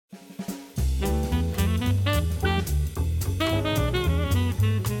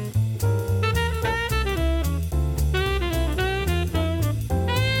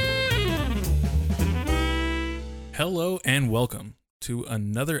and welcome to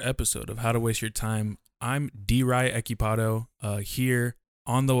another episode of How to Waste Your Time. I'm D-Rai Equipado here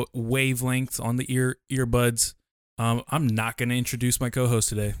on the wavelengths, on the earbuds. I'm not going to introduce my co-host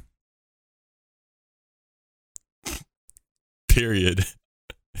today. Period.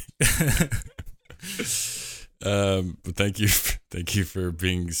 But thank you for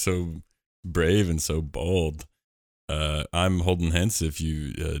being so brave and so bold. I'm Holden Hintz. If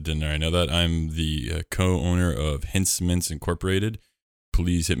you didn't already know that, I'm the co-owner of Hintz Mints Incorporated.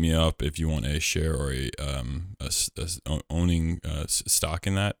 Please hit me up if you want a share or owning stock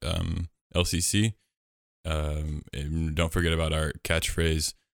in that LCC. And don't forget about our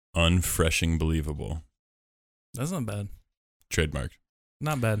catchphrase, "Unfreshing believable." That's not bad. Trademarked.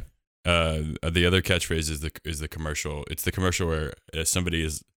 Not bad. The other catchphrase is the commercial. It's the commercial where somebody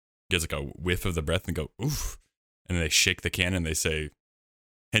gets like a whiff of the breath and go oof, and then they shake the can and they say,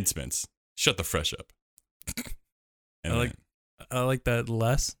 "Hintz Mints, shut the fresh up." And I like that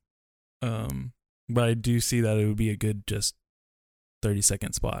less. But I do see that it would be a good just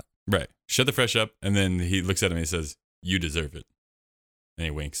 30-second spot. Right. Shut the fresh up, and then he looks at him and he says, "You deserve it." And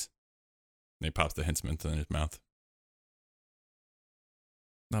he winks. And he pops the Hintz Mint in his mouth.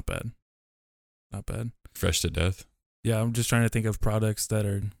 Not bad. Not bad. Fresh to death. Yeah, I'm just trying to think of products that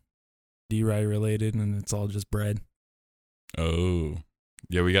are D-Rye related, and it's all just bread. Oh.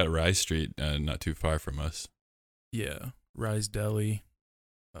 Yeah, we got Rye Street not too far from us. Yeah. Rise Deli.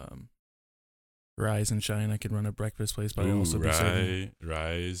 Rise and Shine. I could run a breakfast place, but I'd also be serving.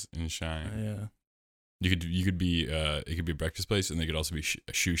 Rise and Shine. Yeah. You could be it could be a breakfast place, and they could also be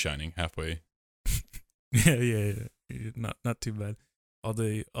a shoe shining halfway. Yeah. Not too bad. All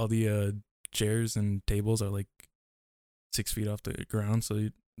the chairs and tables are like 6 feet off the ground, so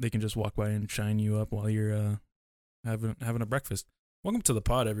they can just walk by and shine you up while you're having a breakfast. Welcome to the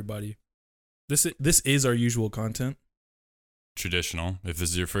pod, everybody. This is our usual content. Traditional. If this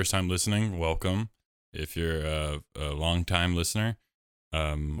is your first time listening, welcome. If you're a long time listener,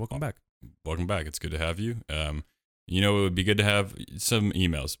 welcome back. Welcome back. It's good to have you. It would be good to have some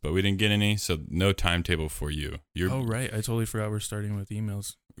emails, but we didn't get any, so no timetable for you. Oh, right. I totally forgot we're starting with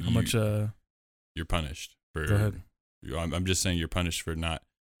emails. How much? You're punished for. Go ahead. I'm just saying you're punished for no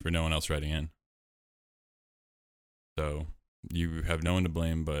one else writing in. So you have no one to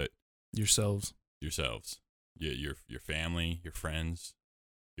blame but yourselves. Your family, your friends,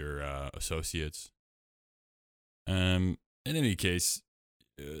 your associates. In any case,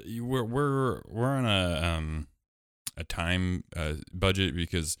 we're on a time budget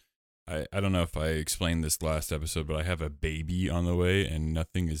because I don't know if I explained this last episode, but I have a baby on the way and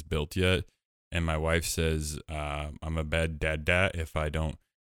nothing is built yet. And my wife says I'm a bad dad if I don't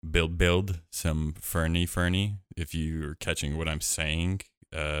build some ferny, if you're catching what I'm saying,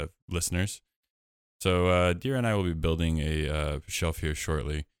 listeners. So Deer and I will be building a shelf here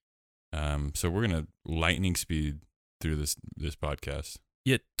shortly. So we're going to lightning speed through this podcast.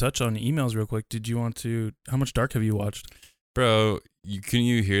 Yeah, touch on emails real quick. How much Dark have you watched? Bro, can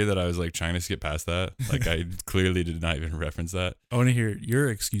you hear that I was like trying to skip past that? Like I clearly did not even reference that. I want to hear your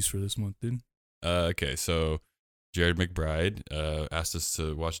excuse for this month, dude. Okay, so Jared McBride asked us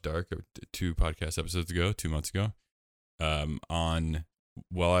to watch Dark 2 podcast episodes ago, 2 months ago.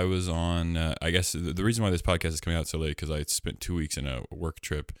 While I was on, I guess the reason why this podcast is coming out so late because I spent 2 weeks in a work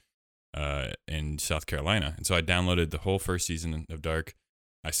trip in South Carolina. And so I downloaded the whole first season of Dark.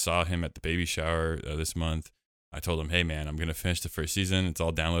 I saw him at the baby shower this month. I told him, "Hey, man, I'm going to finish the first season. It's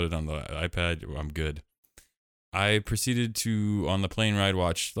all downloaded on the iPad. I'm good." I proceeded to, on the plane ride,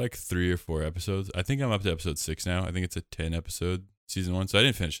 watch like 3 or 4 episodes. I think I'm up to episode 6 now. I think it's a 10-episode season 1, so I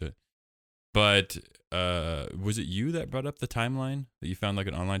didn't finish it. But was it you that brought up the timeline, that you found like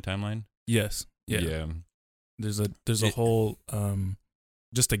an online timeline? Yes. Yeah. There's a whole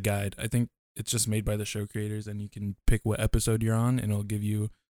just a guide. I think it's just made by the show creators, and you can pick what episode you're on, and it'll give you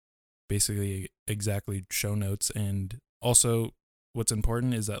basically exactly show notes. And also, what's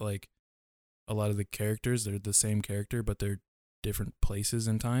important is that like a lot of the characters, they're the same character, but they're different places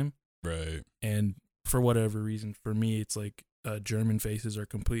in time. Right. And for whatever reason, for me, it's like German faces are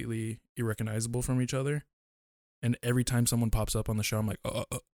completely irrecognizable from each other. And every time someone pops up on the show, I'm like,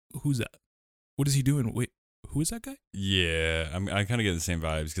 who's that? What is he doing? Wait, who is that guy? Yeah, I kind of get the same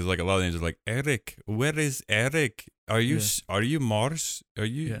vibes because like a lot of names are like, Eric, where is Eric? Are you Mars?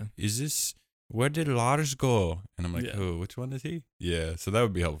 Is this, where did Lars go? And I'm like, oh, which one is he? Yeah, so that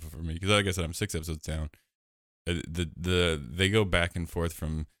would be helpful for me because like I said, I'm 6 episodes down. They go back and forth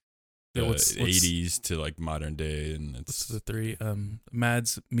from the 80s to like modern day, and it's the 3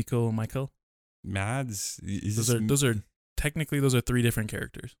 Mads, Mikko, Michael. Mads, those are technically 3 different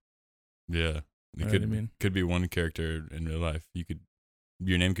characters. Yeah. It Right, could I mean, could be one character in real life.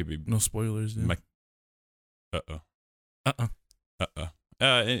 Your name could be no spoilers. Dude. Mike. Uh-oh.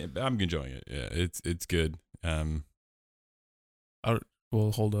 I'm enjoying it. Yeah, it's good.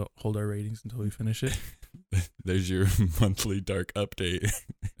 We'll hold our ratings until we finish it. There's your monthly dark update.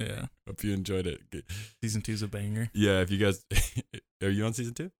 Yeah. Hope you enjoyed it. Season 2's a banger. Yeah, if you guys are you on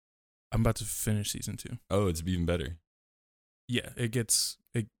season 2? I'm about to finish season 2. Oh, it's even better. Yeah,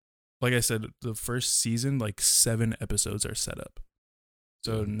 like I said, the first season, like 7 episodes are set up.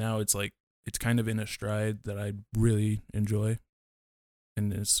 So Yeah. now it's kind of in a stride that I really enjoy.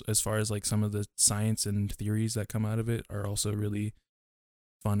 And as far as like some of the science and theories that come out of it are also really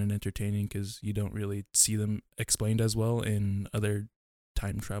fun and entertaining because you don't really see them explained as well in other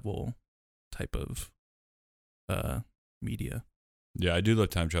time travel type of media. Yeah, I do love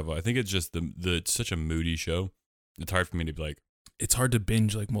time travel. I think it's just it's such a moody show. It's hard for me to be like, It's hard to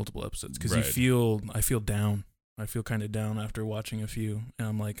binge like multiple episodes because Right. I feel down. I feel kind of down after watching a few, and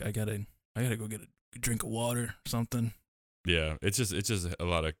I'm like, I gotta go get a drink of water or something. yeah, it's just a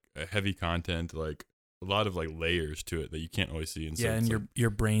lot of heavy content, like a lot of like layers to it that you can't always see. And so Yeah, and it's your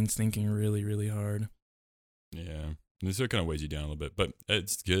brain's thinking really, really hard. yeah, and this kind of weighs you down a little bit, but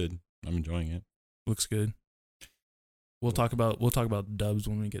it's good. I'm enjoying it. Looks good. We'll talk about dubs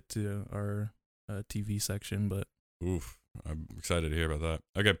when we get to our TV section, but Oof, I'm excited to hear about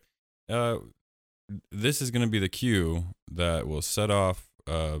that. Okay, this is gonna be the cue that will set off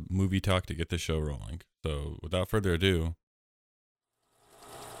movie talk to get the show rolling. So without further ado.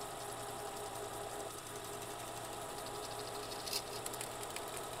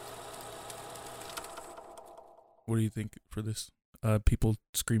 what do you think for this? People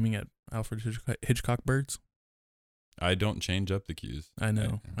screaming at Alfred Hitchcock birds? I don't change up the cues. I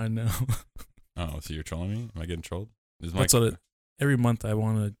know. Oh, so you're trolling me? Am I getting trolled? That's what every month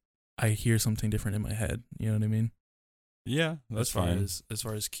I hear something different in my head. You know what I mean? Yeah, that's fine. As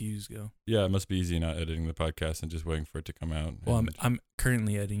far as cues go. Yeah, it must be easy not editing the podcast and just waiting for it to come out. Well, I'm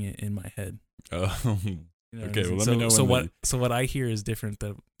currently editing it in my head. Oh, You know okay. what I mean? Well, let me know. So what I hear is different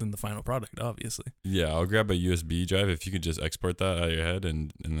than the final product, obviously. Yeah, I'll grab a USB drive. If you could just export that out of your head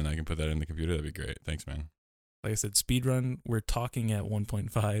and then I can put that in the computer, that'd be great. Thanks, man. Like I said, speedrun, we're talking at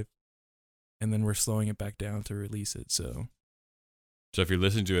 1.5, and then we're slowing it back down to release it. So if you're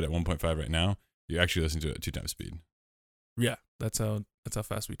listening to it at 1.5 right now, you're actually listening to it at 2 times speed. yeah, that's how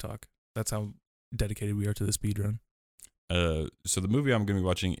fast we talk. That's how dedicated we are to the speedrun. So the movie I'm going to be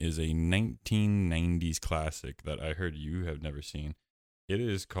watching is a 1990s classic that I heard you have never seen. It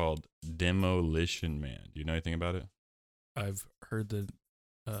is called Demolition Man. Do you know anything about it? I've heard the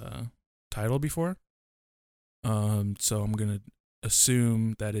title before. So I'm gonna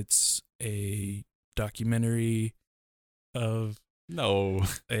assume that it's a documentary of No.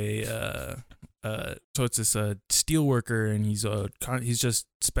 so it's this steel worker, and he's just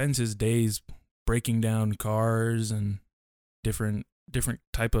spends his days breaking down cars and different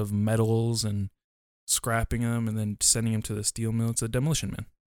type of metals and scrapping them and then sending them to the steel mill. It's a demolition man.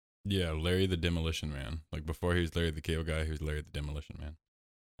 Yeah, Larry the Demolition Man. Like before he was Larry the Cable Guy, he was Larry the Demolition Man.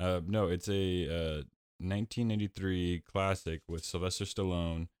 No, it's a 1993 classic with Sylvester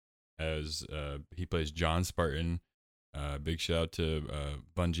Stallone as he plays John Spartan. Big shout out to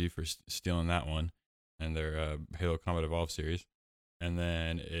Bungie for stealing that one and their Halo Combat Evolved series. And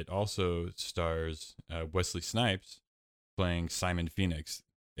then it also stars Wesley Snipes playing Simon Phoenix,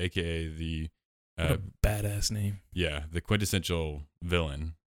 aka the What a badass name. yeah, the quintessential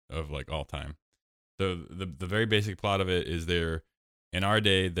villain of like all time. So the very basic plot of it is in our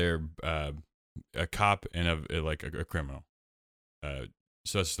day they're a cop and a criminal.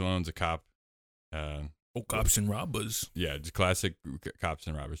 So Stallone's a cop. Cops and robbers. Yeah, just classic cops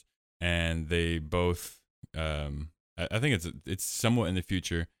and robbers, and they both. I think it's somewhat in the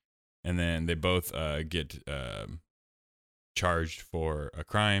future, and then they both get charged for a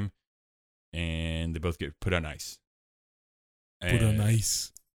crime, and they both get put on ice. Put on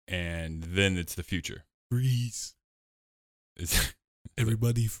ice. And then it's the future. Freeze.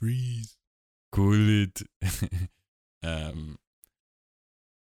 Everybody freeze. Cool it.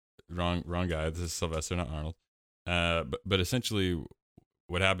 Wrong guy. This is Sylvester, not Arnold. But essentially,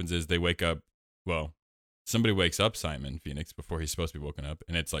 what happens is they wake up. Well, somebody wakes up Simon Phoenix before he's supposed to be woken up,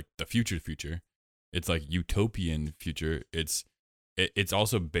 and it's like the future. It's like utopian future. It's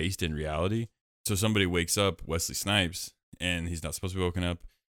also based in reality. So somebody wakes up Wesley Snipes, and he's not supposed to be woken up,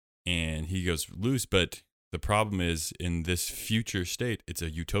 and he goes loose. But the problem is, in this future state, it's a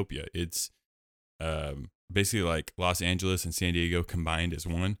utopia. It's basically like Los Angeles and San Diego combined as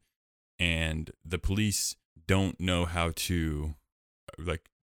one, and the police don't know how to like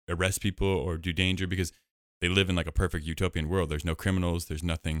arrest people or do danger because they live in like a perfect utopian world. There's no criminals. There's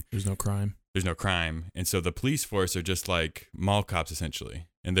nothing. There's no crime. There's no crime. And so the police force are just like mall cops essentially.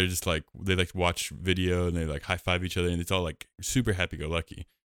 And they're just like, they like watch video and they like high five each other and it's all like super happy go lucky.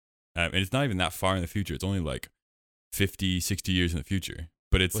 And it's not even that far in the future. It's only like 50, 60 years in the future.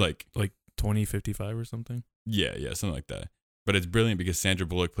 But it's like 2055 or something. Yeah, something like that. But it's brilliant because Sandra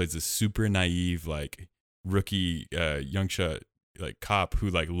Bullock plays this super naive, like rookie, young shot, like cop who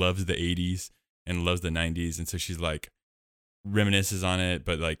like loves the 80s and loves the 90s. And so she's like reminisces on it.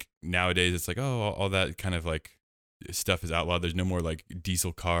 But like nowadays it's like, oh, all that kind of like stuff is outlawed. There's no more like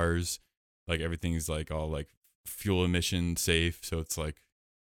diesel cars. Like everything's like all like fuel emission safe. So it's like,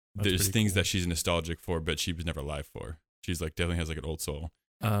 there's things that she's nostalgic for, but she was never alive for. She's like definitely has like an old soul.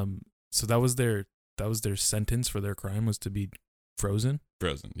 So that was their sentence for their crime was to be frozen.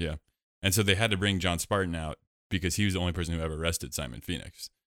 Frozen, yeah. And so they had to bring John Spartan out because he was the only person who ever arrested Simon Phoenix.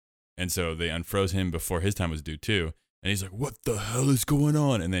 And so they unfroze him before his time was due too. And he's like, "What the hell is going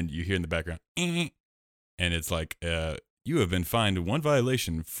on?" And then you hear in the background, and it's like, "You have been fined one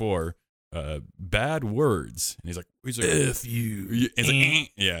violation for bad words." And he's like, "F you." It's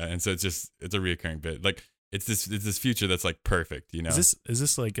like, yeah. And so it's a reoccurring bit. Like it's this future that's like perfect, you know. Is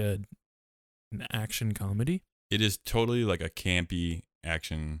this like an action comedy? It is totally like a campy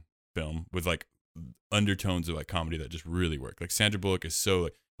action film with like undertones of like comedy that just really work. Like Sandra Bullock is so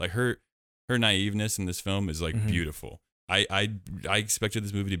like her naiveness in this film is like beautiful. I expected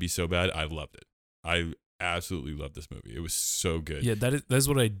this movie to be so bad. I loved it. I absolutely loved this movie. It was so good. Yeah, that's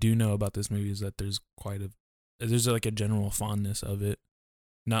what I do know about this movie is that there's like a general fondness of it.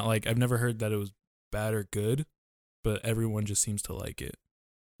 Not like I've never heard that it was bad or good, but everyone just seems to like it.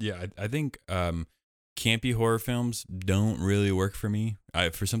 Yeah, I think campy horror films don't really work for me.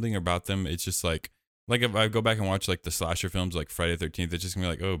 For something about them, it's just like if I go back and watch like the slasher films like Friday the 13th, it's just gonna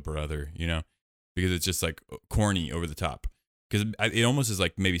be like, oh brother, you know, because it's just like corny over the top. Because it almost is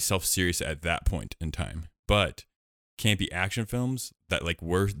like maybe self-serious at that point in time. But campy action films that like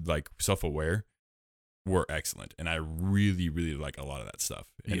were like self-aware were excellent, and I really really like a lot of that stuff.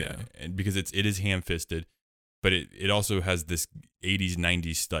 And because it is ham-fisted, but it also has this 80s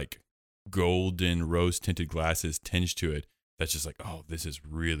 90s like golden rose tinted glasses tinge to it that's just like, oh, this is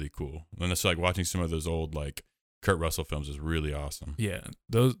really cool. And it's like watching some of those old like Kurt Russell films is really awesome. Yeah,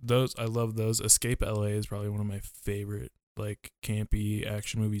 those I love those. Escape LA is probably one of my favorite like campy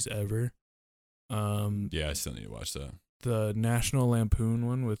action movies ever. Yeah, I still need to watch that. The National Lampoon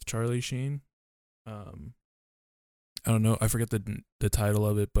one with Charlie Sheen. I don't know. I forget the title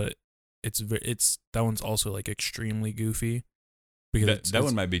of it, but it's that one's also like extremely goofy. Because that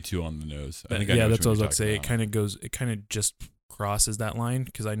one might be too on the nose. I think that's what I was about to say. It kind of just crosses that line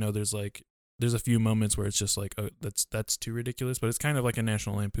because I know there's a few moments where it's just like, oh, that's too ridiculous, but it's kind of like a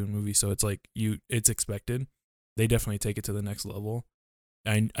National Lampoon movie, so it's like it's expected. They definitely take it to the next level.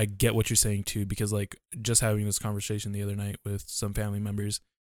 I get what you're saying too, because like just having this conversation the other night with some family members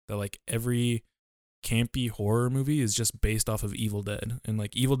that like every campy horror movie is just based off of Evil Dead, and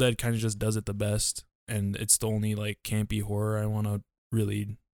like Evil Dead kind of just does it the best, and it's the only like campy horror I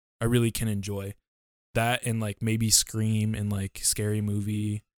really can enjoy. That and like maybe Scream and like Scary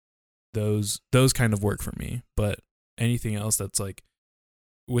Movie, those kind of work for me. But anything else that's like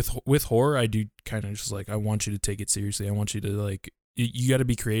with horror, I do kind of just like, I want you to take it seriously. I want you to like, you got to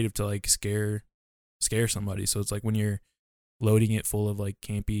be creative to like scare somebody. So it's like when you're loading it full of like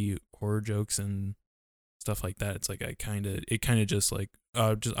campy horror jokes and stuff like that, it's like it kind of just like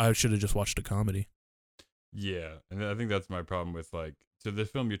I should have just watched a comedy. Yeah, and I think that's my problem with like, so the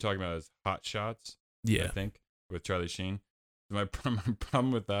film you're talking about is Hot Shots. Yeah, I think with Charlie Sheen. So my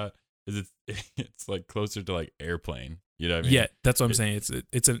problem with that is it's like closer to like Airplane. You know what I mean? Yeah, that's what I'm saying.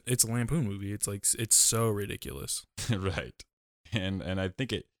 It's a Lampoon movie. It's like it's so ridiculous. Right, and I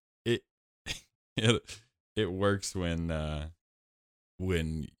think it works when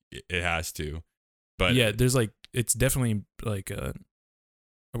it has to. But yeah, there's like, it's definitely like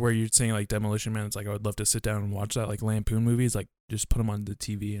where you're saying like Demolition Man, it's like I would love to sit down and watch that. Like Lampoon movies, like just put them on the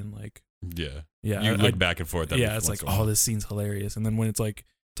TV and like yeah, you look back and forth. Yeah, it's like, oh, this scene's hilarious. And then when it's like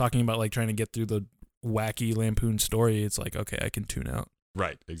talking about like trying to get through the wacky Lampoon story, it's like, okay, I can tune out.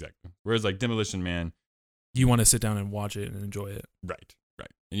 Right, exactly. Whereas like Demolition Man, you want to sit down and watch it and enjoy it. Right,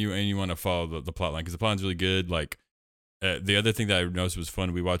 and you want to follow the plot line because the plot line's really good. Like the other thing that I noticed was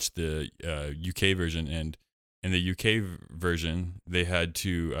fun. We watched the UK version, and in the UK version, they had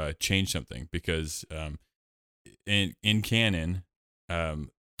to change something because in canon,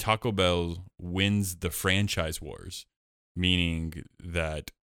 Taco Bell wins the franchise wars, meaning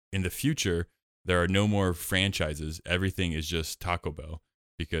that in the future there are no more franchises. Everything is just Taco Bell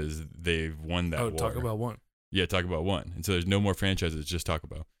because they've won that war. Taco Bell won. Yeah, Taco Bell won. And so there's no more franchises, it's just Taco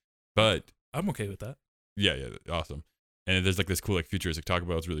Bell. But I'm okay with that. yeah, awesome. And there's like this cool like futuristic Taco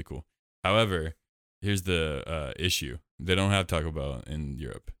Bell. It's really cool. However, here's the issue: they don't have Taco Bell in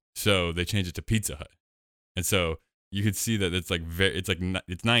Europe, so they changed it to Pizza Hut. And so you could see that it's like it's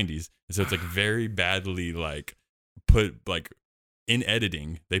 90s, and so it's like very badly like put like in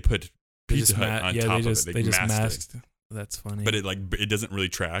editing. They put Pizza Hut on top of it. They just masked. It. That's funny. But it doesn't really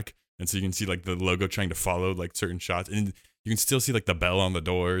track, and so you can see like the logo trying to follow like certain shots, and you can still see like the bell on the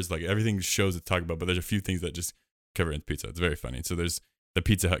doors. Like everything shows it's Taco Bell, but there's a few things that just cover in pizza. It's very funny. So there's the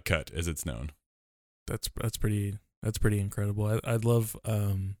Pizza Hut cut, as it's known. That's pretty incredible. I love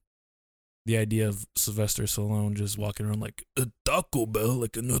the idea of Sylvester Stallone just walking around like a Taco Bell,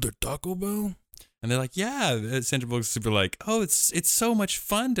 like another Taco Bell. And they're like, yeah. Sandra Bullock's super like, oh, it's so much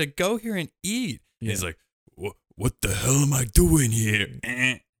fun to go here and eat. Yeah. And he's like, what the hell am I doing here?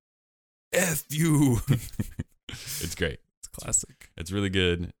 F you. It's great. It's classic. It's really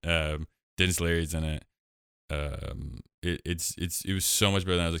good. Dennis Leary's in it. It was so much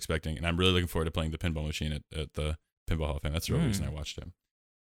better than I was expecting, and I'm really looking forward to playing the pinball machine at the Pinball Hall of Fame. That's the reason I watched it.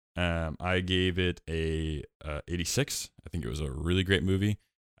 I gave it a 86. I think it was a really great movie.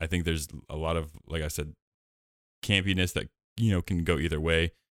 I think there's a lot of, like I said, campiness that can go either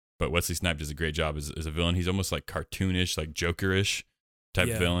way. But Wesley Snipes does a great job as a villain. He's almost like cartoonish, like Joker-ish type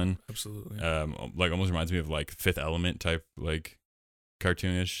villain. Absolutely. Like almost reminds me of like Fifth Element type, like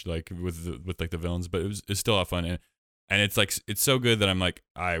cartoonish, like with like the villains. But it's still a lot of fun, and it's like it's so good that I'm like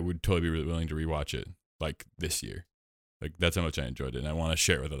I would totally be really willing to rewatch it like this year. Like that's how much I enjoyed it, and I want to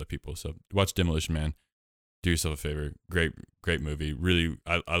share it with other people. So watch Demolition Man. Do yourself a favor. Great movie. Really,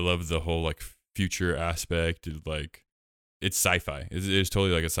 I love the whole like future aspect. Like it's sci-fi. It's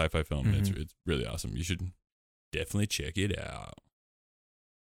totally like a sci-fi film. Mm-hmm. It's really awesome. You should definitely check it out.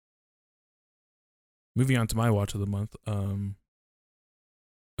 Moving on to my watch of the month.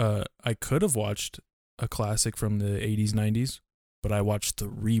 I could have watched a classic from the 80s, 90s, but I watched the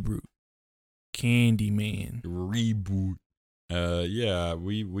reboot, Candyman. Reboot. Yeah,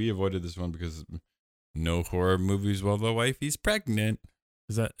 we avoided this one because no horror movies while the wifey's pregnant.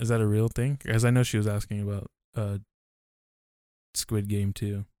 Is that a real thing? Because I know she was asking about Squid Game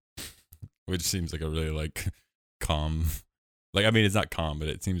too. Which seems like a really like calm, like I mean it's not calm, but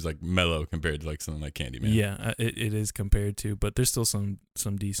it seems like mellow compared to like something like Candyman. Yeah, it is compared to, but there's still some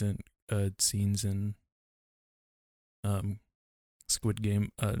decent scenes in Squid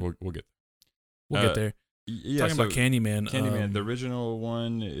Game. We'll get there. Yeah, talking about Candyman. Candyman, the original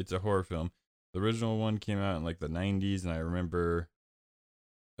one, it's a horror film. The original one came out in like the 90s, and I remember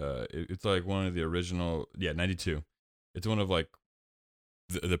it's like one of the original, 92. It's one of like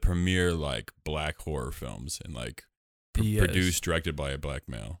the premier like black horror films, and like produced, directed by a black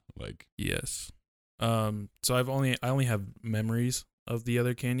male. Like yes. So I only have memories of the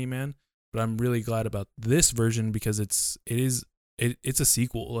other Candyman, but I'm really glad about this version because it's a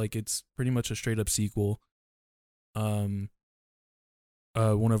sequel. Like it's pretty much a straight up sequel. One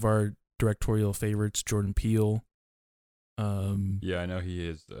of our directorial favorites, Jordan Peele. Yeah, I know he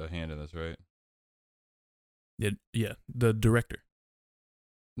has a hand in this, right? Yeah, the director.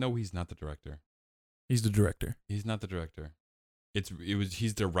 No, he's not the director. He's the director. He's not the director.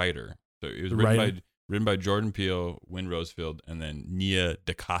 He's the writer. So it was written by Jordan Peele, Win Rosefield, and then Nia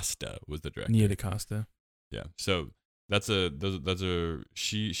DaCosta was the director. Nia DaCosta. Yeah. So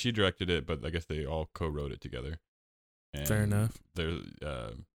she directed it, but I guess they all co-wrote it together. And fair enough. There's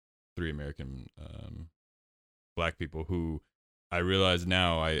 3 American black people who I realize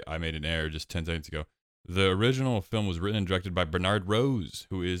now I made an error just 10 seconds ago. The original film was written and directed by Bernard Rose,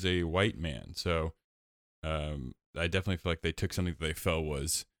 who is a white man. So I definitely feel like they took something that they felt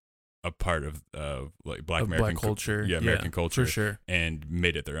was a part of like black culture. American culture, for sure, and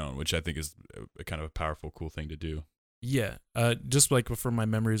made it their own, which I think is a kind of a powerful, cool thing to do. Yeah. Just like for my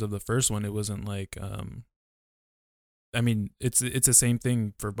memories of the first one, it wasn't like I mean, it's the same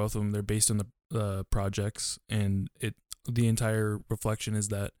thing for both of them. They're based on the projects, and the entire reflection is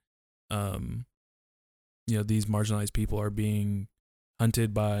that these marginalized people are being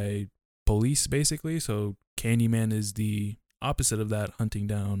hunted by police, basically. So Candyman is the opposite of that, hunting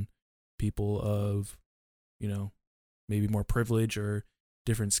down people of, maybe more privilege or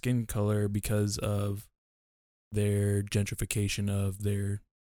different skin color because of their gentrification of the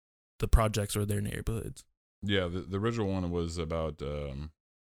projects or their neighborhoods. Yeah, the original one was about a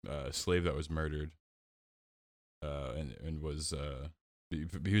slave that was murdered, and was he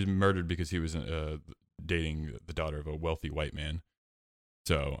was murdered because he was dating the daughter of a wealthy white man,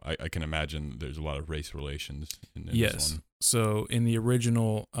 So I can imagine there's a lot of race relations in this Yes. one. So in the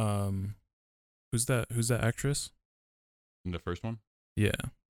original, who's that actress? In the first one, Yeah.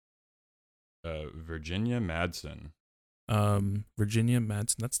 Virginia Madsen. Virginia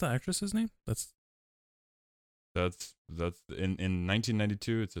Madsen. That's the actress's name? That's in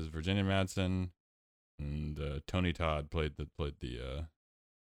 1992. It says Virginia Madsen, and Tony Todd played the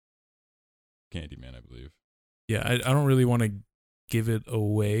Candyman, I believe. Yeah, I don't really want to give it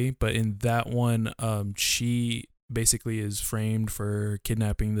away, but in that one, she basically is framed for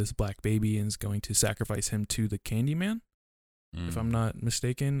kidnapping this black baby and is going to sacrifice him to the Candyman, if I'm not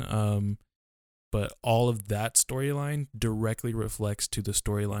mistaken. But all of that storyline directly reflects to the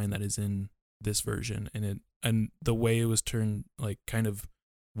storyline that is in this version, and the way it was turned, like, kind of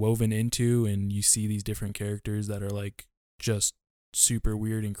woven into, and you see these different characters that are like just super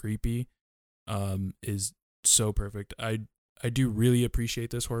weird and creepy, is so perfect. I do really appreciate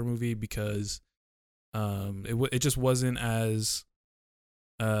this horror movie because it just wasn't as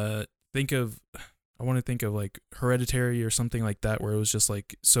I want to think of like Hereditary or something like that, where it was just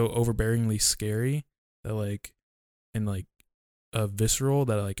like so overbearingly scary that like, and like visceral,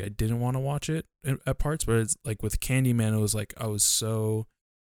 that like I didn't want to watch it at parts. But it's like with Candyman, it was like I was so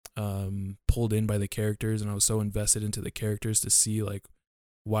pulled in by the characters, and I was so invested into the characters to see like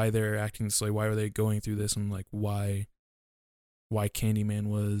why they're acting this way, why are they going through this, and like why Candyman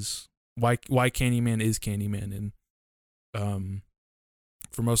is Candyman. And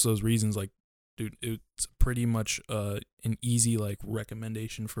for most of those reasons, like, dude, it's pretty much an easy like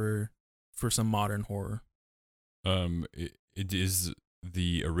recommendation for some modern horror. It is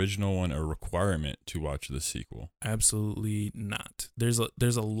the original one a requirement to watch the sequel? Absolutely not. There's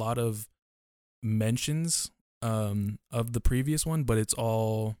a lot of mentions of the previous one, but it's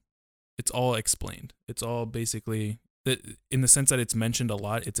all explained. It's all basically, in the sense that it's mentioned a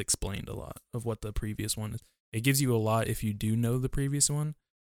lot, it's explained a lot of what the previous one is. It gives you a lot if you do know the previous one,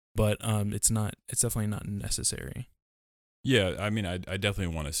 but it's definitely not necessary. Yeah, I mean, I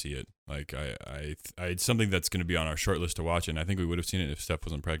definitely want to see it. Like, it's something that's going to be on our short list to watch, and I think we would have seen it if Steph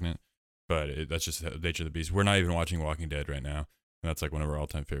wasn't pregnant. But that's just the nature of the beast. We're not even watching Walking Dead right now, and that's like one of our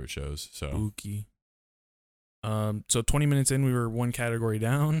all-time favorite shows. So, Spooky. So 20 minutes in, we were one category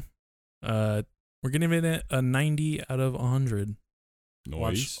down. We're giving it a 90 out of 100.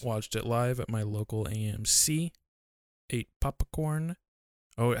 noise. Watched it live at my local AMC. Ate popcorn.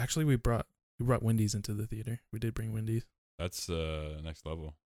 Oh, actually, we brought Wendy's into the theater. We did bring Wendy's. That's next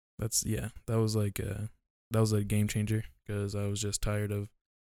level. That was like a game changer, because I was just tired of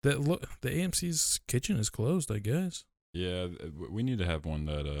that. Look, the AMC's kitchen is closed, I guess. Yeah, we need to have one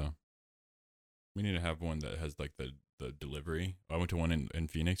that has like the delivery. I went to one in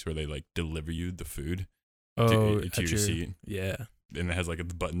Phoenix where they like deliver you the food to your seat. Yeah. And it has like the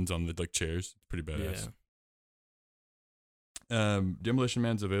buttons on the like chairs. It's pretty badass. Yeah. Demolition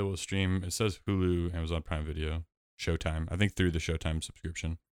Man's available to stream. It says Hulu, Amazon Prime Video, Showtime. I think through the Showtime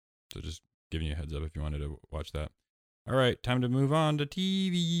subscription. So just giving you a heads up if you wanted to watch that. All right, time to move on to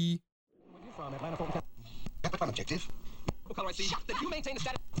TV. From Atlanta, Prime objective. What color I see? That you maintain the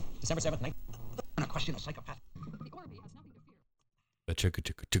status. December 7th, night. On a question of psychopath. The army has nothing to fear. The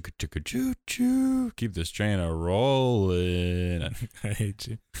choo-choo. Keep this train a rolling. I hate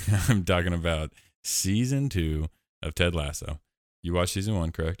you. I'm talking about season 2 of Ted Lasso. You watched season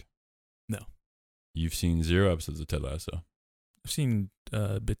 1, correct? No. You've seen 0 episodes of Ted Lasso. I've seen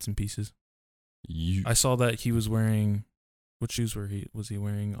bits and pieces. I saw that he was wearing. What shoes was he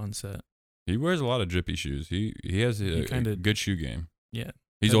wearing on set? He wears a lot of drippy shoes. He has a good shoe game. Yeah.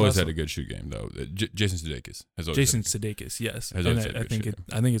 He's always had a good shoe game, though. Jason Sudeikis has always. Jason Sudeikis, yes. Has always had a good shoe game.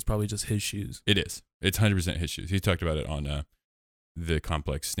 I think it's probably just his shoes. It is. It's 100% his shoes. He talked about it on the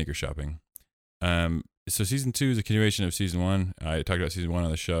Complex Sneaker Shopping. So season 2 is a continuation of season 1. I talked about season 1 on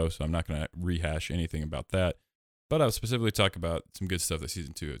the show, so I'm not going to rehash anything about that. But I'll specifically talk about some good stuff that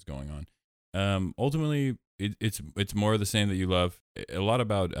season 2 is going on. Ultimately, it's more of the same that you love. A lot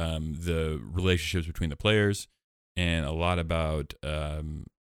about the relationships between the players, and a lot about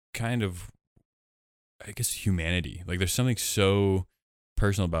kind of, I guess, humanity. Like, there's something so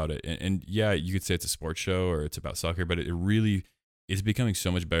personal about it. And yeah, you could say it's a sports show or it's about soccer, but it really is becoming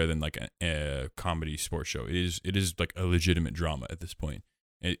so much better than like a comedy sports show. It is like a legitimate drama at this point.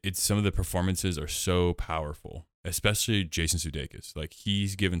 It's some of the performances are so powerful, especially Jason Sudeikis. Like,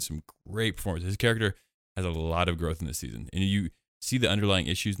 he's given some great performances. His character has a lot of growth in this season, and you see the underlying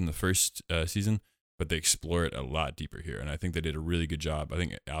issues in the first season, but they explore it a lot deeper here. And I think they did a really good job. I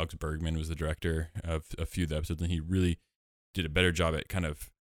think Alex Bergman was the director of a few of the episodes, and he really did a better job at kind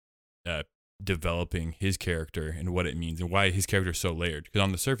of developing his character and what it means and why his character is so layered. Because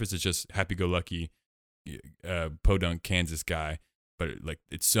on the surface, it's just happy-go-lucky, podunk Kansas guy, but like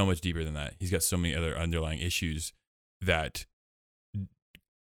it's so much deeper than that. He's got so many other underlying issues that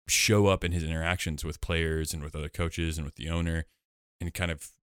show up in his interactions with players and with other coaches and with the owner, and kind of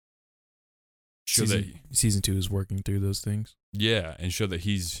show season 2 is working through those things. Yeah, and show that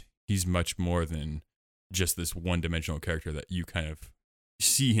he's much more than just this one-dimensional character that you kind of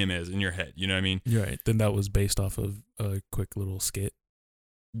see him as in your head. You know what I mean? Right. Then that was based off of a quick little skit.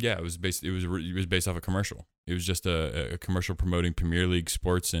 Yeah, it was based off a commercial. It was just a commercial promoting Premier League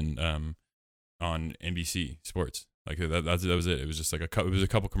sports and on NBC Sports. Like that was it. It was just like it was a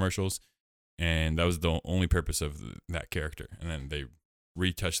couple commercials, and that was the only purpose of that character. And then they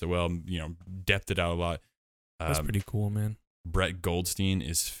retouched it well, depthed it out a lot. That's pretty cool, man. Brett Goldstein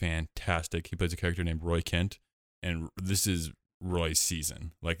is fantastic. He plays a character named Roy Kent, and this is Roy's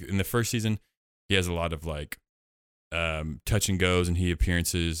season. Like in the first season, he has a lot of like touch and goes, and he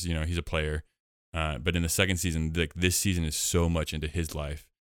appearances. He's a player. But in the second season, like this season is so much into his life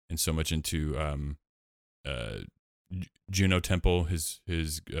and so much into Juno Temple, his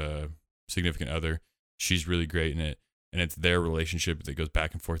significant other. She's really great in it, and it's their relationship that goes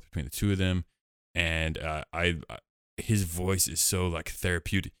back and forth between the two of them. And his voice is so like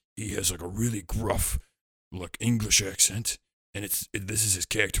therapeutic. He has like a really gruff, like English accent, and this is his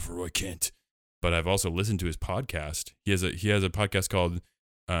character for Roy Kent. But I've also listened to his podcast. He has a podcast called,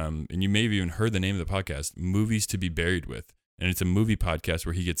 and you may have even heard the name of the podcast, Movies to Be Buried With. And it's a movie podcast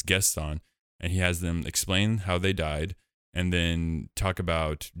where he gets guests on, and he has them explain how they died, and then talk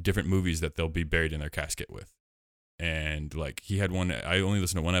about different movies that they'll be buried in their casket with. And like he had one, I only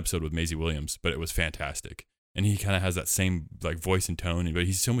listened to one episode with Maisie Williams, but it was fantastic. And he kind of has that same like voice and tone, but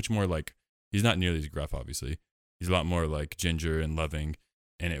he's so much more like, he's not nearly as gruff, obviously. He's a lot more like ginger and loving.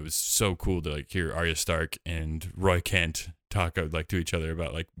 And it was so cool to like hear Arya Stark and Roy Kent talk like to each other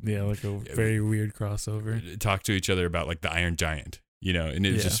about like, yeah, like a very weird crossover. Talk to each other about like the Iron Giant, and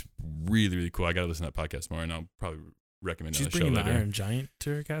it was just really, really cool. I got to listen to that podcast more, and I'll probably recommend it on the show later. She's bringing the Iron Giant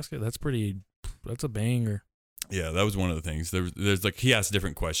to her casket. That's a banger. Yeah, that was one of the things. There's like he asks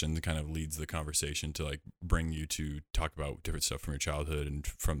different questions and kind of leads the conversation to like bring you to talk about different stuff from your childhood and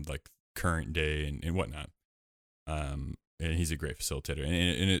from like current day and whatnot. And he's a great facilitator, and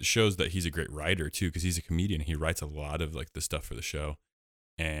it shows that he's a great writer too, because he's a comedian. He writes a lot of like the stuff for the show,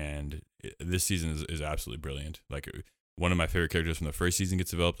 and this season is absolutely brilliant. Like one of my favorite characters from the first season gets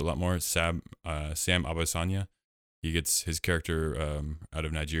developed a lot more. Sam Abasanya, he gets his character out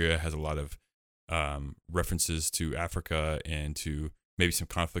of Nigeria, has a lot of references to Africa and to maybe some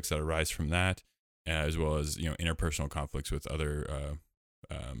conflicts that arise from that, as well as interpersonal conflicts with other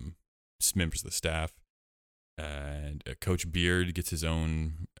members of the staff. And Coach Beard gets his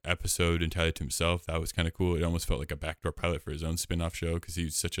own episode entirely to himself. That was kind of cool. It almost felt like a backdoor pilot for his own spin-off show because he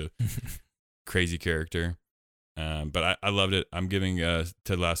was such a crazy character. But I loved it. I'm giving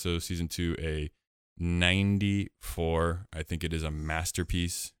Ted Lasso season 2 a 94. I think it is a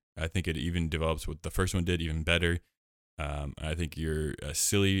masterpiece. I think it even develops what the first one did even better. I think you're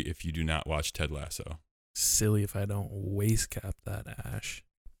silly if you do not watch Ted Lasso. Silly if I don't waist cap that, Ash.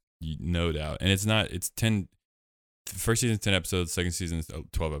 No doubt. And it's 10. The first season's 10 episodes. Second season's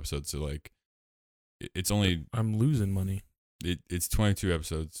 12 episodes. So like, it's only. I'm losing money. It's 22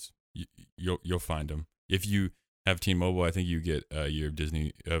 episodes. You'll find them if you have T-Mobile. I think you get a year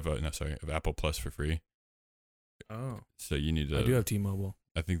of Apple Plus for free. Oh. So you need to. I do have T-Mobile.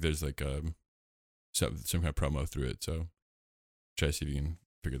 I think there's like some kind of promo through it. So try to see if you can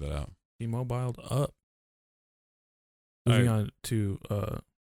figure that out. T-Mobiled up. Moving on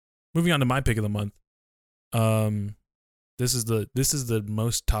to my pick of the month. This is the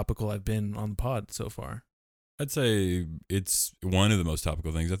most topical I've been on the pod so far. I'd say it's one of the most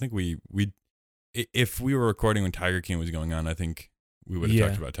topical things. I think we if we were recording when Tiger King was going on, I think we would have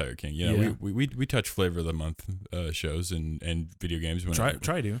talked about Tiger King. We touch flavor of the month shows and video games.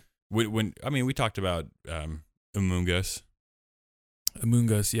 Try to. We talked about Among Us.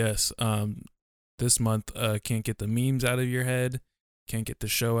 Among Us, yes. This month, can't get the memes out of your head, can't get the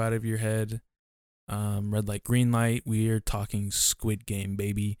show out of your head. Red light, green light. We are talking Squid Game,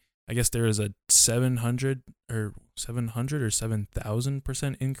 baby. I guess there is a 700 or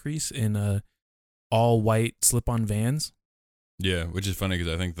 7,000% increase in all white slip-on vans. Yeah, which is funny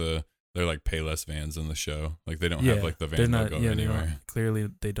because I think they're like Payless vans in the show. Like they don't have like the van logo anywhere. Clearly,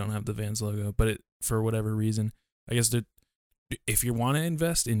 they don't have the Vans logo, but for whatever reason, I guess if you want to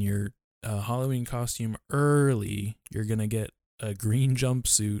invest in your Halloween costume early, you're gonna get a green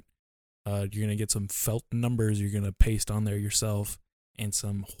jumpsuit. You're gonna get some felt numbers. You're gonna paste on there yourself, and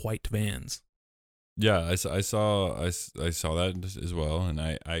some white Vans. Yeah, I saw that as well, and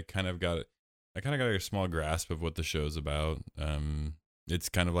I kind of got a small grasp of what the show's about. It's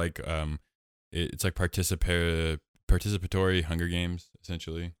kind of like it's like participatory Hunger Games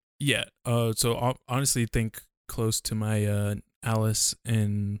essentially. Yeah. So honestly, think close to my Alice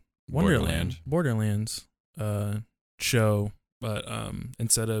in Borderlands show, but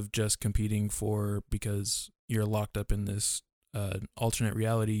instead of just competing for because you're locked up in this alternate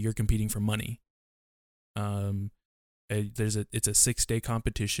reality, you're competing for money. It's a 6-day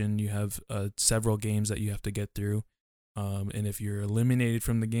competition. You have several games that you have to get through, and if you're eliminated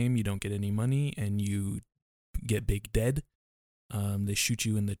from the game, you don't get any money and you get big dead. They shoot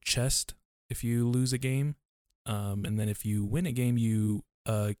you in the chest if you lose a game, and then if you win a game,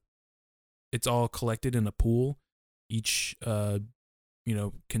 it's all collected in a pool. Each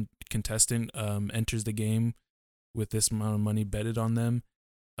contestant enters the game with this amount of money betted on them,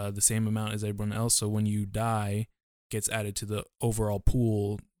 the same amount as everyone else. So when you die, gets added to the overall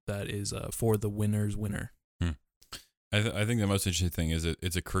pool that is for the winner's winner. I think the most interesting thing is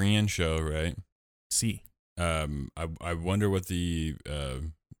it's a Korean show, right? See. I wonder what the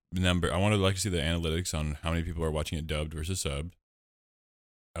number. I want to like to see the analytics on how many people are watching it dubbed versus subbed.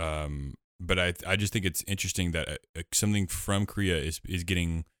 But I just think it's interesting that something from Korea is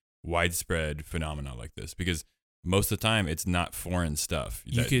getting widespread phenomena like this, because most of the time it's not foreign stuff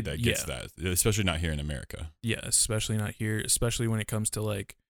that gets that, especially not here in America. Yeah, especially not here, especially when it comes to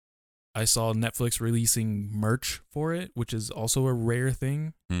like, I saw Netflix releasing merch for it, which is also a rare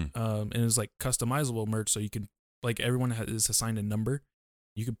thing. And it's like customizable merch, so you can, like, everyone is assigned a number.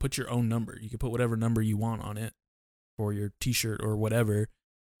 You can put your own number. You can put whatever number you want on it for your T-shirt or whatever,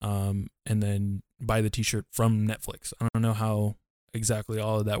 and then buy the T-shirt from Netflix. I don't know how exactly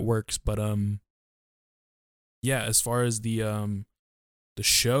all of that works, but yeah, as far as the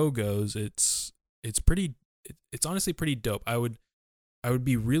show goes, it's honestly pretty dope. I would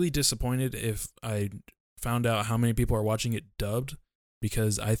be really disappointed if I found out how many people are watching it dubbed,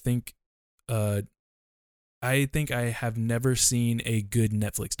 because I think I have never seen a good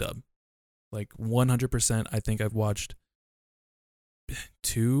Netflix dub. Like 100%, I think I've watched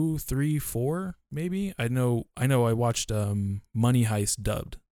 2, 3, 4 maybe. I know I watched Money Heist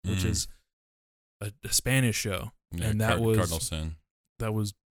dubbed, which is a Spanish show, and that was Cardinal Sin. That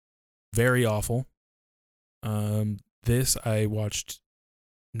was very awful. This I watched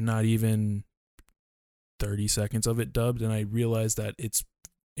not even 30 seconds of it dubbed, and I realized that it's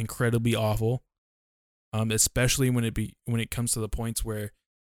incredibly awful. Especially when it comes to the points where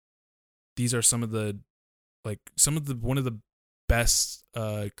these are one of the best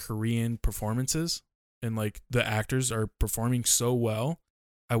Korean performances, and like the actors are performing so well.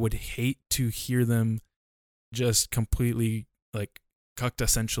 I would hate to hear them just completely like cucked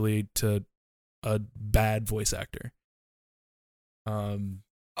essentially to a bad voice actor.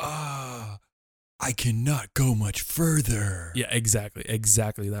 I cannot go much further. Yeah, exactly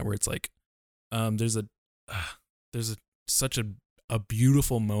that, where it's like there's such a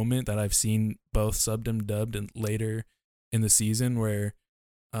beautiful moment that I've seen both subbed and dubbed and later in the season, where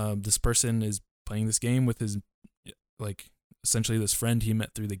this person is playing this game with his, like, essentially this friend he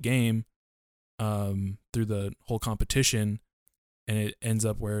met through the game, through the whole competition, and it ends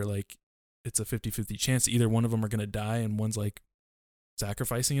up where like it's a 50-50 chance either one of them are going to die, and one's like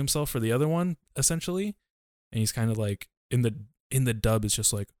sacrificing himself for the other one essentially, and he's kind of like in the dub, it's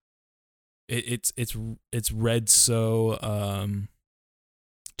just like it's read so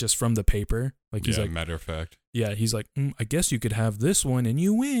just from the paper, like he's like, matter of fact, he's like, I guess you could have this one and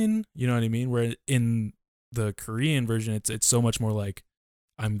you win, you know what I mean? Where in the Korean version, it's so much more like,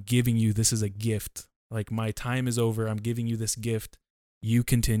 I'm giving you, this is a gift, like my time is over, I'm giving you this gift, you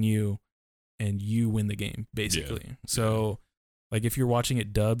continue and you win the game basically. So like if you're watching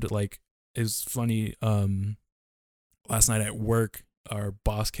it dubbed, like it's funny, last night at work our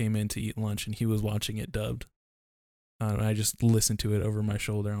boss came in to eat lunch and he was watching it dubbed, and I just listened to it over my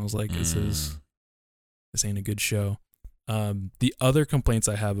shoulder and I was like, this ain't a good show. The other complaints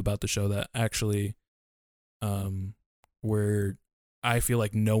I have about the show that actually where I feel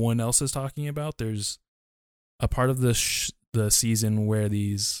like no one else is talking about, there's a part of the season where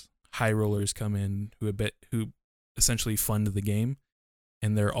these high rollers come in who essentially fund the game,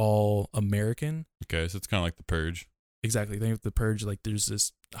 and they're all American. Okay, so it's kind of like The Purge. Exactly. Think of The Purge, like there's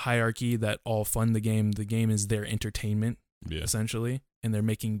this hierarchy that all fund the game. The game is their entertainment, essentially, and they're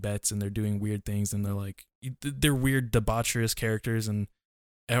making bets and they're doing weird things, and they're weird debaucherous characters, and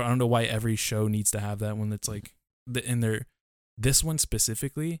I don't know why every show needs to have that one. It's like, this one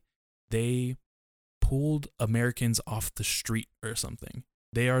specifically, they pulled Americans off the street or something.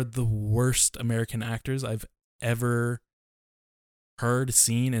 They are the worst American actors I've ever heard,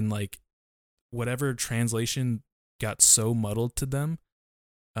 seen, and like whatever translation got so muddled to them.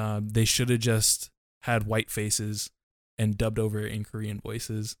 They should have just had white faces and dubbed over in Korean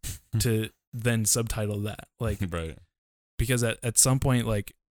voices to then subtitle that. Like, Right. because at some point,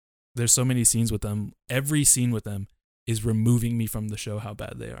 like, there's so many scenes with them. Every scene with them is removing me from the show how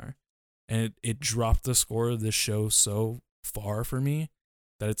bad they are. And it dropped the score of this show so far for me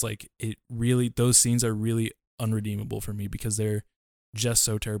that it's like, it really, those scenes are really unredeemable for me because they're just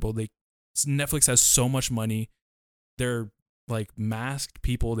so terrible. Netflix has so much money. They're like masked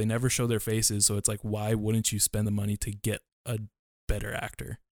people. They never show their faces. So it's like, why wouldn't you spend the money to get a better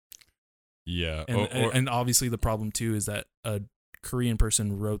actor? Yeah. And obviously the problem too is that a Korean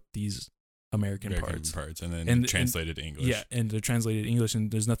person wrote these American parts and then translated to English. Yeah, and they're translated to English, and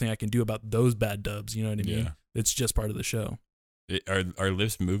there's nothing I can do about those bad dubs. You know what I mean? Yeah. It's just part of the show. Are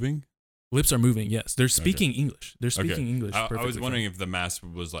lips moving? Lips are moving. Yes, they're speaking English. They're speaking English. I was perfectly wondering fine. if the mask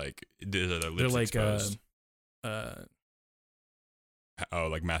was like, they're They're lips like exposed.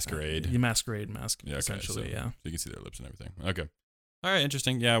 Like masquerade. Masquerade mask. Yeah, okay, essentially. so Yeah. you can see their lips and everything. Okay. All right,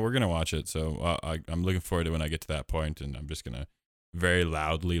 interesting. Yeah, we're gonna watch it. So I'm looking forward to when I get to that point, and I'm just gonna very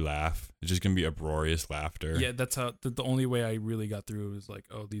loudly laugh. It's just gonna be uproarious laughter. Yeah, that's how the only way I really got through it was like,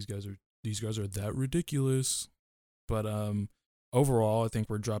 oh, these guys are that ridiculous. But overall, I think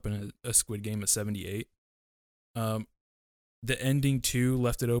we're dropping a Squid Game at 78. The ending too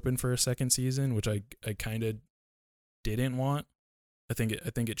left it open for a second season, which I kind of didn't want. I think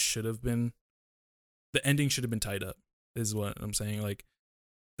it should have been, the ending should have been tied up, is what I'm saying. Like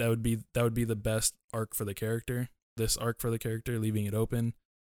that would be the best arc for the character. This arc for the character, leaving it open,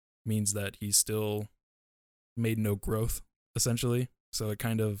 means that he's still made no growth, essentially. So it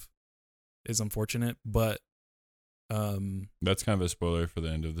kind of is unfortunate, but That's kind of a spoiler for the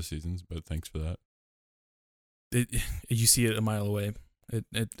end of the seasons, but thanks for that. You see it a mile away. It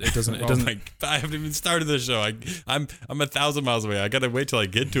doesn't. It Oh doesn't. I haven't even started the show. I'm 1,000 miles away. I gotta wait till I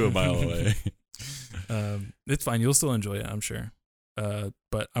get to a mile away. It's fine. You'll still enjoy it, I'm sure.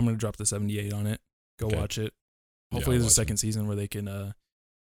 But I'm gonna drop the 78 on it. Go Okay. watch it. Yeah, Hopefully, I'll there's a watch second season where they can.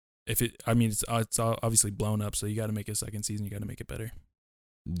 It's obviously blown up, so you got to make a second season. You got to make it better.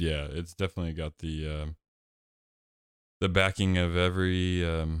 Yeah, it's definitely got the backing of every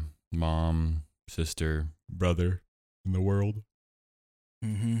mom, sister, brother in the world.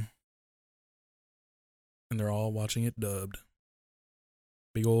 Mm-hmm. And they're all watching it dubbed.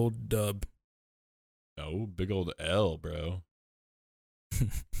 Big old dub. Oh, big old L, bro.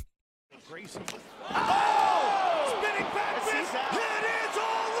 Gracie. Oh! Spinning back fist. It is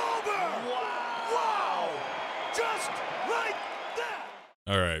all over. Wow. Just like that.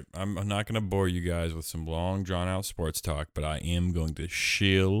 All right, I'm not going to bore you guys with some long, drawn-out sports talk, but I am going to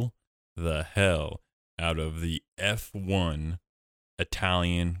shill the hell out of the F1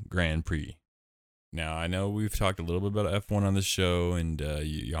 Italian Grand Prix. Now, I know we've talked a little bit about F1 on the show, and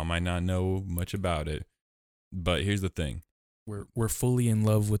y'all might not know much about it, but here's the thing. We're fully in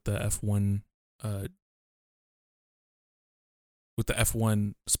love with the F1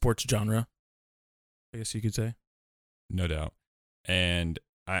 sports genre, I guess you could say. No doubt. And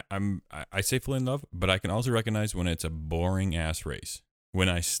I say fully in love, but I can also recognize when it's a boring ass race. When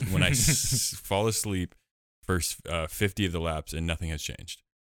I fall asleep for 50 of the laps and nothing has changed.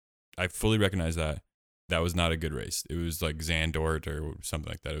 I fully recognize that was not a good race. It was like Zandvoort or something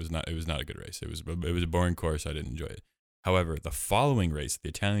like that. It was not a good race. It was a boring course. I didn't enjoy it. However, the following race, the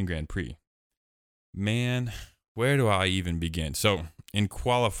Italian Grand Prix, man, where do I even begin? So in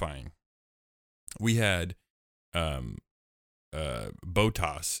qualifying, we had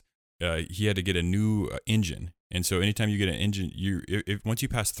Bottas. He had to get a new engine, and so anytime you get an engine, once you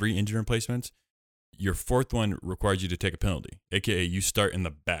pass 3 engine replacements, your 4th one requires you to take a penalty, aka you start in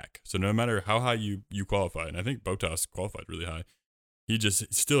the back. So no matter how high you qualify, and I think Bottas qualified really high, he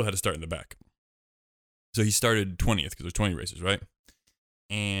just still had to start in the back. So he started 20th because there's 20 races, right?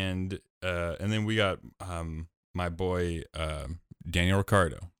 And then we got my boy Daniel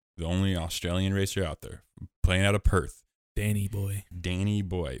Ricciardo, the only Australian racer out there, playing out of Perth. Danny boy,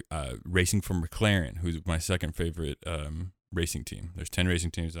 racing for McLaren, who's my second favorite racing team. There's 10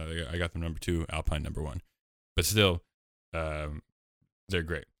 racing teams. I got them number 2, Alpine number 1, but still, they're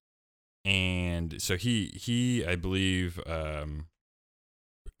great. And so he I believe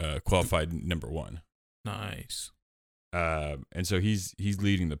qualified number 1. nice. And so he's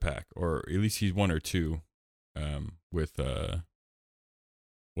leading the pack, or at least he's 1 or 2, with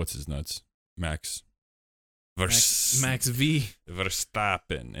what's his nuts, Max V.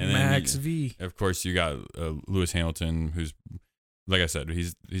 Verstappen, and Max then V. of course you got Lewis Hamilton, who's like I said,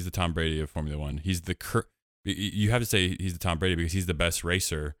 he's the Tom Brady of Formula One. He's the you have to say he's the Tom Brady because he's the best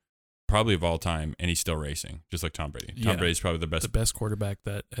racer probably of all time, and he's still racing, just like Tom Brady. Tom Brady's probably the best quarterback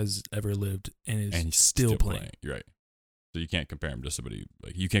that has ever lived, and he's still playing. You're right. So you can't compare him to somebody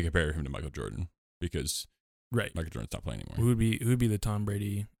like you can't compare him to Michael Jordan because Michael Jordan's not playing anymore. Who would be the Tom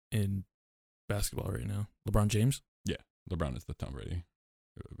Brady in basketball right now? LeBron James? Yeah, LeBron is the Tom Brady.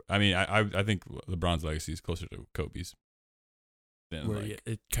 I mean, I think LeBron's legacy is closer to Kobe's. Where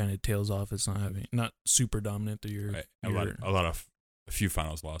it kind of tails off. It's not super dominant through your a few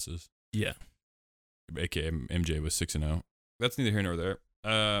finals losses. Yeah. AKA MJ was 6-0. That's neither here nor there.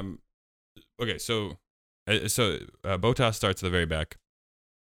 Okay, so Bottas starts at the very back.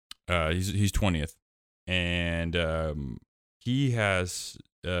 He's 20th, and he has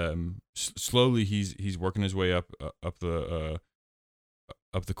slowly he's working his way up the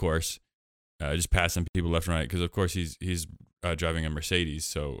course, just passing people left and right because of course he's driving a Mercedes.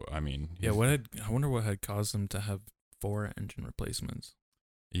 So I mean, I wonder what had caused him to have 4 engine replacements.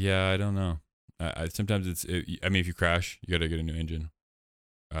 Yeah, I don't know. Sometimes I mean, if you crash, you got to get a new engine.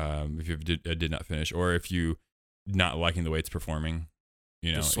 If you did not finish, or if you not liking the way it's performing,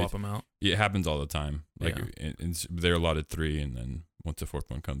 just swap them out. It happens all the time. Like and they're allotted 3, and then once the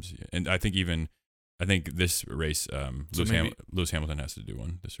 4th one comes, and I think this race, Lewis Hamilton has to do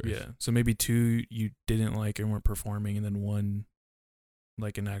one this race. Yeah, so maybe 2 you didn't like and weren't performing, and then 1,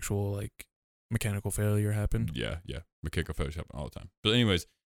 like an actual like mechanical failure happened. Yeah, mechanical failures happen all the time. But anyways,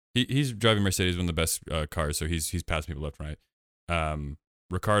 he's driving Mercedes, one of the best cars, so he's passing people left and right.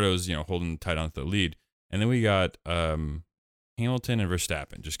 Ricardo's holding tight on to the lead, and then we got Hamilton and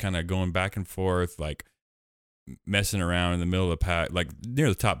Verstappen just kind of going back and forth, like messing around in the middle of the pack, like near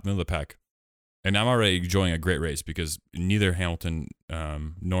the top middle of the pack. And I'm already enjoying a great race because neither Hamilton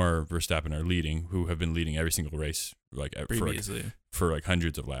nor Verstappen are leading, who have been leading every single race like for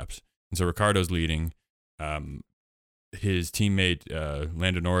hundreds of laps. And so Ricardo's leading. His teammate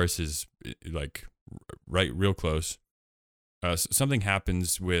Lando Norris is like real close. Something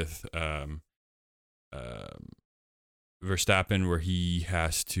happens with Verstappen where he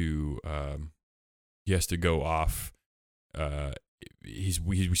has to go off.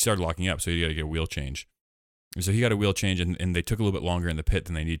 We started locking up, so he got to get a wheel change. And so he got a wheel change, and they took a little bit longer in the pit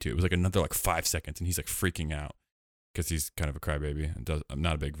than they need to. It was like another 5 seconds, and he's like freaking out because he's kind of a crybaby. I'm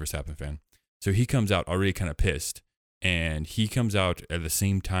not a big Verstappen fan. So he comes out already kind of pissed, and he comes out at the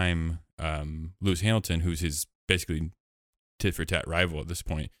same time Lewis Hamilton, who's his basically tit for tat rival at this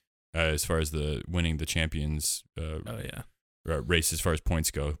point, as far as winning the champions race as far as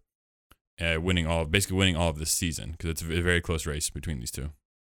points go. Winning all of this season because it's a very close race between these two.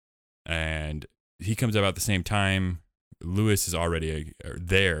 And he comes out at the same time. Lewis is already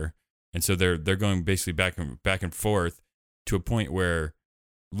there, and so they're going basically back and forth to a point where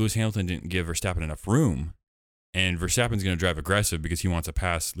Lewis Hamilton didn't give Verstappen enough room, and Verstappen's going to drive aggressive because he wants to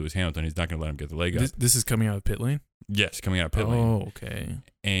pass Lewis Hamilton. He's not going to let him get the leg up. This is coming out of pit lane? Yes, coming out of pit lane. Oh, okay.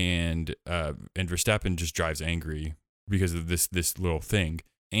 And Verstappen just drives angry because of this little thing.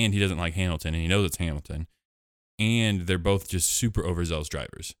 And he doesn't like Hamilton, and he knows it's Hamilton. And they're both just super overzealous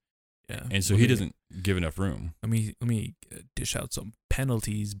drivers. Yeah. And so he doesn't give enough room. Let me dish out some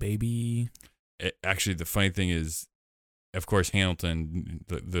penalties, baby. Actually, the funny thing is, of course, Hamilton,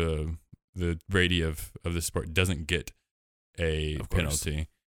 the Brady of the sport, doesn't get a penalty.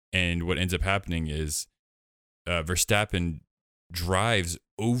 And what ends up happening is Verstappen drives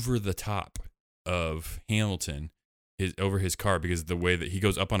over the top of Hamilton, over his car, because the way that he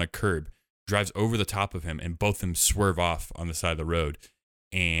goes up on a curb, drives over the top of him, and both of them swerve off on the side of the road,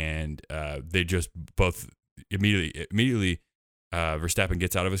 and they just both immediately Verstappen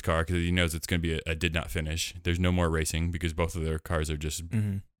gets out of his car because he knows it's going to be a did not finish. There's no more racing because both of their cars are just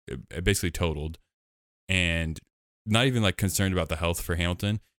basically totaled, and not even like concerned about the health for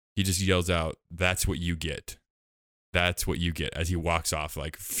Hamilton. He just yells out, "That's what you get. That's what you get," as he walks off,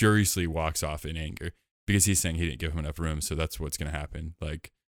 like furiously walks off in anger. Because he's saying he didn't give him enough room, so that's what's going to happen.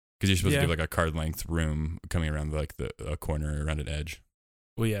 Like, because you're supposed to give like a card length room coming around like a corner around an edge.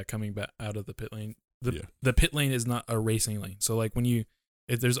 Well, yeah, coming back out of the pit lane. The pit lane is not a racing lane, so like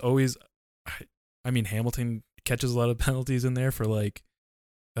if there's always, I mean, Hamilton catches a lot of penalties in there for like,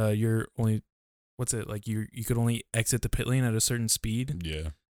 you're only, what's it like? You could only exit the pit lane at a certain speed. Yeah.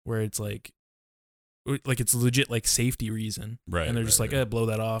 Where it's like it's legit like safety reason, right? And they're just like, blow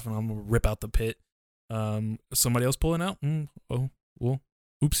that off, and I'm gonna rip out the pit. Somebody else pulling out. Oh well,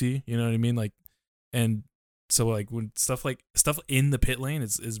 oopsie. You know what I mean? Like, and so like when stuff in the pit lane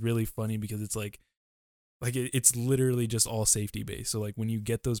is really funny because it's like it's literally just all safety based. So like when you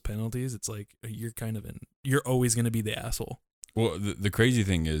get those penalties, it's like you're always gonna be the asshole. Well, the crazy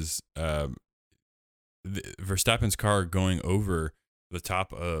thing is, Verstappen's car going over the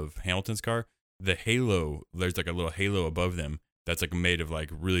top of Hamilton's car, the halo, there's like a little halo above them that's like made of like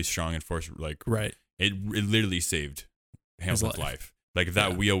really strong and force, like Right. it literally saved Hamilton's life. Like if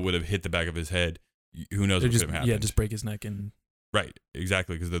that wheel would have hit the back of his head, who knows what could have happened. Yeah, just break his neck and. Right,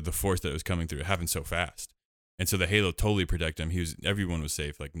 exactly, because the force that was coming through, it happened so fast. And so the halo totally protected him. Everyone was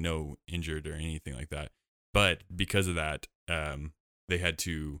safe, like no injured or anything like that. But because of that, they had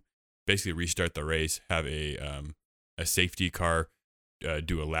to basically restart the race, have a safety car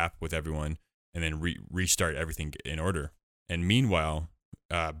do a lap with everyone, and then restart everything in order. And meanwhile,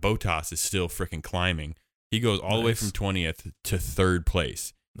 Bottas is still freaking climbing. He goes all the way from 20th to 3rd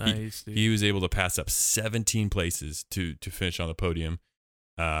place. Nice. He was able to pass up 17 places to finish on the podium.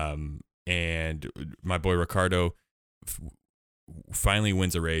 And my boy Ricardo finally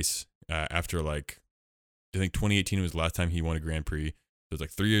wins a race after like, I think 2018 was the last time he won a Grand Prix. It was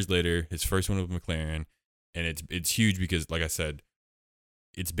like 3 years later, his first one with McLaren. And it's huge because, like I said,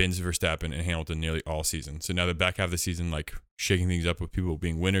 it's been Verstappen and Hamilton nearly all season. So now the back half of the season, like shaking things up with people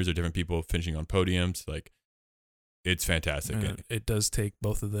being winners or different people finishing on podiums, like it's fantastic. It does take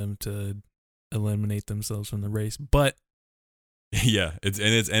both of them to eliminate themselves from the race, but yeah, it's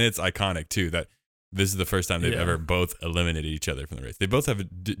iconic too that this is the first time they've ever both eliminated each other from the race. They both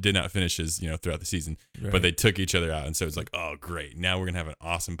did not finish throughout the season, but they took each other out, and so it's like, oh great, now we're gonna have an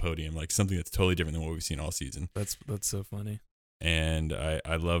awesome podium, like something that's totally different than what we've seen all season. That's so funny. And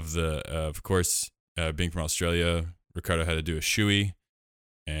I love of course, being from Australia, Ricardo had to do a shoey,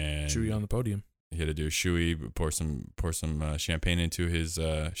 and shoey on the podium. He had to do a shoey, pour some champagne into his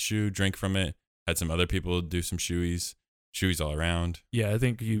shoe, drink from it. Had some other people do some shoeys all around. Yeah, I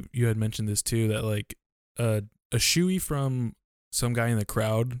think you had mentioned this too, that like a shoey from some guy in the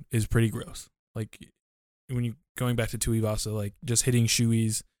crowd is pretty gross. Like when you going back to Tuivasa, like just hitting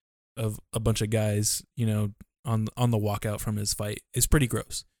shoeys of a bunch of guys, on the walkout from his fight is pretty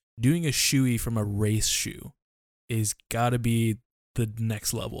gross. Doing a shoey from a race shoe is gotta be the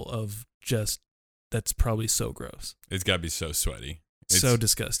next level of just, that's probably so gross. It's gotta be so sweaty. It's so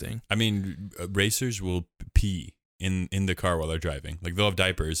disgusting. I mean, racers will pee in the car while they're driving. Like they'll have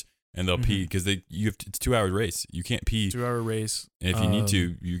diapers and they'll pee because it's 2 hour race. You can't pee. 2 hour race. And if you need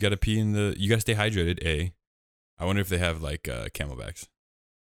to, you got to pee you got to stay hydrated. I wonder if they have like Camelbacks.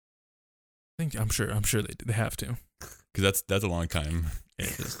 I'm sure they have to. Because that's a long time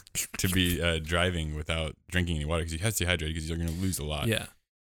to be driving without drinking any water, because you have to stay hydrated because you're going to lose a lot. Yeah.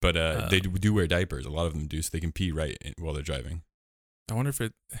 But they do wear diapers. A lot of them do, so they can pee while they're driving. I wonder if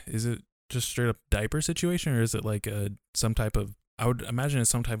is it just straight up diaper situation, or is it like some type of, I would imagine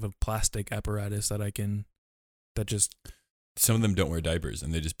it's some type of plastic apparatus that just. Some of them don't wear diapers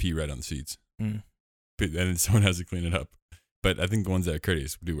and they just pee right on the seats. Mm. But then someone has to clean it up. But I think the ones that are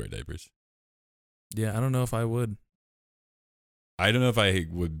courteous do wear diapers. Yeah, I don't know if I would. I don't know if I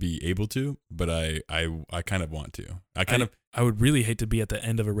would be able to, but I kind of want to. I would really hate to be at the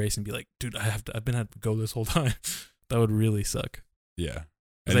end of a race and be like, dude, I've been had to go this whole time. That would really suck. Yeah.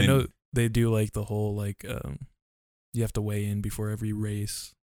 Because I know they do like the whole like you have to weigh in before every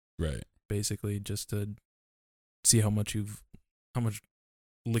race. Right. Basically just to see how much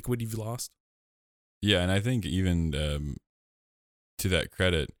liquid you've lost. Yeah, and I think even to that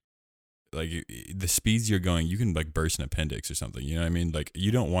credit, like the speeds you're going, you can like burst an appendix or something. You know what I mean? Like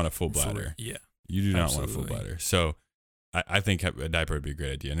you don't want a full bladder. Yeah. You do not want a full bladder. So I think a diaper would be a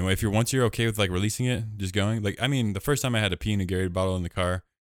great idea. Anyway, once you're okay with like releasing it, just going. Like I mean, the first time I had to pee in a Gatorade bottle in the car,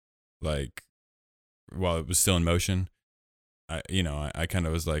 like while it was still in motion, I kind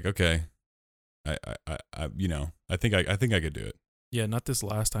of was like, okay, I think I could do it. Yeah, not this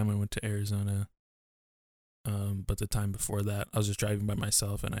last time I went to Arizona, but the time before that, I was just driving by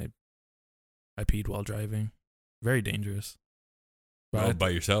myself and I peed while driving. Very dangerous. But by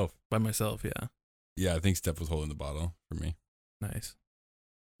yourself? By myself, yeah. Yeah, I think Steph was holding the bottle for me. Nice.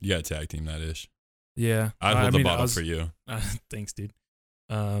 You got to tag team that ish. Yeah, I'd hold the bottle for you. Thanks, dude.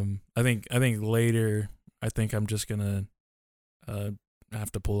 I think later, I think I'm just gonna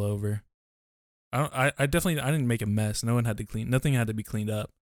have to pull over. I didn't make a mess. Nothing had to be cleaned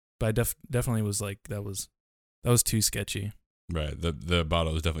up. But I definitely was like, that was too sketchy. Right. The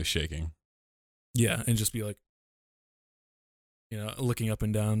bottle was definitely shaking. Yeah, and just be like, looking up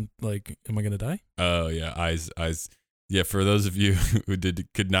and down, like, am I gonna die? Oh yeah, eyes. Yeah, for those of you who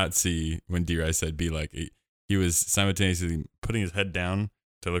could not see when D-Rice said "be like," he was simultaneously putting his head down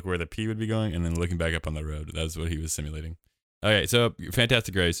to look where the pee would be going, and then looking back up on the road. That's what he was simulating. Okay, so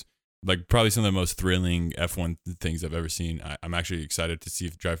fantastic race. Like probably some of the most thrilling F1 things I've ever seen. I'm actually excited to see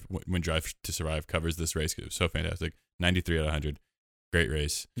if Drive to Survive covers this race because it was so fantastic. 93 out of 100. Great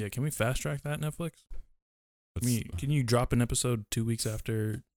race. Yeah, can we fast track that, Netflix? Let's- Can you drop an episode 2 weeks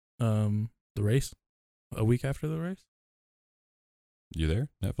after the race? A week after the race? You there,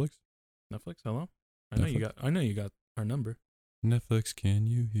 Netflix? Netflix, hello? I know you got our number. Netflix, can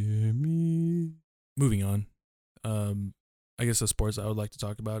you hear me? Moving on. I guess the sports I would like to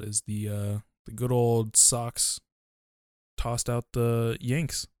talk about is the good old Sox tossed out the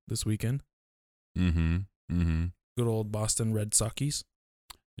Yanks this weekend. Mm-hmm. Good old Boston Red Soxies.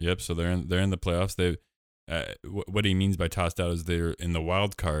 Yep. So they're in the playoffs. They what he means by tossed out is they're in the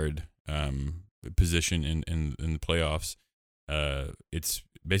wild card position in the playoffs. It's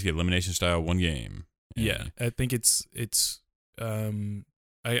basically elimination style, one game. Yeah, I think it's I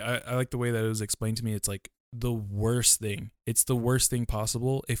like the way that it was explained to me. It's like the worst thing. It's the worst thing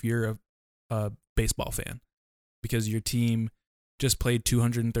possible if you're a baseball fan, because your team just played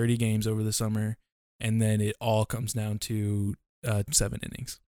 230 games over the summer, and then it all comes down to 7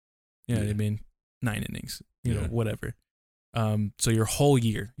 innings. You know what I mean? 9 innings. You know, whatever. So your whole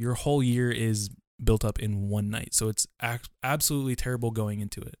year is built up in one night. So it's absolutely terrible going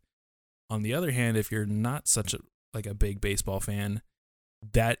into it. On the other hand, if you're not such a big baseball fan,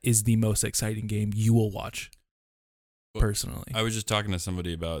 that is the most exciting game you will watch. Personally, I was just talking to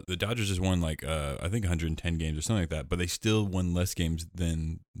somebody about the Dodgers just won I think 110 games or something like that, but they still won less games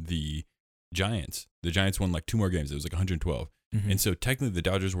than the Giants. The Giants won 2 more games. It was 112. Mm-hmm. And so technically the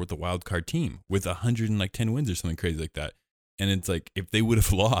Dodgers were the wild card team with 110 wins or something crazy like that. And it's if they would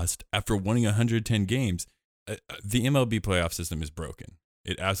have lost after winning 110 games, the MLB playoff system is broken.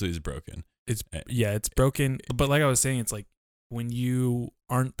 It absolutely is broken. It's broken. But like I was saying, it's when you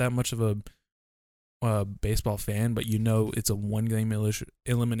aren't that much of a baseball fan, but it's a one game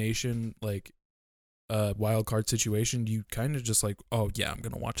elimination wild card situation, you kind of just oh yeah, I'm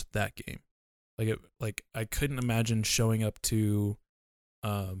gonna watch that game. I couldn't imagine showing up to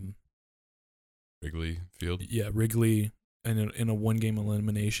Wrigley Field. Yeah, Wrigley in a one game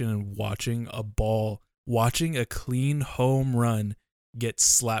elimination and watching a clean home run get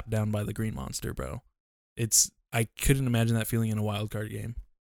slapped down by the Green Monster, bro. I couldn't imagine that feeling in a wild card game.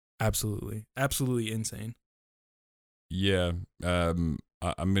 Absolutely insane. Yeah.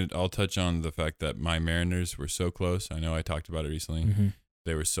 I'll touch on the fact that my Mariners were so close. I know I talked about it recently. Mm-hmm.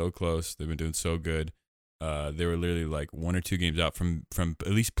 They were so close. They've been doing so good. They were literally 1 or 2 games out from at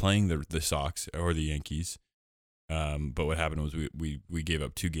least playing the Sox or the Yankees. But what happened was we gave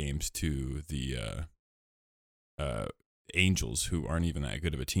up 2 games to the Angels, who aren't even that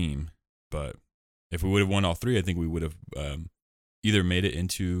good of a team. But if we would have won all 3, I think we would have either made it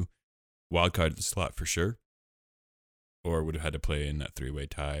into wild card slot for sure, or would have had to play in that 3-way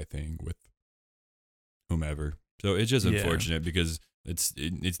tie thing with whomever. So it's just unfortunate because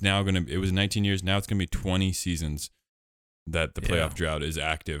it's now it was 19 years, now it's gonna be 20 seasons that the playoff drought is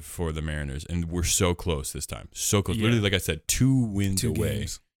active for the Mariners, and we're so close this time, so close. Literally, like I said, 2 wins away,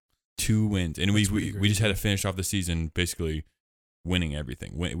 games. 2 wins, and That's we just had to finish off the season basically winning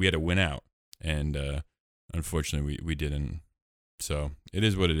everything. We had to win out, unfortunately we didn't. So it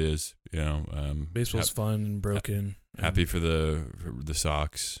is what it is, Baseball's fun and broken. Happy for the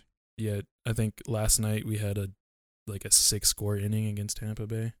Sox. Yeah, I think last night we had a 6-score inning against Tampa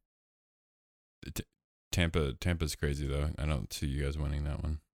Bay. Tampa's crazy though. I don't see you guys winning that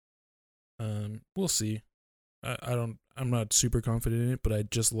one. We'll see. I'm not super confident in it, but I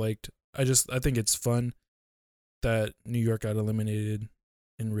think it's fun that New York got eliminated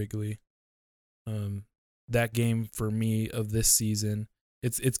in Wrigley. That game for me of this season,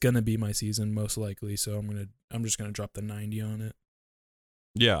 it's gonna be my season most likely. So I'm just gonna drop the 90 on it.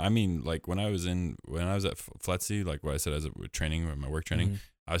 Yeah, I mean, when I was at FLETC, what I said as a training, my work training, Mm-hmm.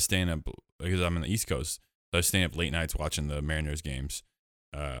 I was staying up because I'm in the East Coast. So I was staying up late nights watching the Mariners games.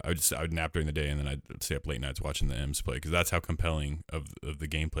 I would nap during the day and then I'd stay up late nights watching the M's play because that's how compelling of the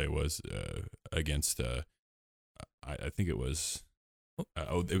gameplay was against. I think it was.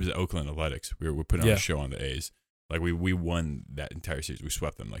 It was Oakland Athletics. We were putting on a show on the A's. We won that entire series. We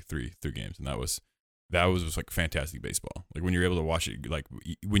swept them 3 games, and that was just fantastic baseball. When you're able to watch it,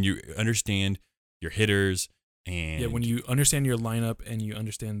 when you understand your hitters and when you understand your lineup and you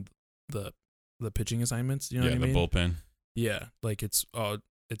understand the pitching assignments, you know what I mean? The bullpen. Yeah, it's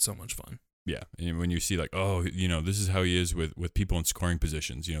so much fun. Yeah, and when you see this is how he is with people in scoring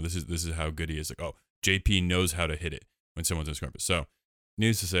positions. This is how good he is. JP knows how to hit it when someone's in scoring. So,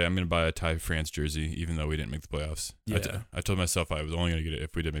 needless to say, I'm going to buy a Ty France jersey, even though we didn't make the playoffs. Yeah. I told myself I was only going to get it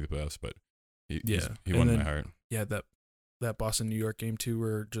if we did make the playoffs, but he my won heart. Yeah, that Boston New York game too,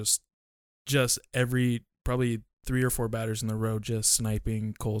 where just every probably 3 or 4 batters in the row just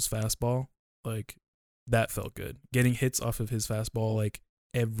sniping Cole's fastball. that felt good. Getting hits off of his fastball like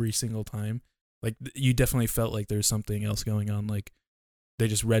every single time. Like you definitely felt like there's something else going on. Like they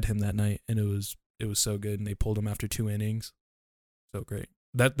just read him that night, and it was so good, and they pulled him after 2 innings. So great.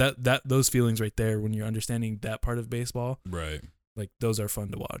 That those feelings right there when you're understanding that part of baseball, Right. like those are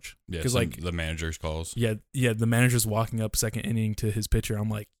fun to watch. Yeah. Because like the manager's calls. yeah, the manager's walking up second inning to his pitcher. I'm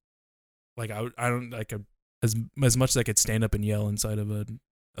like I don't like as much as I could stand up and yell inside of a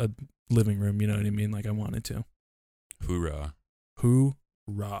living room. You know what I mean? Like I wanted to. Hoorah.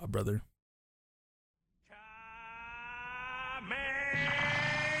 Hoorah, brother.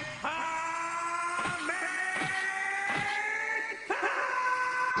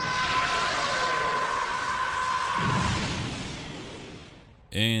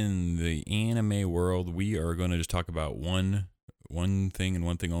 In the anime world, we are going to just talk about one thing and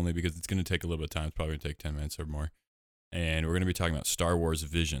one thing only, because it's going to take a little bit of time. It's probably going to take 10 minutes or more. And we're going to be talking about Star Wars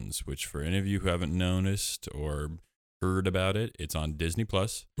Visions, which for any of you who haven't noticed or heard about it, it's on Disney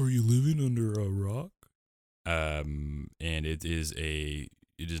Plus. Are you living under a rock? And it is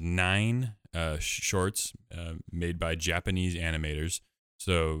 9 shorts made by Japanese animators.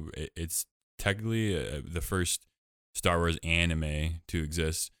 So it's technically the first Star Wars anime to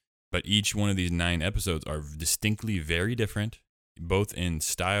exist, but each one of these 9 episodes are distinctly very different, both in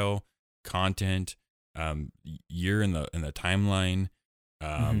style, content, year in the timeline,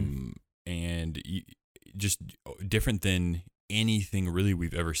 and just different than anything really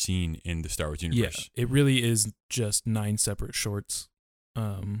we've ever seen in the Star Wars universe. Yeah, it really is just 9 separate shorts,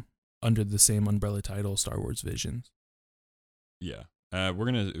 under the same umbrella title, Star Wars Visions. Yeah,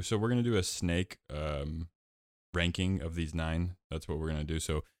 we're gonna do a snake ranking of these 9. That's what we're gonna do.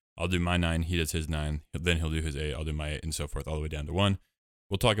 So I'll do my 9, he does his 9, then he'll do his 8, I'll do my 8, and so forth, all the way down to 1.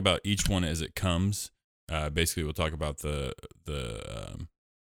 We'll talk about each one as it comes. Basically, we'll talk about the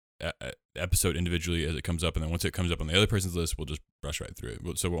episode individually as it comes up, and then once it comes up on the other person's list, we'll just brush right through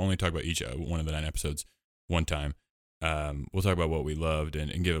it. So we'll only talk about each one of the 9 episodes one time. We'll talk about what we loved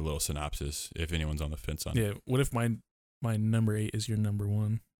and give a little synopsis if anyone's on the fence on it. Yeah, what if my number 8 is your number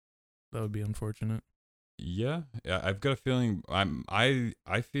 1? That would be unfortunate. Yeah, I've got a feeling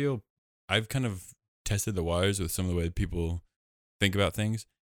I feel I've kind of tested the waters with some of the way people think about things,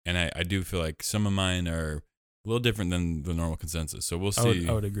 and I do feel like some of mine are a little different than the normal consensus. So we'll see.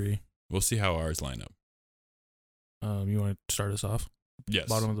 I would agree. We'll see how ours line up. You want to start us off? Yes.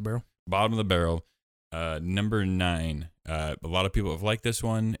 Bottom of the barrel. Bottom of the barrel. Number 9. A lot of people have liked this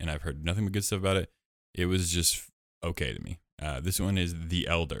one, and I've heard nothing but good stuff about it. It was just okay to me. This one is The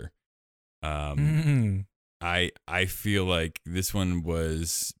Elder. I feel like this one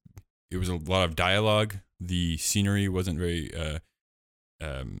was a lot of dialogue. The scenery wasn't very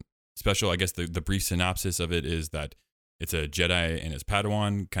special. I guess the brief synopsis of it is that it's a Jedi and his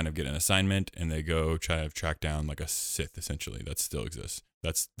Padawan kind of get an assignment, and they go try to track down like a Sith, essentially, that still exists.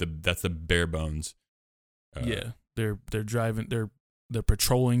 That's the bare bones. Yeah, they're driving. They're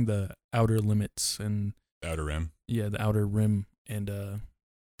patrolling the outer limits and Outer Rim. Yeah, the outer rim, and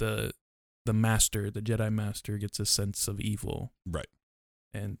the master, the Jedi master, gets a sense of evil. Right.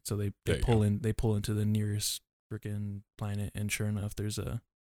 And so they pull into the nearest freaking planet, and sure enough, there's a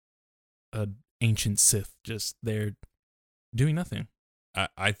ancient Sith just there doing nothing.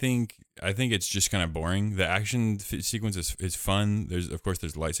 I think it's just kind of boring. The action sequence is fun. There's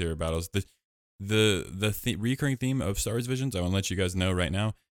lightsaber battles. The recurring theme of Star Wars Visions, I want to let you guys know right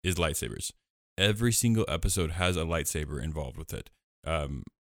now, is lightsabers. Every single episode has a lightsaber involved with it.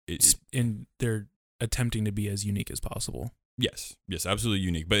 And they're attempting to be as unique as possible. Yes, absolutely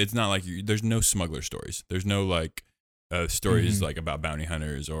unique. But it's not like there's no smuggler stories. There's no like stories like about bounty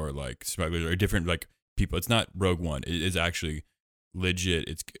hunters or like smugglers or different like people. It's not Rogue One. It is actually legit.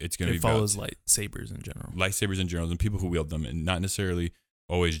 It's going to be follows lightsabers in general. Lightsabers in general and people who wield them, and not necessarily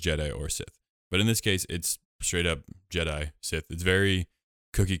always Jedi or Sith. But in this case, it's straight up Jedi, Sith. It's very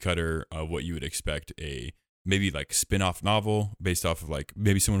cookie cutter of what you would expect a maybe like spin-off novel based off of like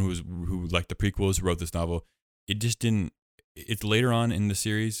maybe someone who liked the prequels wrote this novel. It just didn't. It's later on in the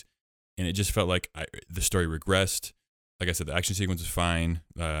series, and it just felt like the story regressed. Like I said, the action sequence was fine.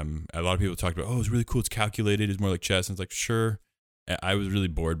 A lot of people talked about, oh, it's really cool. It's calculated. It's more like chess. And it's like, sure. I was really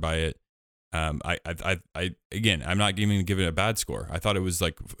bored by it. Again, I'm not even giving it a bad score. I thought it was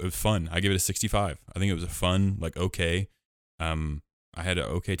fun. I give it a 65. I think it was a fun, like, okay. I had an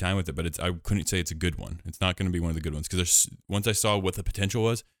okay time with it, but I couldn't say it's a good one. It's not going to be one of the good ones because once I saw what the potential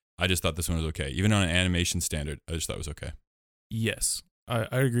was, I just thought this one was okay. Even on an animation standard, I just thought it was okay. Yes, I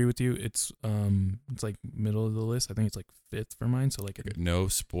agree with you. It's like middle of the list. I think it's like 5th for mine. So like no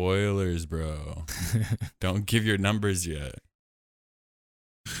spoilers, bro. Don't give your numbers yet.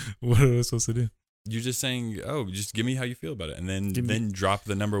 What are we supposed to do? You're just saying, oh, just give me how you feel about it, and Give me- then drop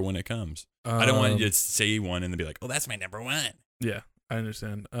the number when it comes. I don't want you to say one and then be like, oh, that's my number one. Yeah, I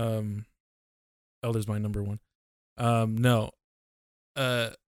understand. Elder's my number one. No.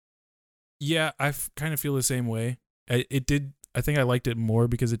 Yeah, I kind of feel the same way. I think I liked it more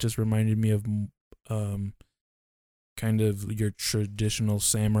because it just reminded me of kind of your traditional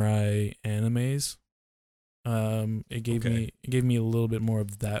samurai animes. It gave me a little bit more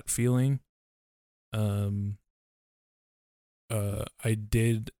of that feeling. I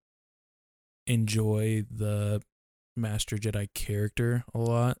did enjoy the Master Jedi character a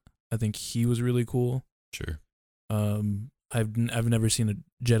lot. I think he was really cool. Sure. I've never seen a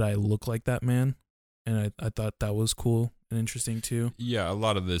Jedi look like that man, and I thought that was cool and interesting too. Yeah, a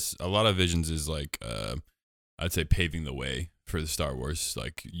lot of Visions is like, I'd say paving the way for the Star Wars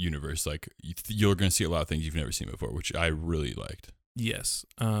like universe. Like you're gonna see a lot of things you've never seen before, which I really liked. Yes.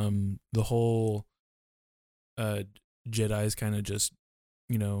 The whole Jedi's kind of just,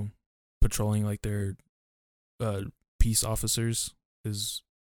 patrolling like their peace officers is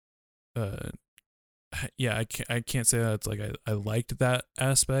yeah, I can't say that it's like I liked that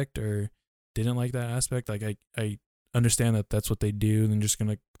aspect or didn't like that aspect. Like I understand that that's what they do,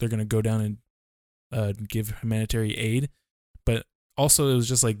 and they're gonna go down and give humanitarian aid, but also it was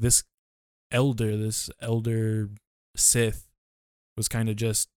just like this elder Sith was kind of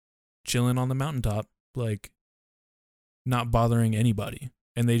just chilling on the mountaintop, like not bothering anybody,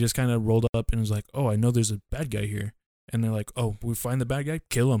 and they just kind of rolled up and was like, oh, I know there's a bad guy here, and they're like, oh, we find the bad guy,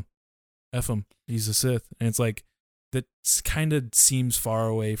 kill him. F him. He's a Sith. And it's like, that kind of seems far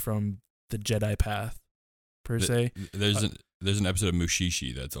away from the Jedi path, per se. There's an episode of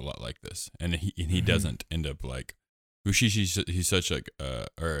Mushishi that's a lot like this. And he doesn't end up like... Mushishi, he's such like...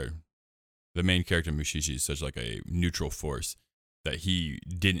 or the main character Mushishi is such like a neutral force that he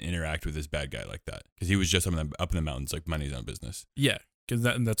didn't interact with this bad guy like that. Because he was just up in the mountains, like minding his own business. Yeah, because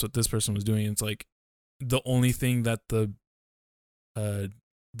that's what this person was doing. It's like, the only thing that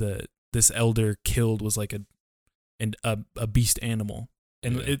this elder killed was like a beast animal,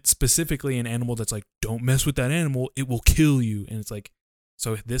 and it's specifically an animal that's like, don't mess with that animal, it will kill you. And it's like,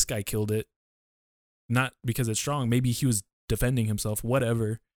 so this guy killed it not because it's strong, maybe he was defending himself,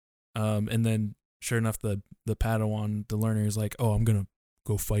 whatever. And then sure enough, the Padawan, the learner, is like, oh, I'm gonna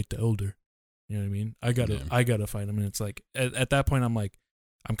go fight the elder. You know what I mean? I gotta fight him. And it's like, at that point, I'm like,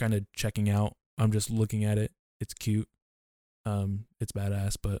 I'm kind of checking out. I'm just looking at it. It's cute. It's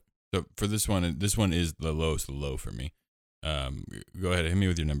badass, but. So for this one is the lowest low for me. Go ahead, hit me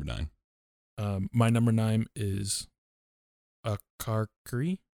with your number 9. My number 9 is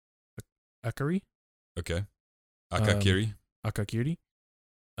Akari. Okay. Akakiri. Akakiri.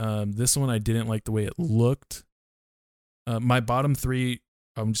 This one I didn't like the way it looked. My bottom 3,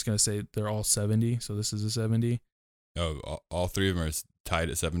 I'm just gonna say they're all 70. So this is a 70. Oh, all 3 of them are tied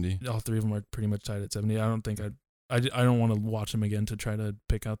at 70. All 3 of them are pretty much tied at 70. I don't think I don't want to watch them again to try to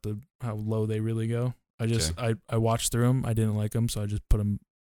pick out how low they really go. I watched through them. I didn't like them, so I just put them.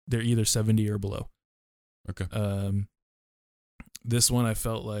 They're either 70 or below. Okay. This one I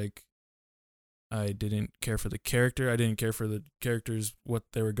felt like I didn't care for the character. I didn't care for the characters, what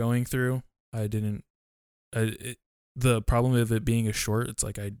they were going through. The problem with it being a short, it's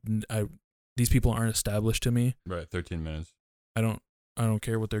like these people aren't established to me. Right, 13 minutes. I don't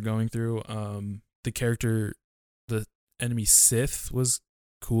care what they're going through. The character, the enemy Sith, was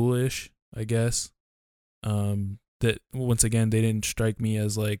coolish, I guess. That once again, they didn't strike me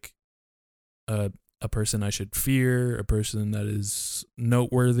as like a person I should fear, a person that is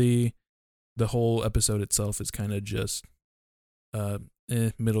noteworthy. The whole episode itself is kind of just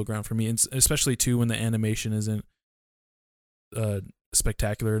middle ground for me, and especially too when the animation isn't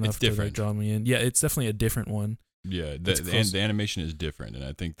spectacular enough to like draw me in. Yeah, it's definitely a different one. Yeah, the animation is different, and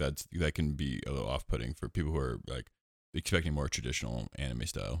I think that can be a little off-putting for people who are like expecting more traditional anime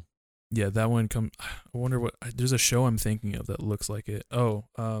style. Yeah, that one I wonder what. There's a show I'm thinking of that looks like it. Oh,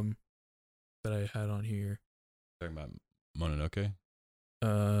 that I had on here. Talking about Mononoke?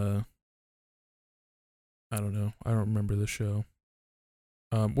 I don't know. I don't remember the show.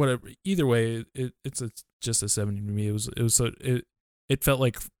 Whatever. Either way, it's just a 70 to me. It felt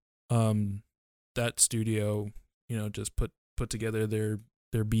like that studio, just put together their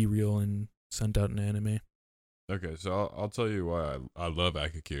B-reel and sent out an anime. Okay, so I'll tell you why I love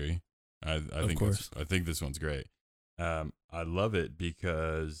Akakiri. I think this one's great. I love it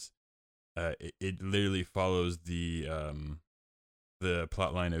because it literally follows the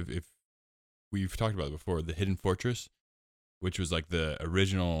plot line of, if we've talked about it before, the Hidden Fortress, which was like the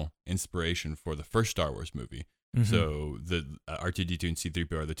original inspiration for the first Star Wars movie. Mhm. So the R2D2 and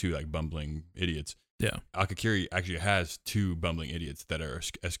C3PO are the two like bumbling idiots. Yeah. Akakiri actually has two bumbling idiots that are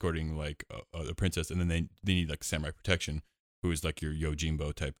escorting like the princess, and then they need like samurai protection, who is like your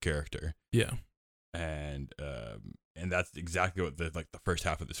Yojimbo type character, Yeah. and that's exactly what the first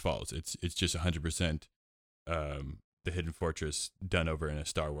half of this follows. It's just 100% the Hidden Fortress done over in a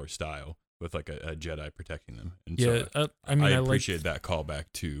Star Wars style with like a Jedi protecting them. And Yeah. so I mean, I I appreciate that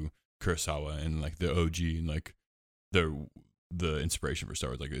callback to Kurosawa and like the OG and like the inspiration for Star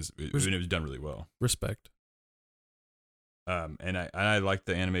Wars. Like it was done really well. respect. And I like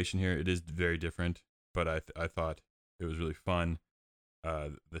the animation here. It is very different, but I thought it was really fun.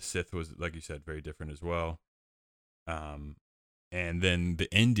 The Sith was, like you said, very different as well. And then the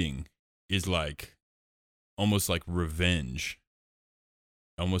ending is like almost like revenge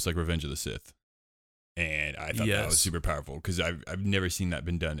of the Sith. And I thought that was super powerful because I've never seen that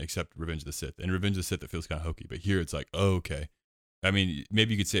been done except Revenge of the Sith. And Revenge of the Sith, it feels kind of hokey, but here it's like, oh, okay. I mean,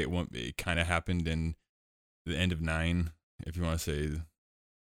 maybe you could say it kind of happened in the end of 9, if you want to say.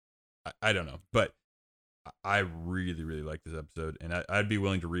 I don't know, but I really, really like this episode, and I'd be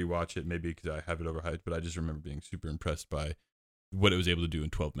willing to rewatch it, maybe because I have it overhyped, but I just remember being super impressed by what it was able to do in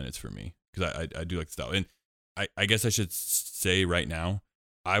 12 minutes for me, because I do like the style. And I guess I should say right now,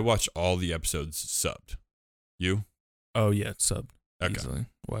 I watched all the episodes subbed. You? Oh yeah, it's subbed. Okay. Easily.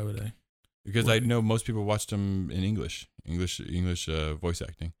 Why would I? Because I know most people watched them in English voice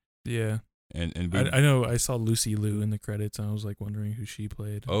acting. Yeah. And I know I saw Lucy Liu in the credits, and I was like wondering who she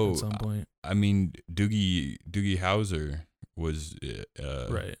played at some point. I mean, Doogie Howser was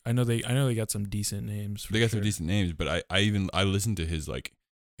Right. I know they got some decent names. They got some decent names, but I listened to his like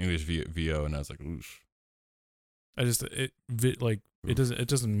English VO, and I was like, oof. It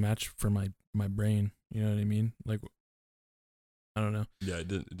doesn't match for my brain. You know what I mean? Like, I don't know. Yeah, it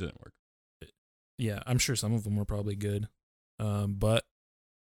didn't work. Yeah, I'm sure some of them were probably good, but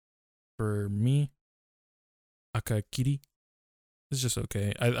for me, Akakiri is just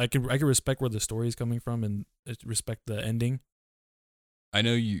okay. I can respect where the story is coming from and respect the ending. I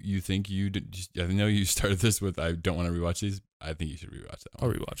know you think you did. I know you started this with I don't want to rewatch these. I think you should rewatch that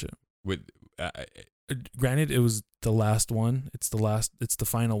one. I'll rewatch it. With granted, it was the last one. It's the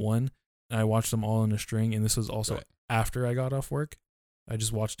final one, and I watched them all in a string. And this was also after I got off work. I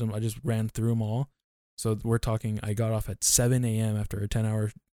just watched them. I just ran through them all. So we're talking. I got off at 7 a.m. after a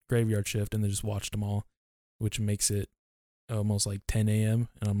 10-hour graveyard shift, and then just watched them all, which makes it almost like 10 a.m.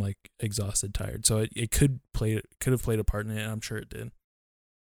 and I'm like exhausted, tired. So it could have played a part in it, and I'm sure it did.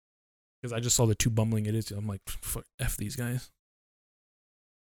 Because I just saw the two bumbling idiots. I'm like, fuck, F these guys.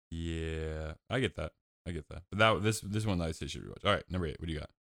 Yeah, I get that. But this one I say should rewatch. All right, number 8. What do you got?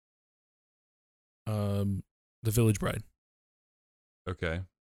 The Village Bride. Okay,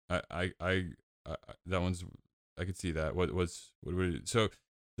 I that one's I could see that. So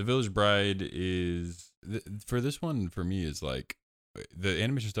the Village Bride is for this one for me is like the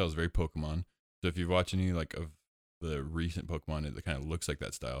animation style is very Pokemon. So if you watch any like of the recent Pokemon, it kind of looks like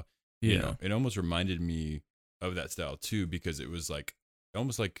that style. Yeah, you know, it almost reminded me of that style too because it was like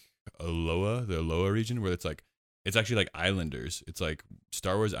almost like the Alola region where it's actually like islanders. It's like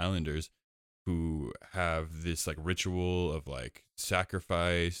Star Wars islanders who have this like ritual of like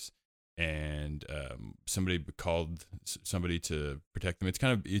sacrifice and somebody called somebody to protect them. It's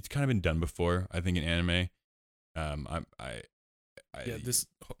kind of been done before, I think, in anime. This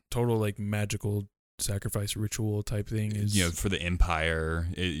total like magical sacrifice ritual type thing is, you know, for the Empire,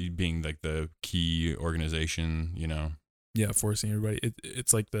 it being like the key organization, you know. Yeah, forcing everybody.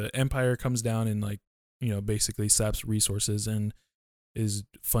 It's like the Empire comes down and like, you know, basically saps resources and is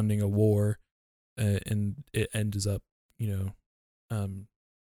funding a war, and it ends up, you know,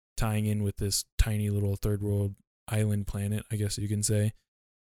 tying in with this tiny little third world island planet, I guess you can say.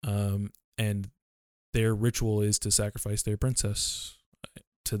 And their ritual is to sacrifice their princess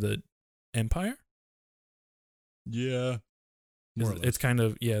to the Empire. Yeah, It's kind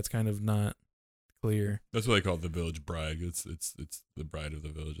of not clear. That's what I call it, the Village Bride. It's the bride of the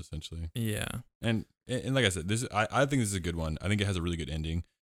village essentially. Yeah, and like I said, I think this is a good one. I think it has a really good ending.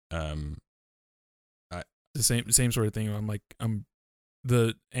 The same sort of thing. I'm like,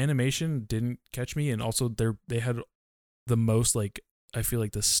 the animation didn't catch me, and also they had the most, like, I feel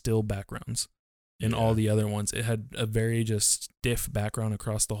like the still backgrounds in all the other ones. It had a very just stiff background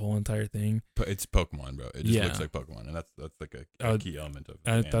across the whole entire thing. But it's Pokemon, bro. It just looks like Pokemon, and that's like a key element of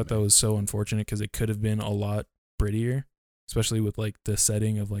it. I thought that was so unfortunate because it could have been a lot prettier, especially with like the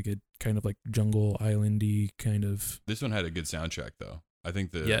setting of like a kind of like jungle islandy kind of. This one had a good soundtrack though. I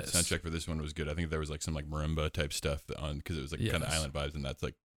think the soundtrack for this one was good. I think there was like some like marimba type stuff because it was like kind of island vibes, and that's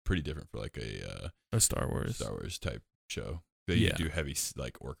like pretty different for like a Star Wars type show. They Yeah. do heavy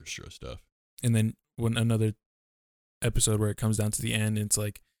like orchestra stuff. And then when another episode where it comes down to the end, it's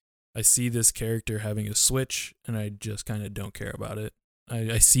like I see this character having a switch, and I just kind of don't care about it.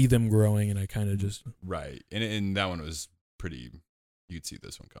 I see them growing, and I kind of just Right, and that one was pretty. You could see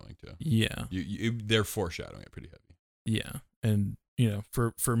this one coming too. yeah. They're foreshadowing it pretty heavy. Yeah, and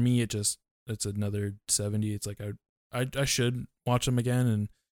for me, it's another 70. It's like I should watch them again and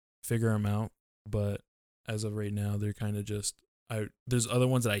figure them out, but as of right now, they're kind of just there's other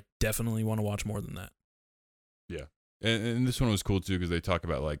ones that I definitely want to watch more than that. Yeah, and this one was cool too because they talk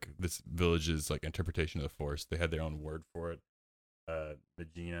about like this village's like interpretation of the Force. They had their own word for it,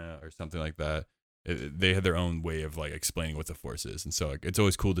 Magina or something like that. They had their own way of like explaining what the Force is, and so like, it's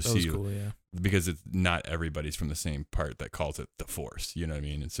always cool to see Cool, yeah. because it's not everybody's from the same part that calls it the Force. You know what I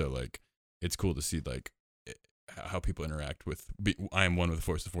mean? And so like it's cool to see like how people interact with. I am one with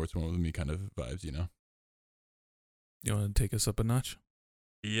the Force one with me kind of vibes. You know? You want to take us up a notch?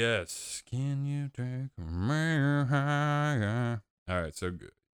 Yes. Can you take me higher? All right. So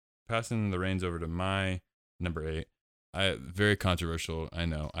passing the reins over to my number 8. Very controversial. I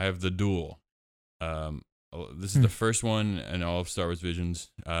know. I have The Duel. This is the first one in all of Star Wars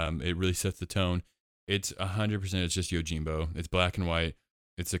Visions. It really sets the tone. It's 100%. It's just Yojimbo. It's black and white.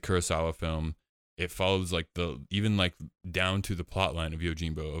 It's a Kurosawa film. It follows like even like down to the plot line of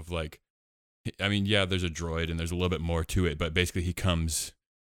Yojimbo of like, I mean, yeah, there's a droid and there's a little bit more to it, but basically he comes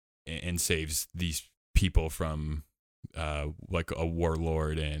and saves these people from like a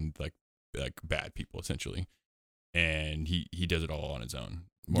warlord and like bad people essentially, and he does it all on his own.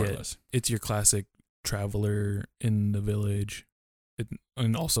 More or less. It's your classic traveler in the village,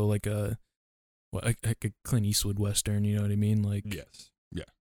 and also like a Clint Eastwood Western, you know what I mean? Like, yes. Yeah.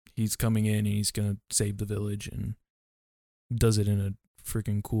 He's coming in and he's going to save the village and does it in a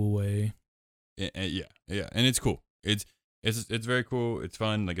freaking cool way. Yeah. And it's cool. It's very cool. It's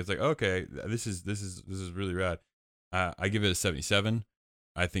fun. Like, it's like, okay, this is really rad. I give it a 77.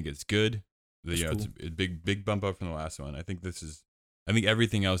 I think it's good. Cool. It's a big bump up from the last one. I think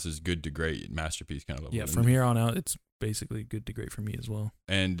everything else is good to great, masterpiece kind of level. Yeah, from here on out, it's basically good to great for me as well.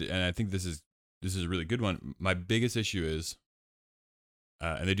 And I think this is a really good one. My biggest issue is,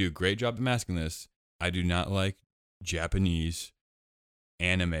 and they do a great job of masking this, I do not like Japanese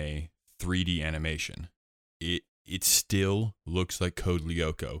anime 3D animation. It still looks like Code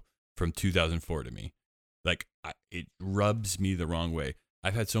Lyoko from 2004 to me. Like, it rubs me the wrong way.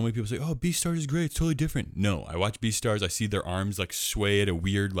 I've had so many people say, "Oh, Beastars is great. It's totally different." No, I watch Beastars. I see their arms like sway at a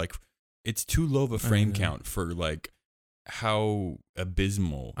weird like. It's too low of a frame count for like how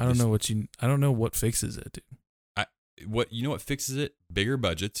abysmal. I don't know what fixes it, dude. What fixes it? Bigger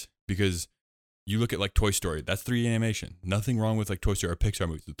budgets, because you look at like Toy Story. That's 3D animation. Nothing wrong with like Toy Story or Pixar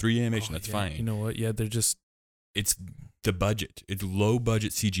movies. The 3D animation, that's fine. You know what? Yeah, they're just. It's the budget. It's low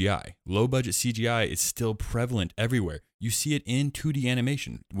budget CGI. Low budget CGI is still prevalent everywhere. You see it in 2D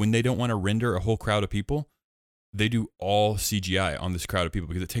animation. When they don't want to render a whole crowd of people, they do all CGI on this crowd of people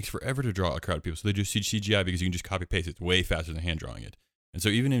because it takes forever to draw a crowd of people. So they do CGI because you can just copy paste it. It's way faster than hand drawing it. And so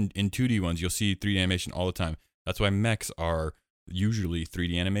even in 2D ones, you'll see 3D animation all the time. That's why mechs are usually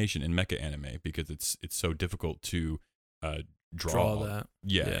 3D animation in mecha anime, because it's so difficult to draw that.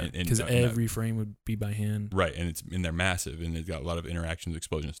 Yeah. Because every frame would be by hand. Right. And they're massive, and they've got a lot of interactions,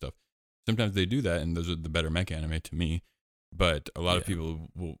 explosions, and stuff. Sometimes they do that, and those are the better mecha anime to me. But a lot of people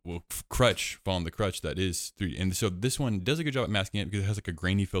will fall on the crutch that is 3D. And so this one does a good job at masking it because it has like a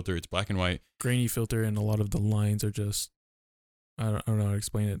grainy filter. It's black and white. Grainy filter, and a lot of the lines are just, I don't know how to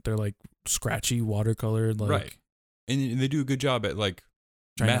explain it. They're like scratchy, watercolored. Like, right. And they do a good job at like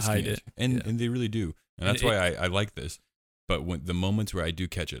trying masking to hide it. And they really do. And that's why I like this. But when the moments where I do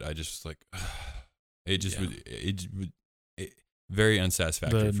catch it, I just like, very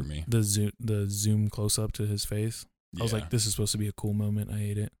unsatisfactory for me. The zoom close up to his face. I was like, this is supposed to be a cool moment. I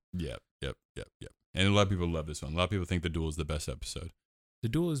hate it. Yep. And a lot of people love this one. A lot of people think The Duel is the best episode. The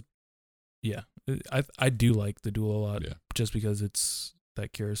Duel is, I do like The Duel a lot, yeah, just because it's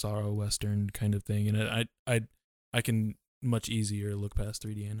that Kurosawa Western kind of thing, and I can much easier look past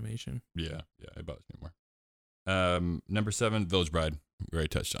 3D animation. Yeah, it bothers me more. Number 7, Village Bride. We already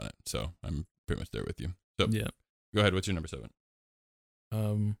touched on it, so I'm pretty much there with you. So yeah, go ahead. What's your number 7?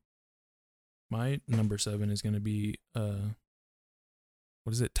 My number 7 is going to be,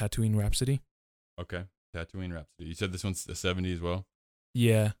 what is it? Tatooine Rhapsody. Okay. Tatooine Rhapsody. You said this one's a 70 as well?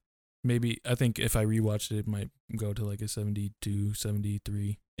 Yeah. Maybe, I think if I rewatched it might go to like a 72,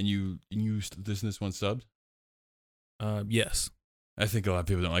 73. And you listen to this one subbed? Yes. I think a lot of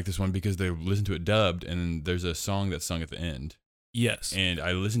people don't like this one because they listen to it dubbed, and there's a song that's sung at the end. Yes. And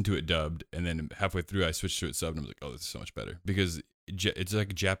I listened to it dubbed, and then halfway through I switched to it subbed, and I was like, oh, this is so much better because it's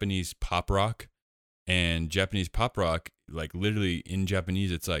like Japanese pop rock, and Japanese pop rock, like literally in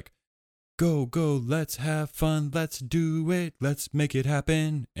Japanese, it's like, go, let's have fun, let's do it, let's make it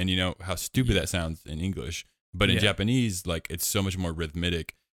happen. And you know how stupid that sounds in English, but in Japanese, like it's so much more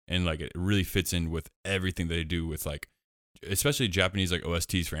rhythmic, and like it really fits in with everything they do with like, especially Japanese like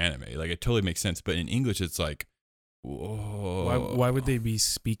OSTs for anime. Like it totally makes sense, but in English, it's like, whoa. Why would they be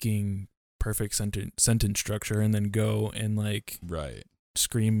speaking perfect sentence structure and then go and like right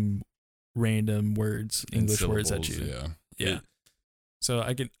scream random words, English words at you? Yeah. So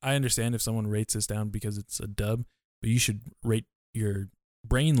I understand if someone rates this down because it's a dub, but you should rate your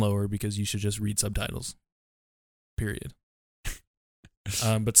brain lower because you should just read subtitles. Period.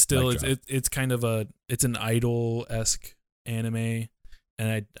 But still, it's kind of it's an Idol-esque anime,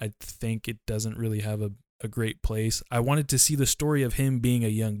 and I think it doesn't really have a great place. I wanted to see the story of him being a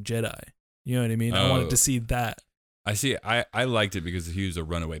young Jedi. You know what I mean? I wanted to see that. I see. I liked it because he was a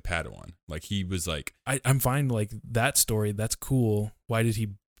runaway Padawan. Like he was like, I'm fine. Like that story, that's cool. Why did he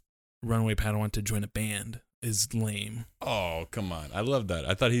run away Padawan to join a band? Is lame. Oh, come on. I love that.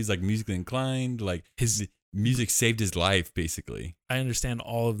 I thought he's like musically inclined. Like his music saved his life, basically. I understand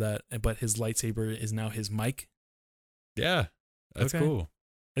all of that, but his lightsaber is now his mic. Yeah, that's cool.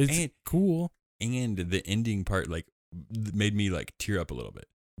 It's cool. And the ending part like made me like tear up a little bit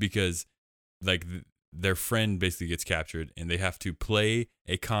because like their friend basically gets captured and they have to play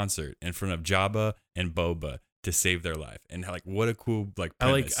a concert in front of Jabba and Boba to save their life. And like what a cool like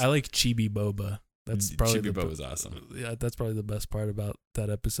premise. I like Chibi Boba. That's probably Chibi Boba's awesome. Yeah, that's probably the best part about that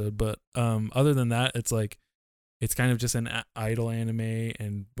episode. But other than that, it's like it's kind of just an idol anime,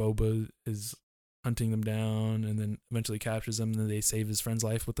 and Boba is hunting them down and then eventually captures them, and then they save his friend's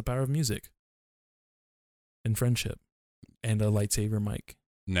life with the power of music and friendship and a lightsaber mic.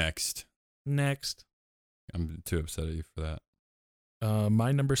 Next. I'm too upset at you for that.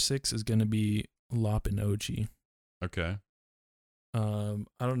 My number 6 is gonna be Lop and Ochi. Okay. I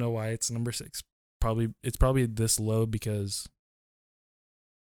don't know why it's number 6. It's probably this low because.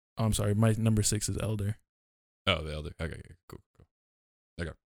 Oh, I'm sorry. My number 6 is Elder. Oh, the Elder. Okay, cool.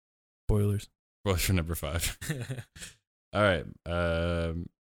 Okay. Spoilers. Spoilers for number 5. All right.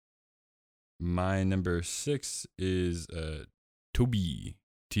 My number 6 is Toby.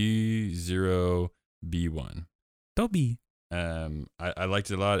 T0B1. Toby. I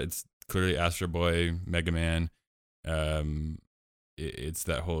liked it a lot. It's clearly Astro Boy, Mega Man. It's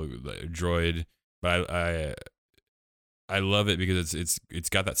that whole droid, but I love it because it's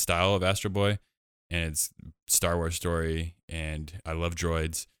got that style of Astro Boy, and it's Star Wars story, and I love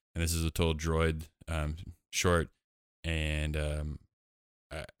droids, and this is a total droid short, and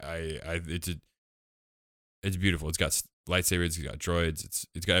it's beautiful. It's got lightsabers, it's got droids,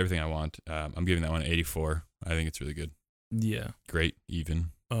 it's got everything I want. I'm giving that one an 84. I think it's really good. Yeah. Great,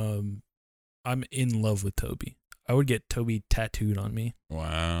 even. I'm in love with Toby. I would get Toby tattooed on me.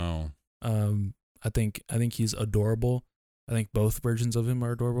 Wow. I think he's adorable. I think both versions of him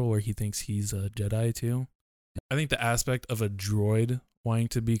are adorable, where he thinks he's a Jedi too. I think the aspect of a droid wanting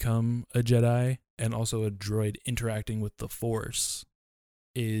to become a Jedi and also a droid interacting with the Force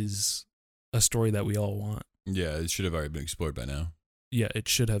is a story that we all want. Yeah, it should have already been explored by now. Yeah, it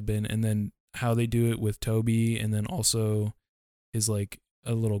should have been. And then how they do it with Toby, and then also his like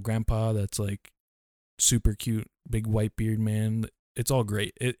a little grandpa that's like super cute, big white beard man. It's all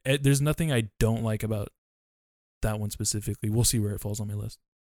great. There's nothing I don't like about that one specifically. We'll see where it falls on my list.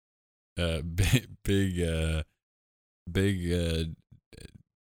 Big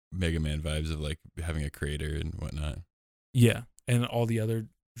Mega Man vibes of like having a creator and whatnot. Yeah, and all the other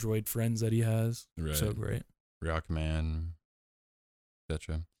droid friends that he has. Right. So great. Rockman,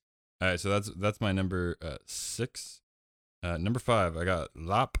 etc. All right, so that's my number 6. Number 5, I got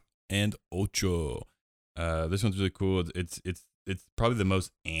Lop and Ocho. This one's really cool. It's probably the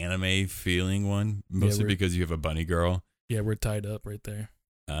most anime feeling one, mostly because you have a bunny girl. Yeah, we're tied up right there.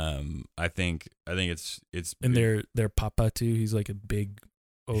 I think it's and their papa too. He's like a big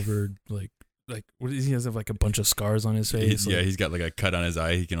over like what does he have like a bunch of scars on his face? He's got like a cut on his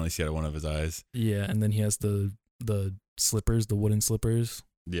eye. He can only see out of one of his eyes. Yeah, and then he has the slippers, the wooden slippers.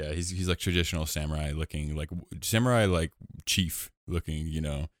 Yeah, he's like traditional samurai looking, like samurai like chief looking, you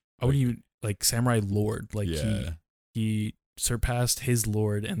know. I wouldn't even like samurai lord. Like yeah. he surpassed his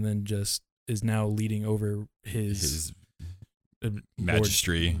lord and then just is now leading over his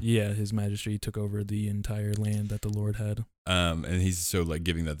magistry. Lord. Yeah, his magistry took over the entire land that the Lord had. And he's so like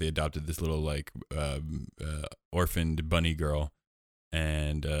giving that they adopted this little like orphaned bunny girl,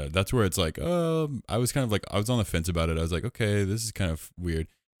 And that's where it's like, I was kind of like, I was on the fence about it. I was like, okay, this is kind of weird.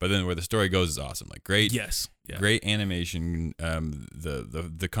 But then where the story goes is awesome. Like great, Yes. Yeah. great animation.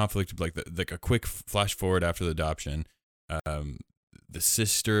 The conflict, like a quick flash forward after the adoption. The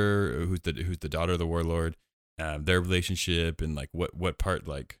sister who's the daughter of the warlord, their relationship and like what part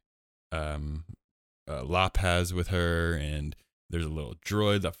like Lop has with her, and there's a little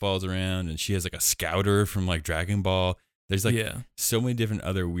droid that falls around, and she has like a scouter from like Dragon Ball. There's like so many different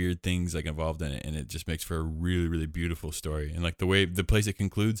other weird things like involved in it, and it just makes for a really, really beautiful story. And like the place it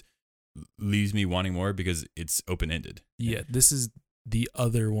concludes leaves me wanting more because it's open ended. Yeah, this is the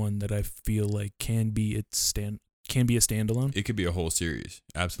other one that I feel like can be a standalone. It could be a whole series.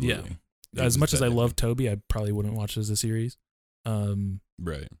 Absolutely. Yeah. As much as I love Toby, I probably wouldn't watch it as a series.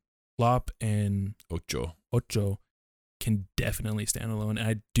 Right. Lop and Ocho can definitely stand alone. And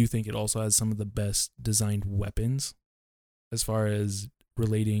I do think it also has some of the best designed weapons as far as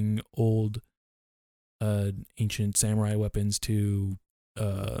relating old ancient samurai weapons to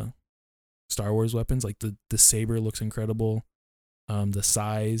Star Wars weapons. Like the saber looks incredible. The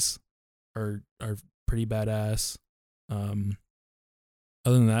sais are pretty badass. Other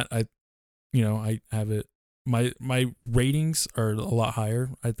than that, I have it. My ratings are a lot higher.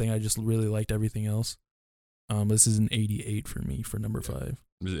 I think I just really liked everything else. This is an 88 for me for number 5. It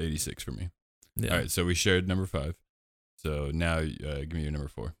was 86 for me. Yeah. All right, so we shared number 5. So now give me your number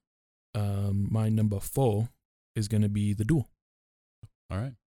 4. My number 4 is going to be The Duel. All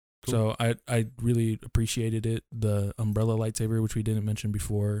right. Cool. So I really appreciated it. The umbrella lightsaber, which we didn't mention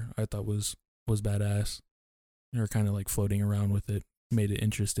before, I thought was badass. They were kind of like floating around with it, made it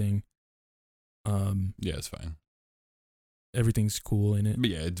interesting. Yeah, it's fine. Everything's cool in it. But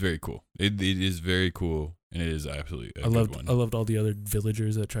yeah, it's very cool. It is very cool, and it is absolutely a good one. I loved all the other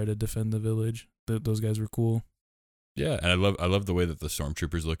villagers that tried to defend the village. Those guys were cool. Yeah, and I love the way that the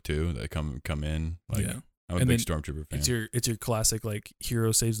stormtroopers look too. That come in. Like, yeah, I'm a big stormtrooper fan. It's your classic like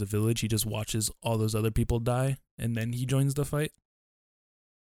hero saves the village. He just watches all those other people die, and then he joins the fight.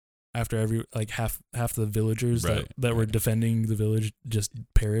 After every like half the villagers that were defending the village just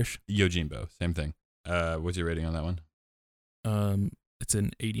perish. Yojimbo, same thing. What's your rating on that one? It's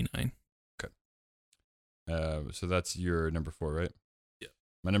an 89. Okay. So that's your number 4, right? Yeah.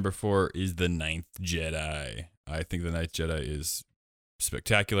 My number 4 is The Ninth Jedi. I think The Ninth Jedi is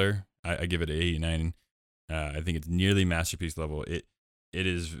spectacular. I give it an 89. I think it's nearly masterpiece level. It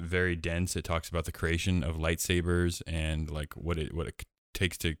is very dense. It talks about the creation of lightsabers and like what it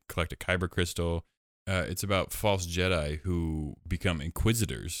takes to collect a kyber crystal. It's about false Jedi who become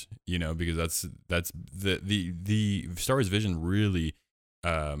inquisitors, because that's the Star Wars vision really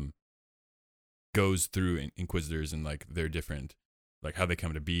goes through inquisitors and like their different, like how they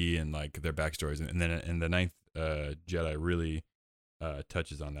come to be and like their backstories, and then the Ninth Jedi really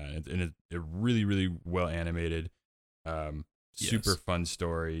touches on that, and it really, really well animated, super fun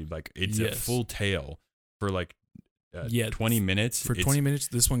story. Like it's a full tale for like 20 minutes. For 20 minutes,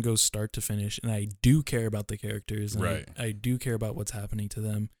 this one goes start to finish, and I do care about the characters. And right. I do care about what's happening to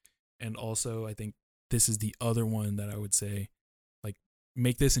them. And also, I think this is the other one that I would say, like,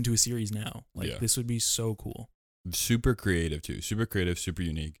 make this into a series now. Like, this would be so cool. Super creative, too. Super creative, super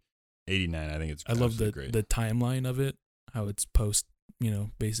unique. 89, I think it's I love the great. The timeline of it, how it's post,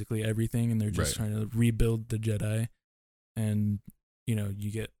 basically everything, and they're just trying to rebuild the Jedi. And, you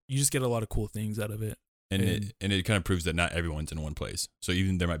just get a lot of cool things out of it. And it kind of proves that not everyone's in one place. So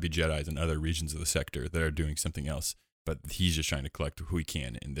even there might be Jedis in other regions of the sector that are doing something else, but he's just trying to collect who he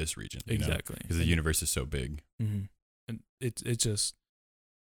can in this region. Exactly. Because the universe is so big. Mm-hmm. And it's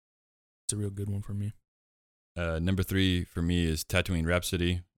a real good one for me. Number 3 for me is Tatooine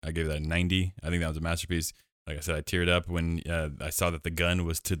Rhapsody. I gave that a 90. I think that was a masterpiece. Like I said, I teared up when I saw that the gun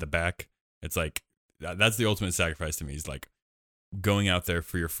was to the back. It's like, that's the ultimate sacrifice to me. It's like, going out there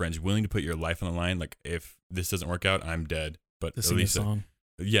for your friends, willing to put your life on the line. Like, if this doesn't work out, I'm dead. But at least at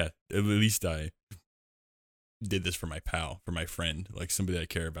least I did this for my pal, for my friend, like somebody I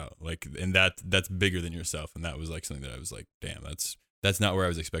care about. Like, and that's bigger than yourself. And that was like something that I was like, damn, that's not where I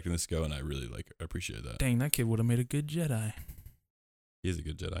was expecting this to go, and I really like appreciate that. Dang, that kid would have made a good Jedi. He is a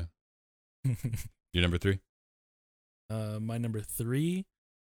good Jedi. Your number 3? My number 3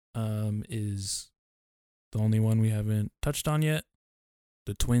 is the only one we haven't touched on yet.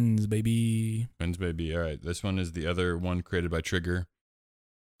 The Twins, baby. Twins, baby. All right. This one is the other one created by Trigger.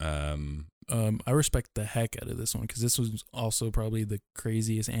 I respect the heck out of this one because this was also probably the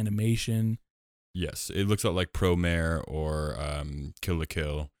craziest animation. Yes. It looks a lot like Pro Mare or Kill la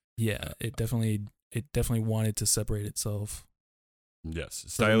Kill. Yeah. It definitely wanted to separate itself. Yes.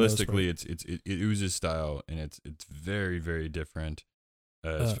 Stylistically, it oozes style, and it's very, very different.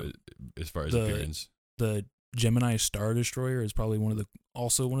 as far as the- appearance. The Gemini Star Destroyer is probably one of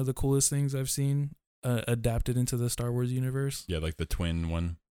the coolest things I've seen adapted into the Star Wars universe. Yeah, like the twin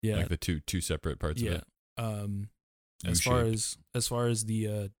one. Yeah, Like the two separate parts of yeah. it. As far as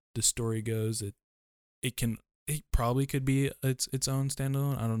the story goes, it probably could be its own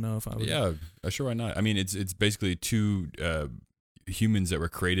standalone. I don't know if I would. Yeah, sure, why not? I mean, it's basically two humans that were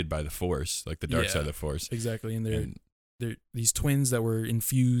created by the Force, like the dark side of the Force. Exactly, and they're these twins that were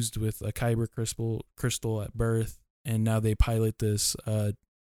infused with a kyber crystal at birth, and now they pilot this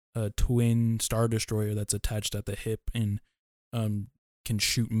twin Star Destroyer that's attached at the hip and can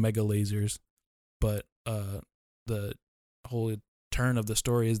shoot mega lasers. But the whole turn of the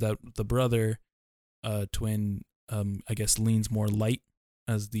story is that the brother twin I guess leans more light,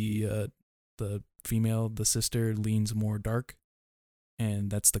 as the female, the sister, leans more dark, and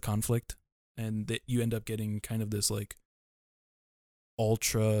that's the conflict. And that you end up getting kind of this like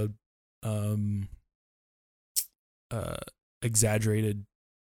ultra exaggerated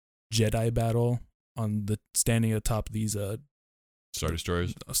Jedi battle on the standing atop these Star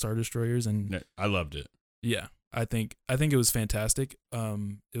Destroyers. Star Destroyers. And Yeah, I loved it. yeah, I think it was fantastic.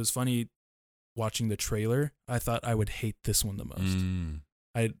 It was funny watching the trailer. I thought I would hate this one the most.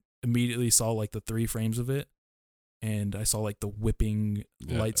 I immediately saw like the 3 frames of it, and I saw like the whipping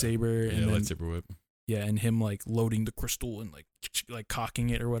lightsaber, and then, lightsaber whip. yeah, and him like loading the crystal and like cocking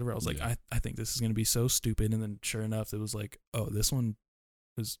it or whatever. I was like, Yeah. I think this is gonna be so stupid. And then sure enough, it was like, oh, this one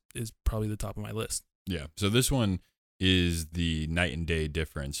is probably the top of my list. Yeah. So this one is the night and day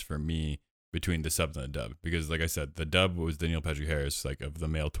difference for me between the sub and the dub, because like I said, the dub was the Neil Patrick Harris, like of the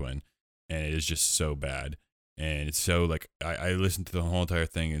male twin, and it is just so bad. And it's so like I listened to the whole entire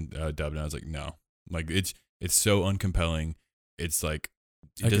thing in dub, and I was like, no, like it's so uncompelling. It's like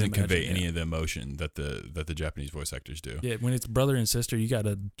it doesn't convey any of the emotion that the Japanese voice actors do. Yeah, when it's brother and sister, you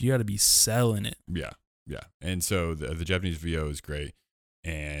gotta be selling it. Yeah. And so the Japanese VO is great,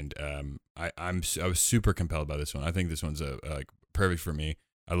 and I was super compelled by this one. I think this one's like perfect for me.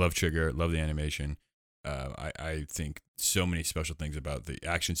 I love Trigger, love the animation. I think so many special things about the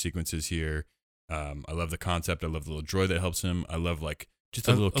action sequences here. I love the concept. I love the little droid that helps him. I love like just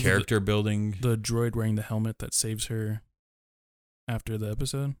a little character building. The droid wearing the helmet that saves her after the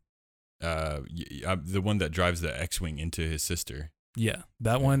episode. The one that drives the X-wing into his sister. Yeah,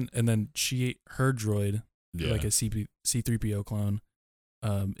 that one. And then her droid, Yeah. like a C3PO clone,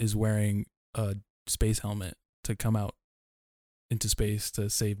 is wearing a space helmet to come out into space to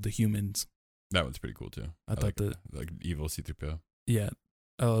save the humans. That one's pretty cool too. I thought like evil C-3PO. Yeah,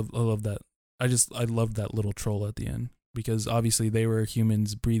 I love that. I loved that little troll at the end, because obviously they were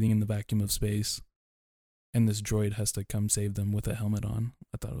humans breathing in the vacuum of space, and this droid has to come save them with a helmet on.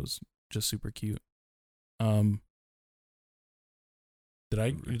 I thought it was just super cute. Did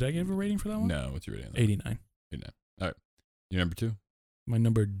I give a rating for that one? No, what's your rating on that? 89. 89. All right. Your number 2? My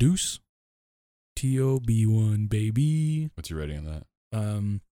number Deuce. TOB1 baby. What's your rating on that?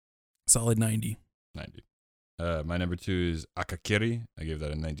 Solid 90. 90. My number 2 is Akakiri. I gave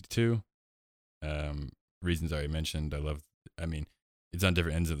that a 92. Reasons I already mentioned. I mean, it's on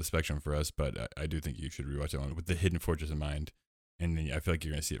different ends of the spectrum for us, but I do think you should rewatch that one with the Hidden Fortress in mind. And then I feel like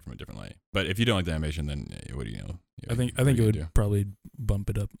you're going to see it from a different light. But if you don't like the animation, then what do you know? I think it would probably bump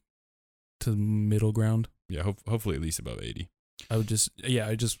it up to middle ground. Yeah, hopefully at least above 80.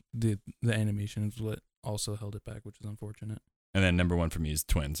 The animation is what also held it back, which is unfortunate. And then number 1 for me is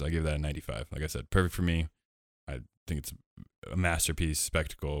Twins. I give that a 95. Like I said, perfect for me. I think it's a masterpiece,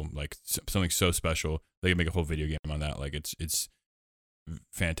 spectacle, like something so special. They could make a whole video game on that. Like it's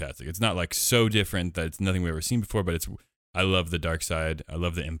fantastic. It's not like so different that it's nothing we've ever seen before, but I love the dark side. I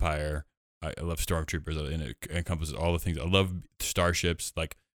love the Empire. I love stormtroopers, and it encompasses all the things. I love starships,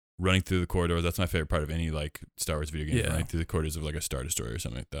 like running through the corridors. That's my favorite part of any like Star Wars video game. Yeah. Running through the corridors of like a Star Destroyer or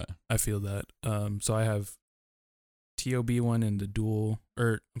something like that. I feel that. So I have TOB1 and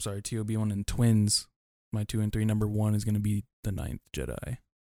TOB1 and Twins. My 2 and 3. Number 1 is going to be the Ninth Jedi.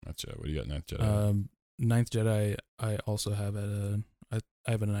 Gotcha. What do you got, Ninth Jedi? Ninth Jedi, I also have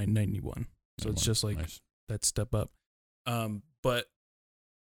I have a 91. So it's just like nice. that step up. But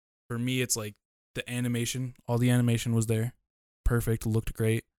for me, it's like the animation. All the animation was there, perfect, looked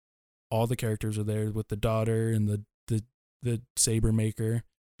great. All the characters are there with the daughter and the saber maker.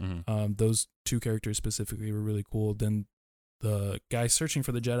 Mm-hmm. Those 2 characters specifically were really cool. Then the guy searching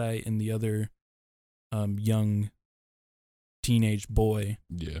for the Jedi and the other young teenage boy.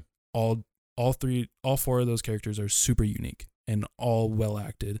 Yeah. All 4 of those characters are super unique and all well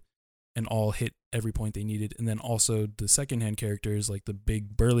acted and all hit every point they needed. And then also the secondhand characters, like the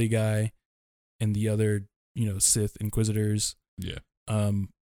big burly guy and the other, Sith Inquisitors. Yeah.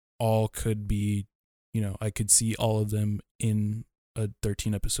 all could be, I could see all of them in a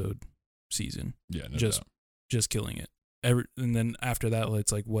 13 episode season. Yeah, no just doubt. just killing it. And then after that,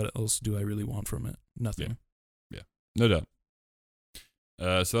 it's like, what else do I really want from it? Nothing. No doubt.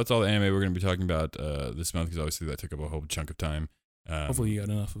 So that's all the anime we're going to be talking about this month, because obviously that took up a whole chunk of time. Hopefully you got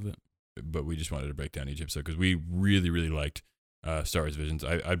enough of it. But we just wanted to break down each episode because we really, really liked Star Wars Visions.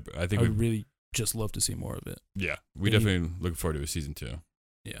 I think I we would really just love to see more of it. yeah, we Yeah, definitely looking forward to a season 2.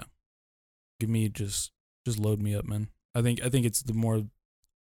 Yeah. Give me just load me up, man. I think it's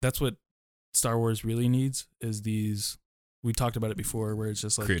that's what Star Wars really needs, is these, we talked about it before, where it's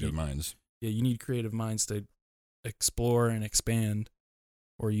just like Creative minds. Yeah, you need creative minds to explore and expand,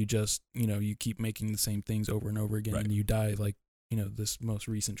 or you just, you keep making the same things over and over again, Right. and you die like, this most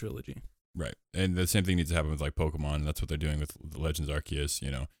recent trilogy. Right. And the same thing needs to happen with like Pokemon, and that's what they're doing with the Legends Arceus,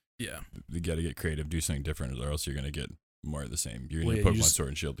 Yeah. You got to get creative, do something different, or else you're going to get more of the same. You're Well, going to yeah, get you Pokemon just- Sword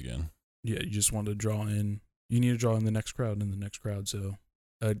and Shield again. Yeah, you just want to you need to draw in the next crowd and the next crowd. So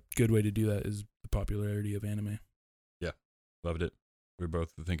a good way to do that is the popularity of anime. Loved it. We're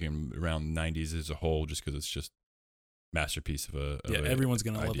both thinking around 90s as a whole, just because it's just masterpiece of a Everyone's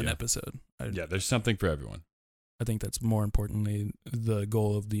going to love an idea. episode. Yeah, there's something for everyone. I think that's more importantly the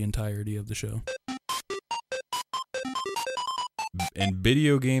goal of the entirety of the show. In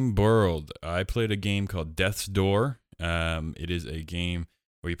video game world, I played a game called Death's Door. It is a game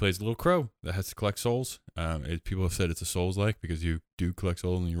where you play as a little crow that has to collect souls. People have said it's a Souls-like because you do collect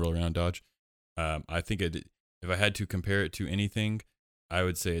souls and you roll around and dodge. I think if I had to compare it to anything, I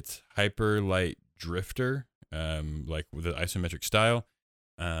would say it's Hyper Light Drifter, like with the isometric style,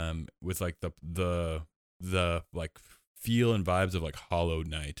 with like the like feel and vibes of like Hollow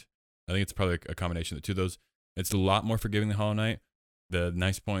Knight. I think it's probably a combination of the two of those. It's a lot more forgiving than Hollow Knight. The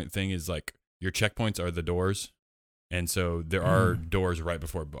nice thing is like your checkpoints are the doors, and so there are doors right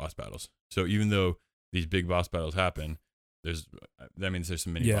before boss battles. So even though these big boss battles happen, that means there's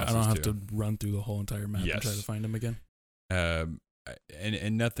some mini bosses I don't have too. to run through the whole entire map and try to find them again.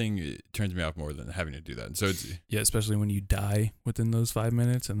 And nothing turns me off more than having to do that. And so it's Especially when you die within those 5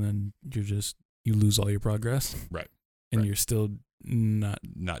 minutes, and then you lose all your progress. Right. And Right. you're still not.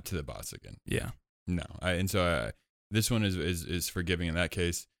 not to the boss again. Yeah. No, this one is forgiving in that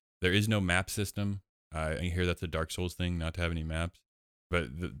case. There is no map system. I hear that's a Dark Souls thing, not to have any maps. But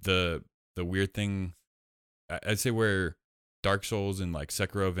the weird thing, I'd say where Dark Souls and like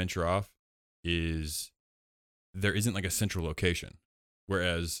Sekiro venture off is there isn't like a central location,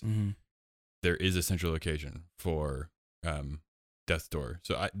 whereas there is a central location for Death's Door.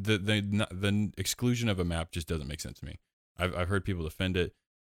 So the exclusion of a map just doesn't make sense to me. I've heard people defend it,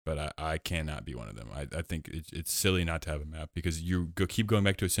 but I cannot be one of them. I think it's silly not to have a map because you keep going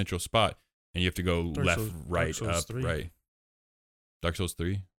back to a central spot and you have to go right, up, 3. right. Dark Souls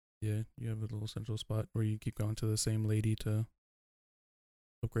 3? Yeah, you have a little central spot where you keep going to the same lady to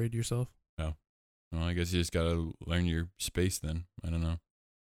upgrade yourself. Oh. Well, I guess you just got to learn your space then. I don't know.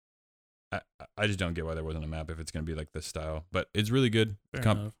 I just don't get why there wasn't a map if it's going to be like this style. But it's really good. Fair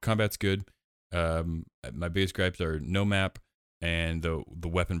enough. Combat's good. My biggest gripes are no map, and the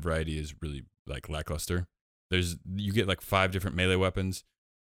weapon variety is really like lackluster. You get like 5 different melee weapons.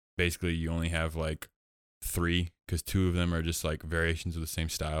 Basically, you only have like 3 because 2 of them are just like variations of the same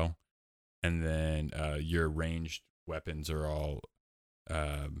style, and then your ranged weapons are all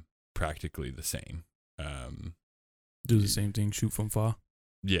practically the same. Do the same thing, shoot from far.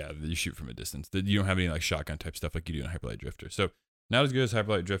 Yeah, you shoot from a distance. You don't have any like shotgun type stuff like you do in Hyper Light Drifter. So not as good as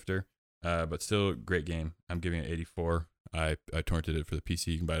Hyper Light Drifter, but still a great game. I'm giving it 84. I torrented it for the PC.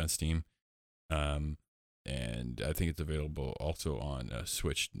 You can buy it on Steam. And I think it's available also on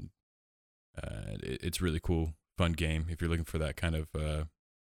Switch. It's really cool, fun game if you're looking for that kind of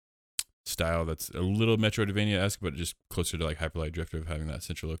style that's a little Metroidvania-esque, but just closer to like Hyper Light Drifter of having that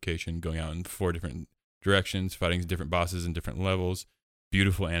central location, going out in 4 different directions, fighting different bosses in different levels.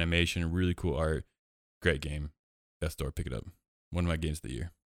 Beautiful animation, really cool art. Great game. Death's Door, pick it up. One of my games of the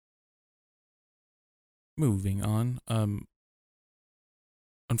year. Moving on.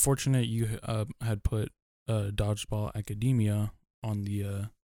 Unfortunate you had put Dodgeball Academia on the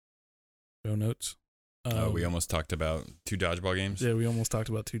show notes. We almost talked about 2 dodgeball games. Yeah, we almost talked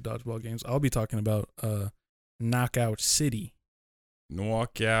about 2 dodgeball games. I'll be talking about Knockout City.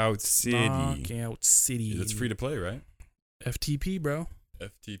 Knockout City. Knockout City. It's free to play, right? FTP, bro.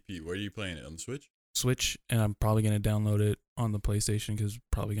 FTP. Where are you playing it? On the Switch? Switch, and I'm probably going to download it on the PlayStation because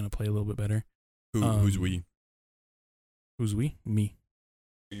probably going to play a little bit better. Who's we? Who's we? Me.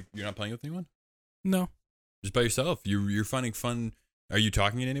 You're not playing with anyone? No. Just by yourself. You're finding fun. Are you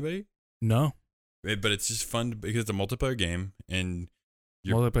talking to anybody? No. But it's just fun because it's a multiplayer game, and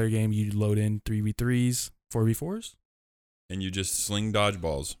Multiplayer game, you load in 3v3s, 4v4s. And you just sling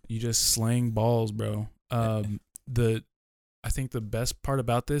dodgeballs. You just slang balls, bro. I think the best part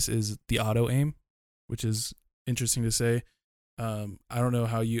about this is the auto aim, which is interesting to say. I don't know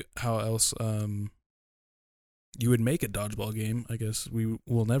how else you would make a dodgeball game. I guess we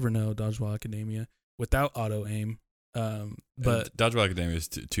will never know Dodgeball Academia without auto aim. But Dodgeball Academia is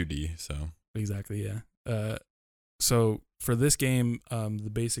 2D, so exactly, yeah. So for this game,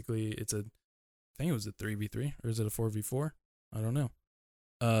 basically it's I think it was a 3v3 or is it a 4v4? I don't know.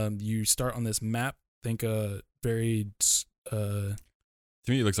 You start on this map. Think very to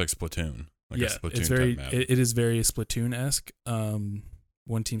me it looks like Splatoon. Like a Splatoon it's very type map. it is very Splatoon-esque.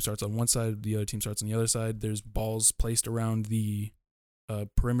 One team starts on one side, the other team starts on the other side. There's balls placed around the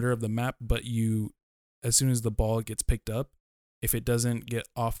perimeter of the map, but as soon as the ball gets picked up, if it doesn't get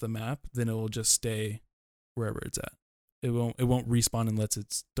off the map, then it will just stay wherever it's at. It won't respawn unless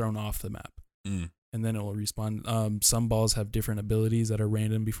it's thrown off the map. And then it will respawn. Some balls have different abilities that are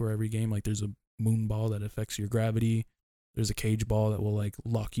random before every game. Like there's a moon ball that affects your gravity. There's a cage ball that will like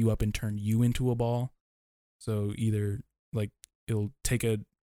lock you up and turn you into a ball. So either like it'll take a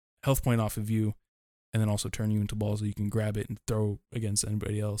health point off of you and then also turn you into balls so you can grab it and throw against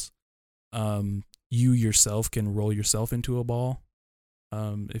anybody else. You yourself can roll yourself into a ball.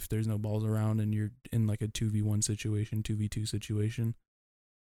 If there's no balls around and you're in like a 2v1 situation, 2v2 situation.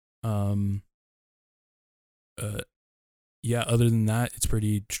 Yeah, other than that, it's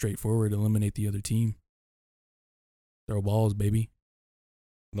pretty straightforward. Eliminate the other team. Throw balls, baby.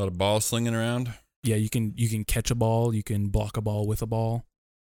 A lot of balls slinging around. Yeah, you can catch a ball, you can block a ball with a ball.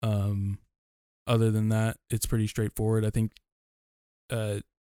 Other than that, it's pretty straightforward. I think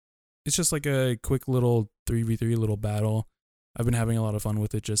it's just like a quick little 3v3 little battle. I've been having a lot of fun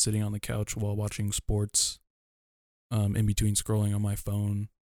with it, just sitting on the couch while watching sports, in between scrolling on my phone,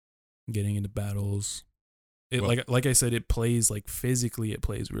 getting into battles. Like I said, it plays like physically. It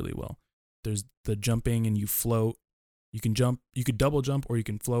plays really well. There's the jumping and you float. You can jump. You could double jump or you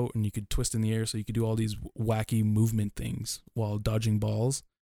can float and you could twist in the air. So you could do all these wacky movement things while dodging balls,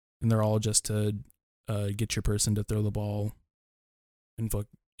 and they're all just to get your person to throw the ball and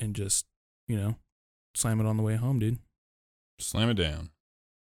just slam it on the way home, dude. Slam it down.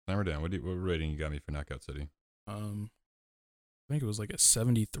 Slam her down. What rating you got me for Knockout City? I think it was like a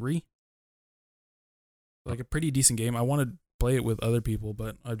 73. Like a pretty decent game. I want to play it with other people,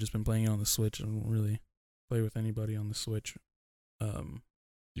 but I've just been playing it on the Switch. I don't really play with anybody on the Switch.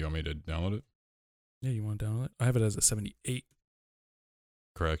 You want me to download it? Yeah, you want to download it? I have it as a 78.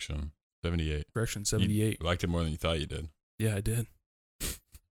 Correction. 78. Correction, 78. You liked it more than you thought you did. Yeah, I did.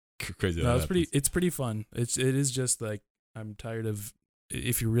 Crazy. No, it's pretty fun. It is just like I'm tired of,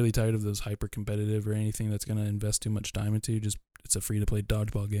 if you're really tired of those hyper competitive or anything that's gonna invest too much time into, it's a free to play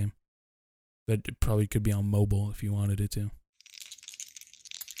dodgeball game. That probably could be on mobile if you wanted it to.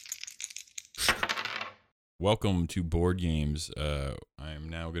 Welcome to Board Games. I am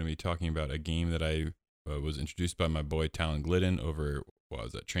now going to be talking about a game that I was introduced by my boy Talon Glidden over while I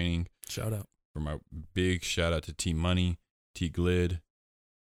was at training. Shout out. For my big shout out to T Money, T Glid.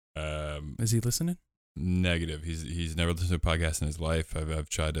 Is he listening? Negative. He's never listened to a podcast in his life. I've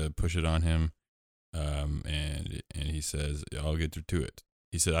tried to push it on him, and he says I'll get to it.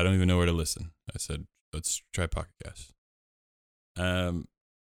 He said I don't even know where to listen. I said let's try Pocket Cast.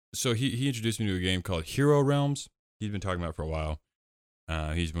 So he introduced me to a game called Hero Realms. He's been talking about it for a while.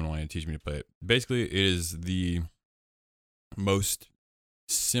 He's been wanting to teach me to play it. Basically, it is the most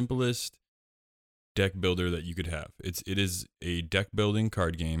simplest deck builder that you could have. It is a deck building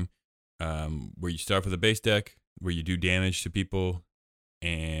card game where you start with a base deck where you do damage to people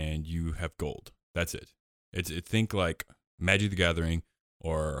and you have gold. That's it. Think like Magic the Gathering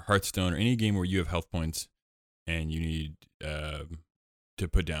or Hearthstone or any game where you have health points and you need to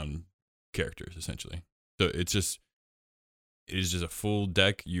put down characters essentially. So it is just a full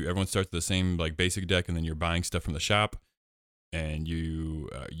deck. Everyone starts with the same like basic deck, and then you're buying stuff from the shop, and you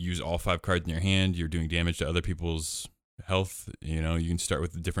use all 5 cards in your hand. You're doing damage to other people's health. You can start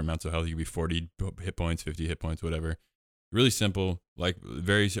with different amounts of health. You could be 40 hit points, 50 hit points, whatever. Really simple. Like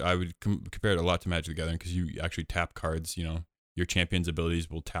I would compare it a lot to Magic the Gathering because you actually tap cards. Your champion's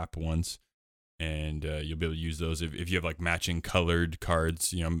abilities will tap once, and you'll be able to use those if you have like matching colored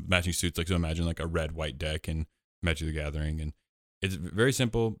cards. Matching suits. Like so, imagine like a red-white deck in Magic the Gathering, and it's very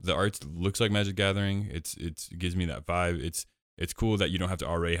simple. The art looks like Magic the Gathering. It gives me that vibe. It's cool that you don't have to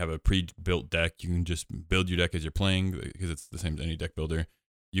already have a pre-built deck. You can just build your deck as you're playing because it's the same as any deck builder.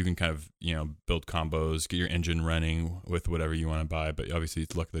 You can kind of, build combos, get your engine running with whatever you want to buy, but obviously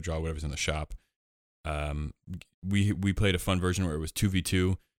it's luck of the draw, whatever's in the shop. We played a fun version where it was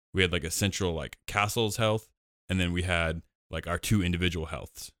 2v2. We had like a central like castle's health, and then we had like our 2 individual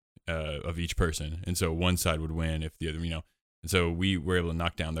healths of each person, and so one side would win if the other, and so we were able to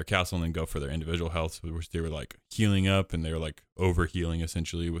knock down their castle and then go for their individual health, which they were like healing up, and they were like over healing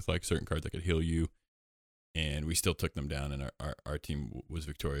essentially with like certain cards that could heal you, and we still took them down, and our team was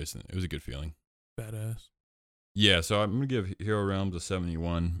victorious, and it was a good feeling. Badass. Yeah, so I'm gonna give Hero Realms a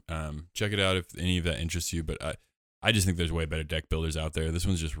 71. Check it out if any of that interests you, but I just think there's way better deck builders out there. This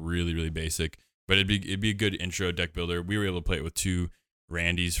one's just really, really basic, but it'd be a good intro deck builder. We were able to play it with 2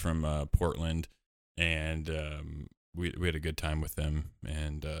 Randys from Portland, and we had a good time with them.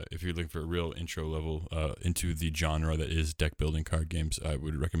 And if you're looking for a real intro level into the genre that is deck building card games, I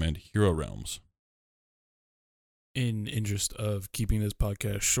would recommend Hero Realms. In interest of keeping this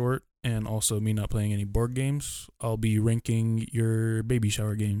podcast short and also me not playing any board games, I'll be ranking your baby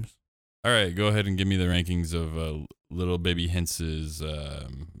shower games. All right, go ahead and give me the rankings of Little Baby Hintz's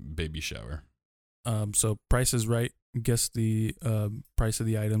baby shower. So Price is Right. Guess the price of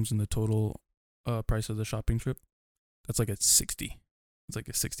the items and the total price of the shopping trip. That's like a 60. It's like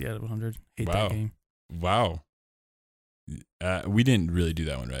a 60 out of 100. Hate Wow. that game. Wow. We didn't really do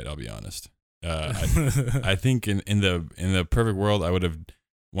that one right, I'll be honest. I think in the perfect world, I would have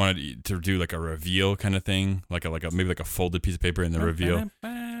wanted to do like a reveal kind of thing, like a maybe like a folded piece of paper in the reveal.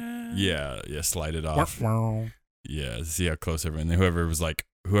 Yeah, slide it off. Yeah, see how close everyone. And whoever was like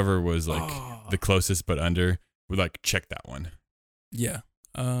the closest but under would like check that one. Yeah.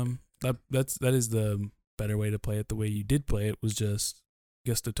 That is the better way to play it. The way you did play it was just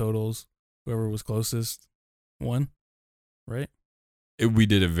guess the totals. Whoever was closest won, right? We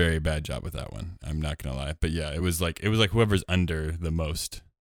did a very bad job with that one. I'm not gonna lie, but yeah, it was like whoever's under the most.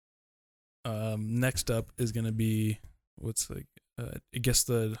 Next up is gonna be guess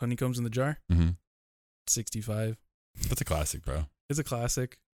the honeycombs in the jar. 65. That's a classic, bro. It's a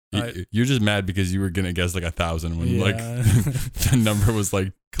classic. You're just mad because you were gonna guess like 1,000 when like Yeah. the number was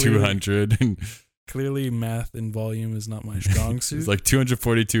like 200, and Clearly, math and volume is not my strong suit. it's like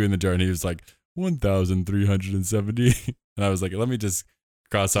 242 in the jar, and he was like 1,370, and I was like, let me just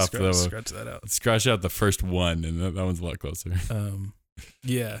scratch that out. Scratch out the first one, and that one's a lot closer.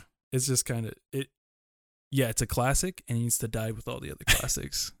 Yeah, it's just kind of it. Yeah, it's a classic, and it needs to die with all the other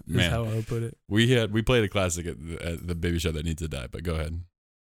classics. Is Man. how I would put it. We played a classic at the baby show that needs to die, but go ahead.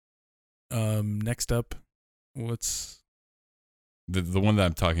 Next up, what's The one that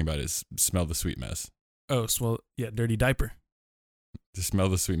I'm talking about is Smell the Sweet Mess. Dirty Diaper. To Smell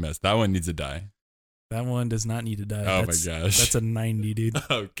the Sweet Mess. That one needs to die. That one does not need to die. Oh my gosh. That's a 90, dude.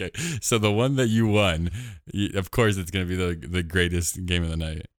 Okay. So the one that you won, of course it's going to be the greatest game of the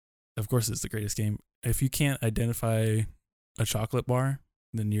night. Of course, it's the greatest game. If you can't identify a chocolate bar,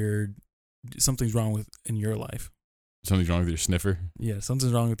 then something's wrong in your life. Something's wrong with your sniffer? Yeah,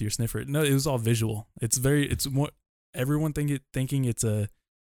 something's wrong with your sniffer. No, it was all visual. It's more everyone thinking it's a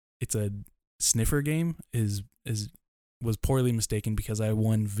sniffer game was poorly mistaken because I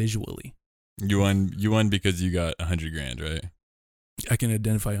won visually. You won because you got $100,000, right? I can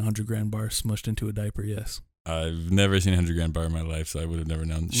identify a $100,000 bar smushed into a diaper. Yes. I've never seen a $100,000 bar in my life, so I would have never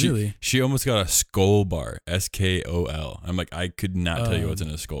known. Really? She almost got a Skol bar, SKOL. I'm like, I could not tell you what's in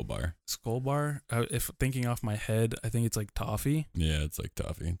a Skol bar. Skol bar? If thinking off my head, I think it's like toffee. Yeah, it's like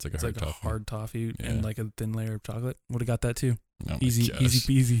toffee. It's like a hard toffee Yeah. and like a thin layer of chocolate. Would have got that too. Oh my Easy gosh.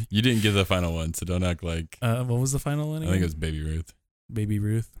 peasy. You didn't give the final one, so don't act like. What was the final one I again? think it was Baby Ruth. Baby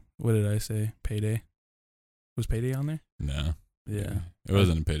Ruth. What did I say? Payday. Was Payday on there? No. Yeah. It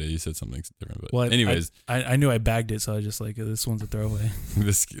wasn't a Payday. You said something different. But Well, anyways, I knew I bagged it, so I was just like, this one's a throwaway.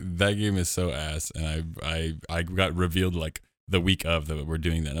 that game is so ass, and I got revealed like the week of that we're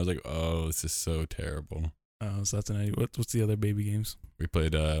doing that. And I was like, oh, this is so terrible. Oh, so that's an idea. What's the other baby games? We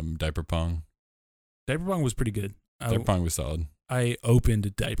played Diaper Pong. Diaper Pong was pretty good. Diaper Pong was solid. I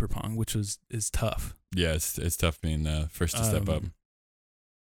opened Diaper Pong, which is tough. Yeah, it's tough being first to step up.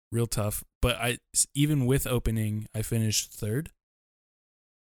 Real tough. But even with opening, I finished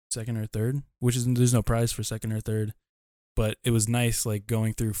second or third, there's no prize for second or third. But it was nice, like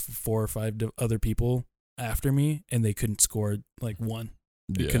going through 4 or 5 other people after me, and they couldn't score like one.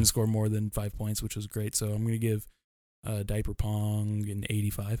 They couldn't score more than 5 points, which was great. So I'm gonna give Diaper Pong an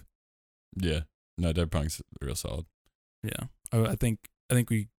 85. Yeah, no, Diaper Pong's real solid. Yeah, I think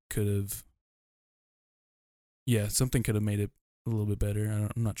we could have. Yeah, something could have made it a little bit better.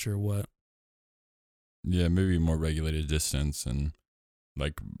 I'm not sure what. Yeah, maybe more regulated distance and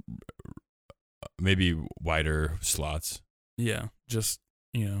like maybe wider slots. Yeah, just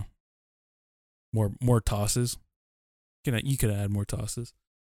more tosses. You could add more tosses.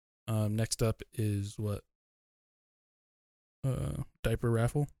 Next up is what? Diaper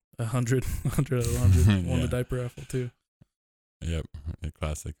raffle. 100 out of 100 won Yeah. the diaper raffle too. Yep, a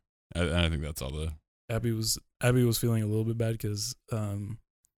classic. I think that's all the. Abby was feeling a little bit bad because I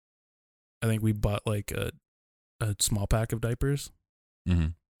think we bought like a small pack of diapers, Mm-hmm.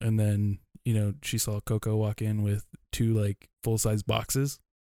 and then she saw Coco walk in with 2 like full size boxes,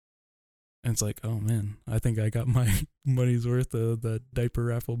 and it's like, oh man, I think I got my money's worth of the diaper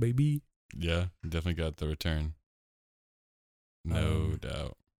raffle, baby. Yeah, definitely got the return. No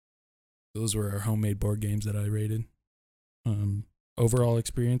doubt. Those were our homemade board games that I rated. Overall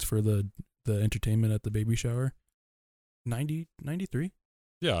experience for the entertainment at the baby shower, 90, 93.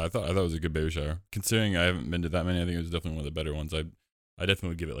 Yeah, I thought it was a good baby shower. Considering I haven't been to that many, I think it was definitely one of the better ones. I definitely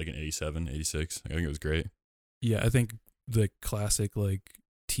would give it like an 87, 86. I think it was great. Yeah, I think the classic like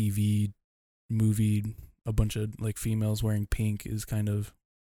TV movie, a bunch of like females wearing pink is kind of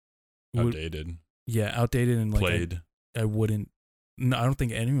Outdated. outdated and like Played. I wouldn't. No, I don't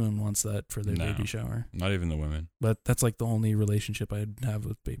think anyone wants that for their No. baby shower. Not even the women. But that's like the only relationship I'd have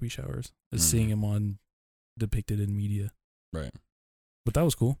with baby showers is seeing them on depicted in media. Right. But that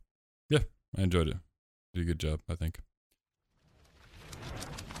was cool. I enjoyed it. Did a good job, I think.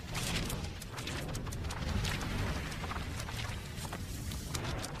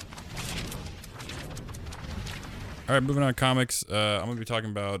 All right, moving on to comics. I'm going to be talking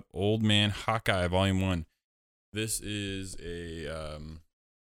about Old Man Hawkeye, Volume 1. This is a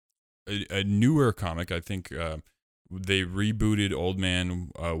newer comic. I think they rebooted Old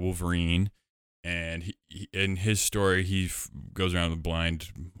Man Wolverine, and he in his story, he goes around with blind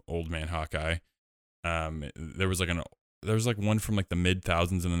Old Man Hawkeye. There was like one from like the mid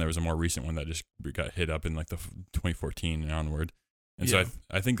thousands, and then there was a more recent one that just got hit up in like the 2014 and onward. And Yeah. so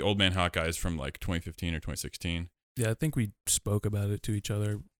I think Old Man Hawkeye is from like 2015 or 2016. Yeah, I think we spoke about it to each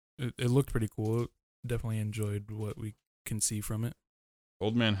other. It looked pretty cool. Definitely enjoyed what we can see from it.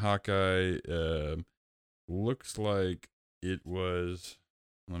 Old Man Hawkeye looks like it was.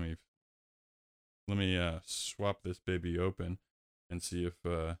 Let me swap this baby open and see if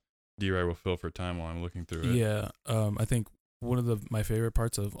D-Ray will fill for time while I'm looking through it. Yeah, I think one of my favorite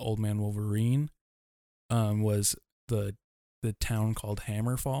parts of Old Man Wolverine was the town called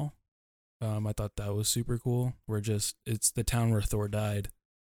Hammerfall. I thought that was super cool. It's the town where Thor died,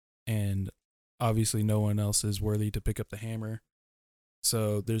 and obviously no one else is worthy to pick up the hammer.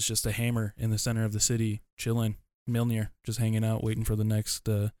 So there's just a hammer in the center of the city, chilling. Mjolnir just hanging out, waiting for the next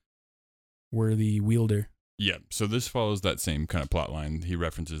worthy wielder. Yeah, so this follows that same kind of plot line. He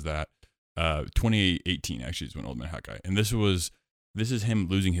references that. 2018 actually is when Old Man Hawkeye, and this is him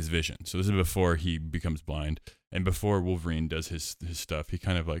losing his vision. So this is before he becomes blind, and before Wolverine does his stuff. He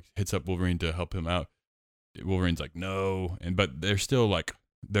kind of like hits up Wolverine to help him out. Wolverine's like no, but they're still like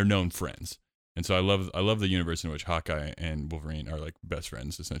they're known friends, and so I love the universe in which Hawkeye and Wolverine are like best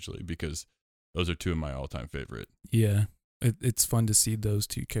friends essentially, because those are two of my all-time favorite. Yeah, it's fun to see those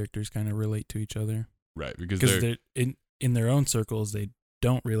two characters kind of relate to each other. Right, because they're in their own circles, they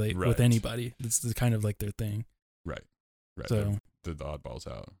don't relate with Right. anybody. It's kind of like their thing. right. So They're the oddballs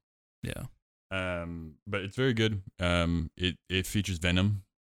out. yeah, But it's very good. It features Venom,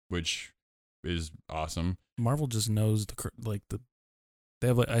 which is awesome. Marvel just knows they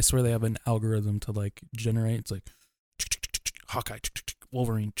have like, I swear they have an algorithm to like generate. It's like Hawkeye,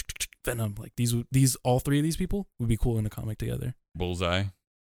 Wolverine, Venom. Like these all three of these people would be cool in a comic together. Bullseye,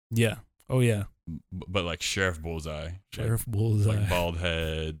 Yeah. Oh yeah. but like Sheriff Bullseye, Sheriff Bullseye. like bald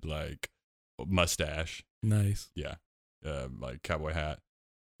head, like mustache, Nice. yeah, like cowboy hat.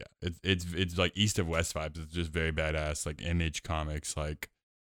 Yeah, it's like East of West vibes. It's just very badass, like Image Comics, like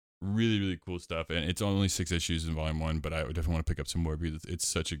really really cool stuff. And it's only 6 issues in Volume 1, but I would definitely want to pick up some more because it's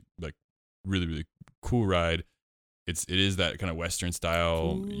such a like really really cool ride. It is that kind of Western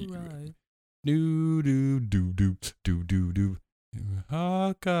style. Cool ride. Do do do do do do do.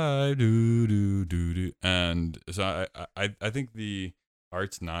 Hawkeye do do do do. And so I think the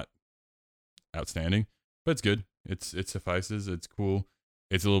art's not outstanding, but it's good. It suffices. It's cool.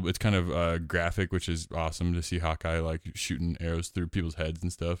 It's kind of graphic, which is awesome to see Hawkeye like shooting arrows through people's heads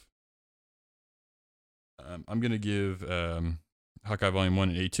and stuff. I'm gonna give Hawkeye Volume 1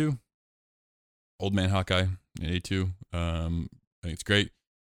 an A2. Old Man Hawkeye an A2. I think it's great.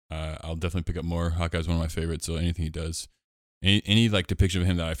 I'll definitely pick up more. Hawkeye's one of my favorites, so anything he does, any like depiction of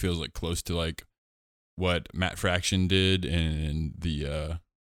him that I feel is like close to like what Matt Fraction did in the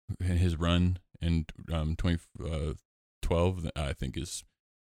in his run in 2012, I think is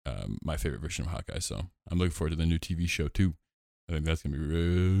my favorite version of Hawkeye. So I'm looking forward to the new TV show too. I think that's gonna be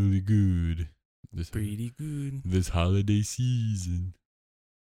really good. Pretty good. This holiday season.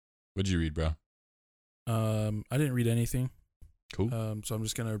 What'd you read, bro? I didn't read anything. Cool. So I'm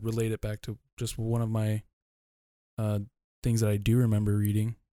just gonna relate it back to just one of my things that I do remember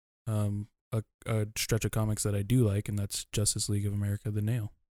reading. A stretch of comics that I do like, and that's Justice League of America: The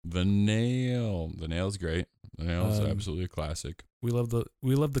Nail. The Nail's great. The Nail's absolutely a classic. We love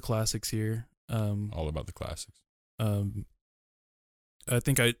the classics here. All about the classics. I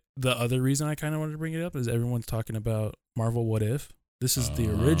think the other reason I kind of wanted to bring it up is everyone's talking about Marvel What If. This is the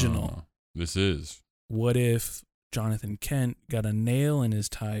original. This is. What if Jonathan Kent got a nail in his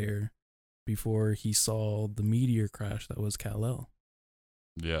tire before he saw the meteor crash that was Kal-El?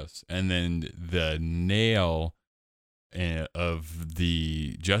 Yes. And then the nail of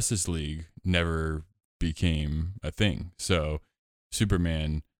the Justice League never became a thing. So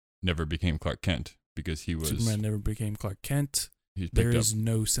Superman never became Clark Kent because he was... Superman never became Clark Kent. There is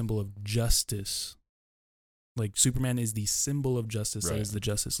no symbol of justice. Like, Superman is the symbol of justice. Right. That is the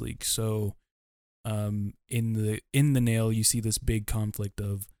Justice League. So in the Nail, you see this big conflict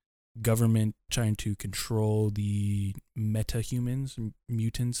of government trying to control the meta-humans,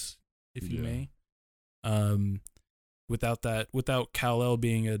 mutants, if you may. Without Kal-El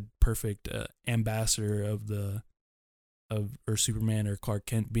being a perfect ambassador or Superman or Clark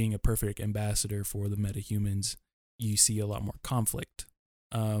Kent being a perfect ambassador for the meta-humans, you see a lot more conflict.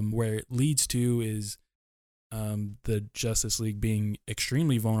 Where it leads to is the Justice League being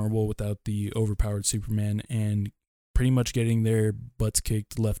extremely vulnerable without the overpowered Superman and pretty much getting their butts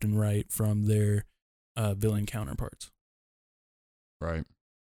kicked left and right from their villain counterparts. Right.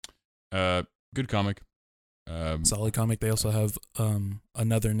 Good comic. Solid comic. They also have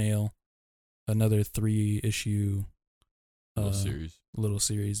another Nail, another 3-issue little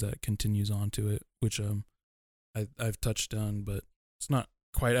series that continues on to it, which I've touched on, but it's not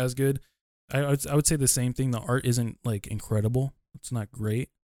quite as good. I would say the same thing. The art isn't like incredible. It's not great,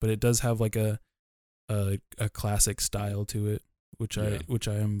 but it does have like a classic style to it, which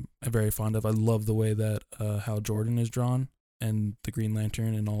I am very fond of. I love the way that Hal Jordan is drawn and the Green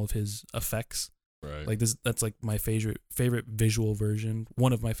Lantern and all of his effects. Right. Like that's like my favorite visual version.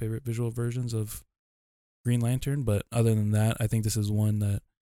 One of my favorite visual versions of Green Lantern. But other than that, I think this is one that,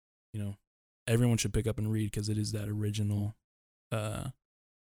 everyone should pick up and read because it is that original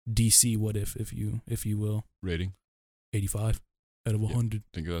DC What If you will. Rating 85 out of 100.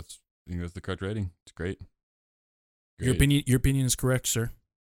 I think that's the correct rating. It's great. Your opinion is correct, sir.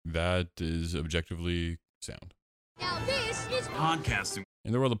 That is objectively sound. Now this is podcasting.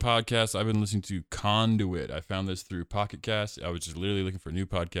 In the world of podcasts, I've been listening to Conduit. I found this through Pocket Cast. I was just literally looking for new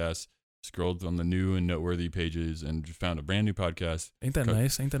podcasts, scrolled on the new and noteworthy pages, and just found a brand new podcast. Ain't that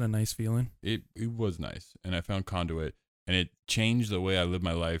nice? Ain't that a nice feeling? It was nice, and I found Conduit, and it changed the way I live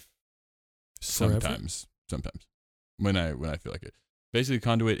my life. Sometimes, when I feel like it. Basically,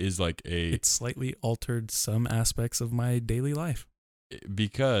 Conduit is like It slightly altered some aspects of my daily life.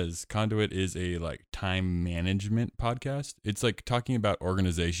 Because Conduit is a like time management podcast. It's like talking about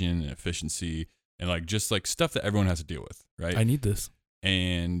organization and efficiency and like just like stuff that everyone has to deal with, right? I need this.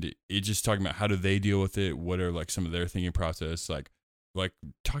 And it's just talking about how do they deal with it? What are like some of their thinking process? Like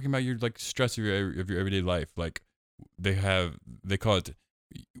talking about your like stress of your everyday life. Like they call it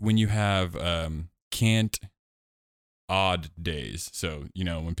when you have can't odd days. So,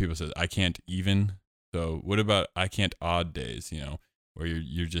 when people say I can't even. So what about I can't odd days, where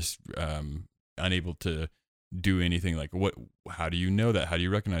you're just unable to do anything. Like how do you know that? How do you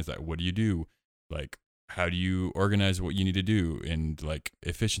recognize that? What do you do? Like, how do you organize what you need to do and like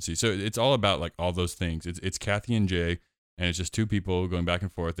efficiency? So it's all about like all those things. It's Kathy and Jay, and it's just two people going back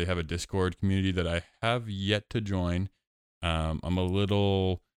and forth. They have a Discord community that I have yet to join. I'm a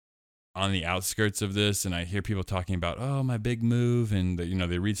little on the outskirts of this, and I hear people talking about, my big move, and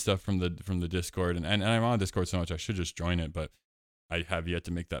they read stuff from the Discord, and I'm on Discord so much I should just join it, but I have yet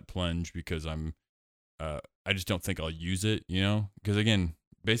to make that plunge because I just don't think I'll use it, because again,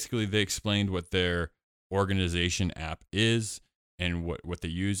 basically they explained what their organization app is and what they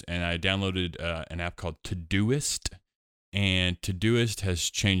use, and I downloaded an app called Todoist, and Todoist has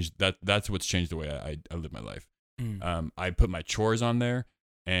changed that's what's changed the way I live my life. I put my chores on there,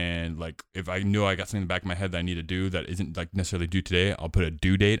 and like if I know I got something in the back of my head that I need to do that isn't like necessarily due today, I'll put a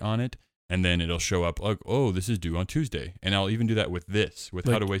due date on it, and then it'll show up like, this is due on Tuesday. And I'll even do that with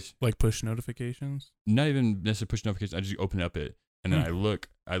how to waste, like push notifications. Not even necessarily push notifications. I just open up it, and then I look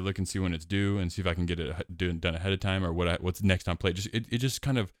and see when it's due, and see if I can get it done ahead of time, or what's next on plate. It just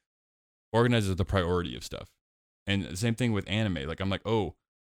kind of organizes the priority of stuff. And the same thing with anime. Like I'm like,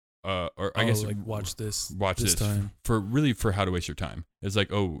 I guess like watch this time for how to waste your time. It's like,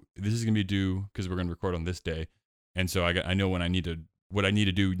 this is gonna be due because we're gonna record on this day, and so I know when I need to what I need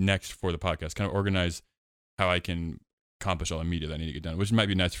to do next for the podcast, kind of organize how I can accomplish all the media that I need to get done, which might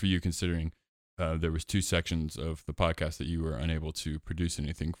be nice for you considering there was 2 sections of the podcast that you were unable to produce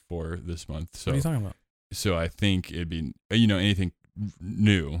anything for this month. So What are you talking about? So I think it'd be, anything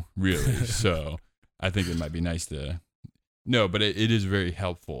new, really. So I think it might be nice to, but it is very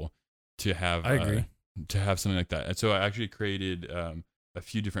helpful to have, I agree. To have something like that. And so I actually created a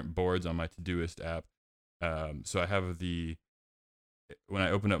few different boards on my Todoist app. So I have when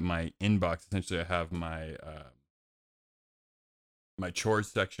I open up my inbox, essentially I have my my chores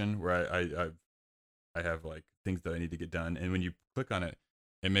section where I have like things that I need to get done. And when you click on it,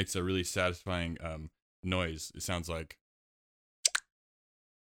 it makes a really satisfying noise. It sounds like,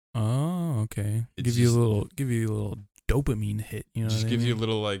 Oh, okay. It's Give you just- a little dopamine hit. You know, just what I gives you a mean?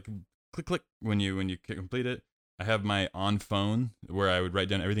 little like click click when you complete it. I have my on phone where I would write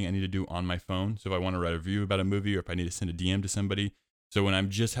down everything I need to do on my phone. So if I want to write a review about a movie or if I need to send a DM to somebody. So when I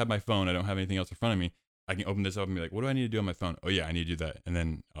just have my phone, I don't have anything else in front of me, I can open this up and be like, what do I need to do on my phone? Oh yeah, I need to do that. And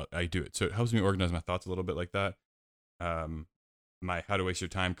then I do it. So it helps me organize my thoughts a little bit like that. My how to waste your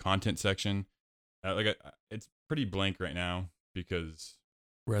time content section. It's pretty blank right now because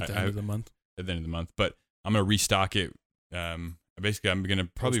We're at the end of the month. at the end of the month, but I'm going to restock it. Basically I'm going to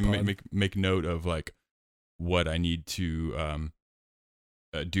probably Post-pod. make note of like what I need to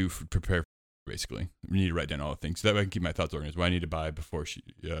do for prepare. Basically, we need to write down all the things so that way I can keep my thoughts organized. What I need to buy before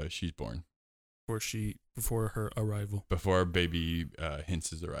she's born, Before her arrival. before baby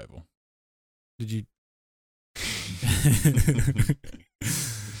Hince's arrival. Did you?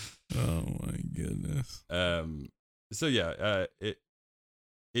 Oh my goodness. So yeah, it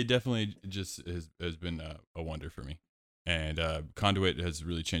definitely just has been a wonder for me, and Conduit has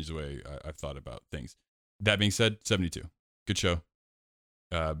really changed the way I've thought about things. That being said, 72, good show.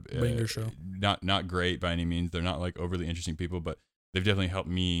 Banger show. Not great by any means. They're not like overly interesting people, but they've definitely helped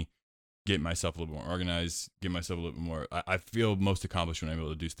me get myself a little bit more organized, get myself a little bit more. I feel most accomplished when I'm able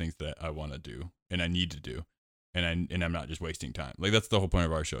to do things that I want to do and I need to do, and I'm not just wasting time. Like that's the whole point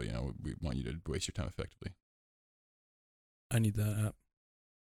of our show. We want you to waste your time effectively. I need that app.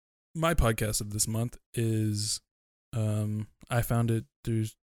 My podcast of this month is, I found it through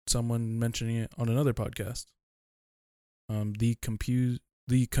someone mentioning it on another podcast. The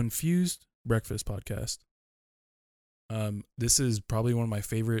Confused Breakfast Podcast. This is probably one of my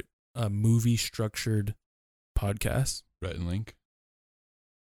favorite movie structured podcasts. Rhett and Link,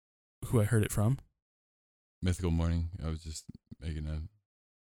 Who I heard it from. Mythical Morning. I was just making a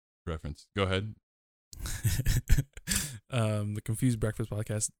reference. Go ahead. The Confused Breakfast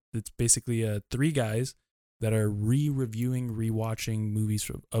Podcast. It's basically 3 guys that are rewatching movies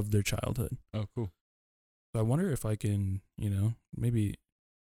of their childhood. Oh, cool. So I wonder if I can, maybe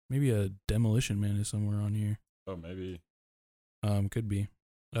a Demolition Man is somewhere on here. Oh, maybe. Could be.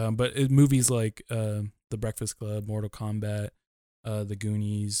 But movies like The Breakfast Club, Mortal Kombat, The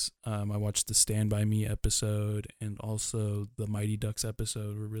Goonies. I watched the Stand By Me episode and also the Mighty Ducks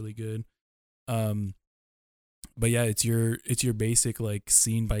episode were really good. But yeah, it's your basic like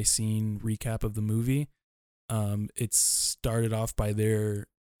scene by scene recap of the movie. It's started off by their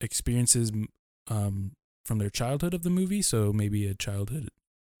experiences from their childhood of the movie, so maybe a childhood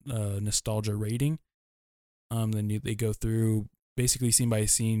nostalgia rating. Then they go through basically scene by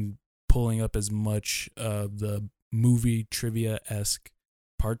scene, pulling up as much of the movie trivia-esque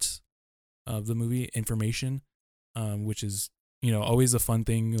parts of the movie information, which is always a fun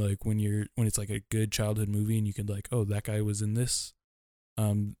thing. Like when it's like a good childhood movie and you can like, oh, that guy was in this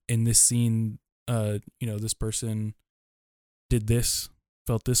scene. This person did this,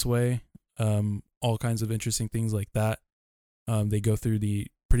 felt this way. All kinds of interesting things like that. They go through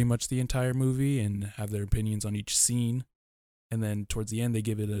pretty much the entire movie and have their opinions on each scene, and then towards the end they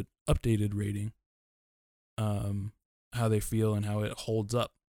give it an updated rating, how they feel and how it holds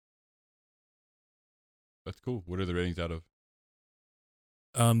up. That's cool. What are the ratings out of?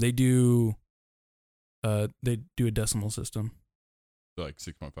 They do a decimal system. So like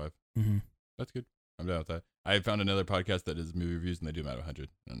 6.5. Mm-hmm. That's good. I'm down with that. I found another podcast that is movie reviews and they do them out of 100.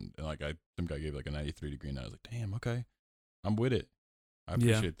 And like some guy gave like a 93 degree and I was like, damn, okay. I'm with it. I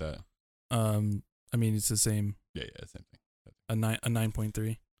appreciate that. I mean, it's the same. Yeah, same thing. A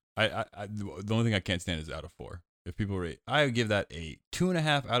 9.3. The only thing I can't stand is out of 4. If people rate, I would give that a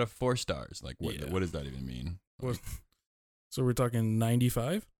 2.5 out of 4 stars. Like what? Yeah. What does that even mean? What? So we're talking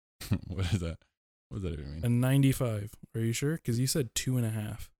 95. What is that? What does that even mean? A 95. Are you sure? Because you said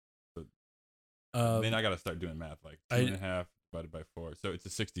 2.5. Then I gotta start doing math. Like 2.5 divided by 4, so it's a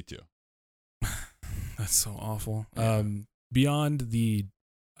 62. That's so awful. Yeah. Beyond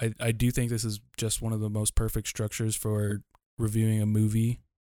I do think this is just one of the most perfect structures for reviewing a movie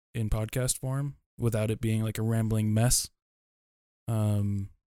in podcast form without it being like a rambling mess.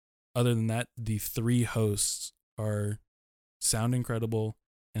 Other than that, the 3 hosts sound incredible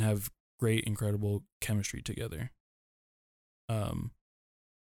and have great, incredible chemistry together. Other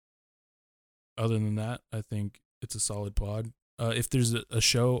than that, I think it's a solid pod. If there's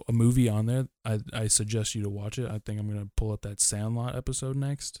a movie on there, I suggest you to watch it. I think I'm gonna pull up that Sandlot episode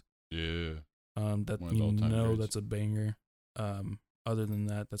next. Yeah. That One of the all-time greats. that's a banger. Other than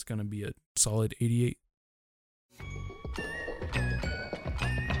that, that's gonna be a solid 88.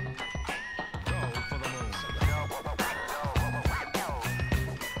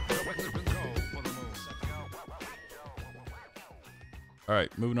 All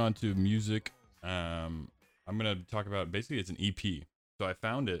right, moving on to music. I'm going to talk about, basically it's an EP. So I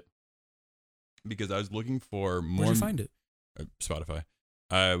found it because I was looking for more. Where'd you find it? Spotify.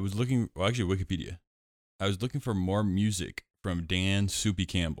 I was looking, well, actually Wikipedia. I was looking for more music from Dan Soupy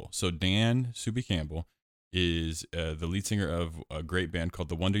Campbell. So Dan Soupy Campbell is the lead singer of a great band called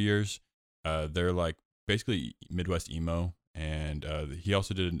The Wonder Years. They're like basically Midwest emo. And he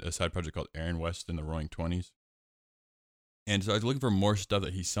also did a side project called Aaron West and the Roaring Twenties. And so I was looking for more stuff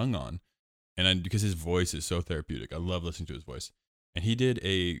that he sung on. And because his voice is so therapeutic. I love listening to his voice. And he did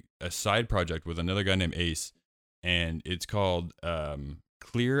a side project with another guy named Ace. And it's called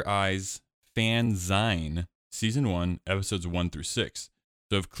Clear Eyes Fanzine Season 1, Episodes 1 through 6.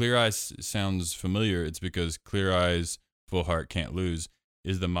 So if Clear Eyes sounds familiar, it's because Clear Eyes, Full Heart, Can't Lose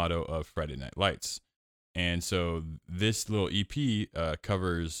is the motto of Friday Night Lights. And so this little EP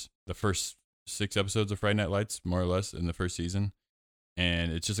covers the first 6 episodes of Friday Night Lights, more or less, in the first season.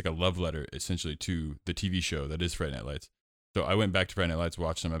 And it's just like a love letter, essentially, to the TV show that is Friday Night Lights. So I went back to Friday Night Lights,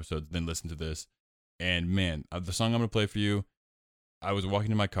 watched some episodes, then listened to this. And man, the song I'm going to play for you, I was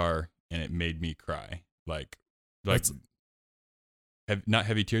walking in my car and it made me cry. Like not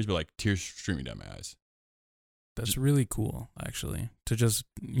heavy tears, but like tears streaming down my eyes. That's really cool, actually. To just,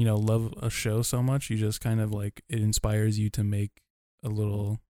 love a show so much, you just kind of like, it inspires you to make a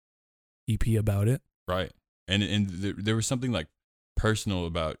little EP about it. Right. And there was something like personal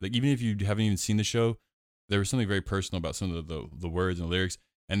about, like, even if you haven't even seen the show, there was something very personal about some of the words and the lyrics.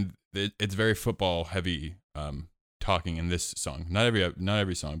 And it's very football heavy talking in this song. Not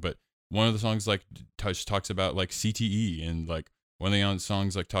every song, but one of the songs like talks about like CTE, and like one of the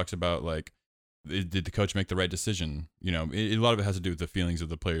songs like talks about like, did the coach make the right decision? A lot of it has to do with the feelings of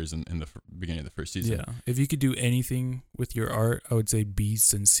the players in the beginning of the first season. Yeah. If you could do anything with your art, I would say be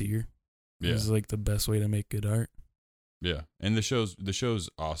sincere. Yeah. It's like the best way to make good art. Yeah. And the show's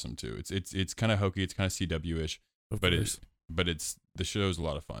awesome too. It's kind of hokey, it's kind of CW-ish, but the show's a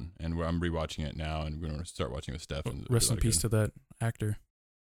lot of fun. And I'm rewatching it now, and we're going to start watching with Steph. And rest in peace to that actor.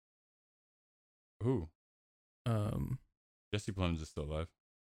 Who? Jesse Plemons is still alive.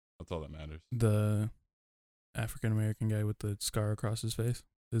 That's all that matters. The African American guy with the scar across his face.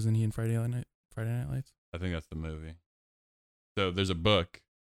 Isn't he in Friday Night Lights? I think that's the movie. So there's a book,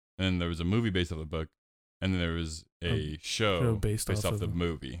 and then there was a movie based off the book, and then there was a show based off the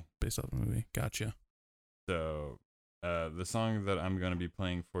movie. Based off the movie. Gotcha. So the song that I'm going to be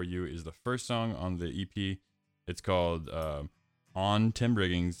playing for you is the first song on the EP. It's called On Tim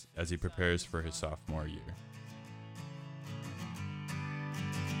Riggins as he prepares for his sophomore year.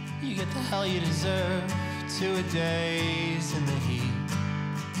 You get the hell you deserve, 2 days in the heat.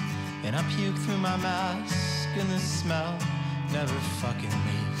 And I puke through my mask, and the smell never fucking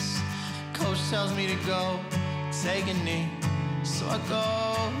leaves. Coach tells me to go take a knee, so I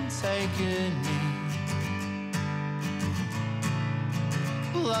go take a knee.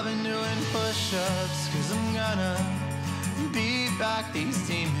 Well, I've been doing push-ups, 'cause I'm gonna beat back these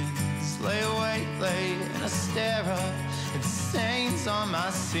demons. Lay awake late, and I stare up at stains on my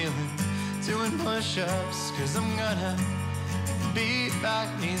ceiling. Doing push-ups, 'cause I'm gonna beat back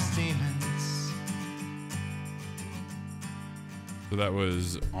these demons. So that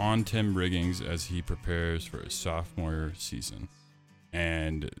was On Tim Riggins as he prepares for his sophomore season.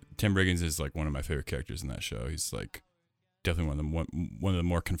 And Tim Riggins is like one of my favorite characters in that show. He's like definitely one of the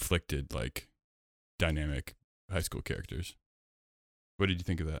more conflicted, like, dynamic high school characters. What did you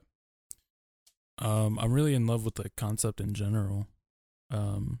think of that? I'm really in love with the concept in general.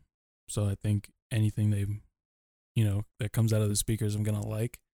 So I think anything that comes out of the speakers, I'm gonna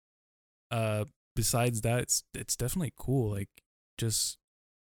like. Besides that, it's definitely cool. Like, just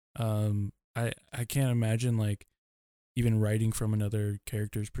I can't imagine like even writing from another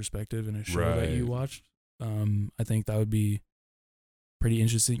character's perspective in a show that you watched. I think that would be pretty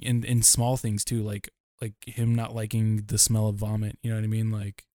interesting in small things too, like him not liking the smell of vomit. You know what I mean?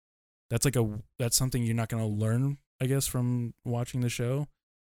 Like that's something you're not gonna learn I guess, from watching the show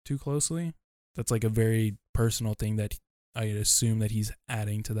too closely. That's like a very personal thing that I assume that he's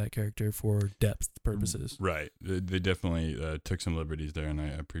adding to that character for depth purposes. Right. They definitely took some liberties there, and I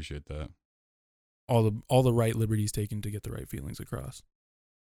appreciate that. All the right liberties taken to get the right feelings across.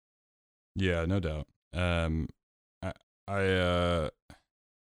 Yeah, no doubt. I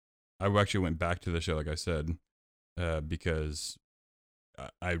actually went back to the show, like I said, because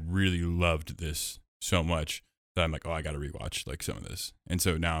I really loved this so much that I'm like, oh, I got to rewatch like some of this. And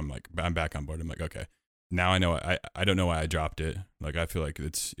so now I'm back on board. I'm like, okay, now I know. I don't know why I dropped it. Like, I feel like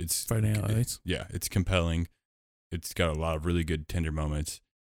it's Friday Night Lights. Yeah, it's compelling. It's got a lot of really good tender moments.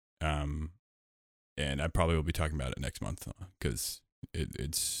 And I probably will be talking about it next month because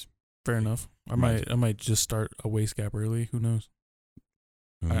it's fair enough. I might just start a waist gap early. Who knows?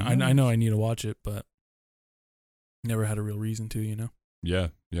 I know I need to watch it, but never had a real reason to, you know? Yeah.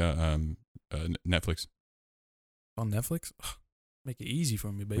 Netflix. On Netflix? Ugh, make it easy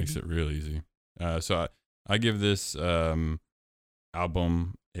for me, baby. Makes it real easy. So I give this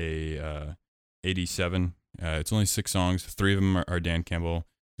album a 87. It's only 6 songs. 3 of them are Dan Campbell.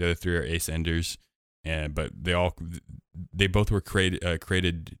 The other 3 are Ace Enders. But they both were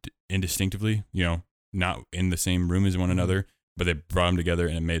created indistinctively, you know, not in the same room as one another, but they brought them together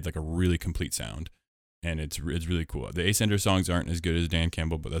and it made like a really complete sound. And it's really cool. The Ace Ender songs aren't as good as Dan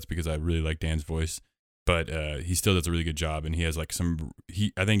Campbell, but that's because I really like Dan's voice. But he still does a really good job, and he has like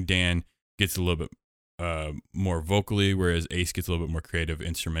I think Dan gets a little bit more vocally, whereas Ace gets a little bit more creative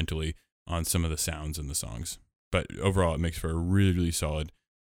instrumentally on some of the sounds in the songs. But overall, it makes for a really, really solid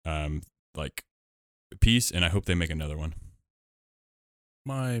like piece, and I hope they make another one.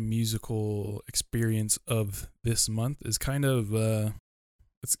 My musical experience of this month is kind of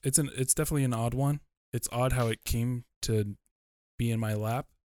it's definitely an odd one. It's odd how it came to be in my lap,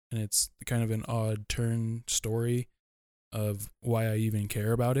 and it's kind of an odd turn story of why I even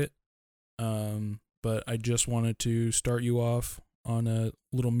care about it. But I just wanted to start you off on a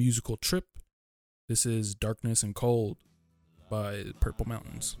little musical trip. This is Darkness and Cold by Purple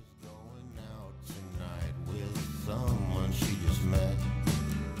Mountains. Going out tonight with someone she just met.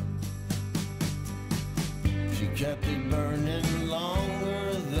 She kept it burning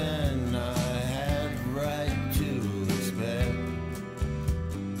longer than I had right to expect.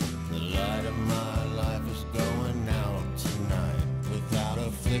 The light of my life is going out tonight without a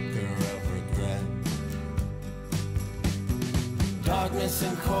flicker of regret. Darkness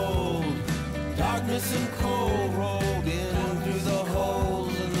and cold rolled in through the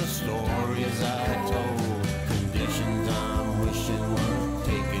holes in the stories I told. Conditions I'm wishing weren't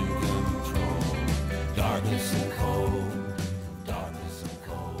taking control. Darkness and cold, darkness and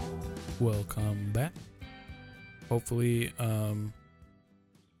cold. Welcome back. Hopefully, I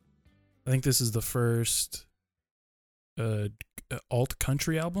think this is the first alt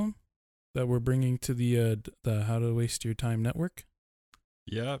country album that we're bringing to the How to Waste Your Time network.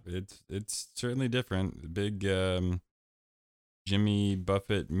 Yeah, it's certainly different. Big Jimmy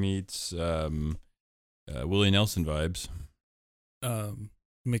Buffett meets Willie Nelson vibes.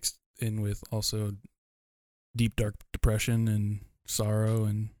 Mixed in with also deep dark depression and sorrow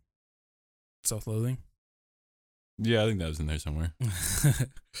and self-loathing. Yeah, I think that was in there somewhere.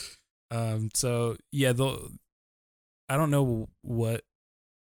 So yeah, I don't know what.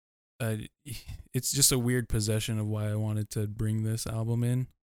 It's just a weird possession of why I wanted to bring this album in.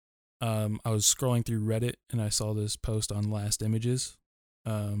 I was scrolling through Reddit and I saw this post on Last Images.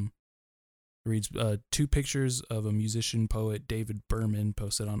 It reads 2 pictures of a musician poet David Berman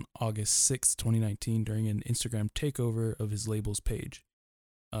posted on August 6th, 2019 during an Instagram takeover of his label's page.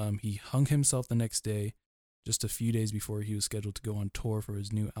 He hung himself the next day, just a few days before he was scheduled to go on tour for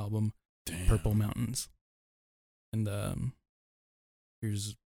his new album, Damn. Purple Mountains. And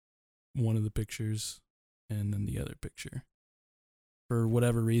here's one of the pictures and then the other picture. For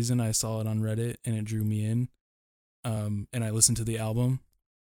whatever reason, I saw it on Reddit and it drew me in. And I listened to the album.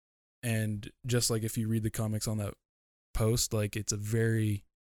 And just like if you read the comics on that post, like it's a very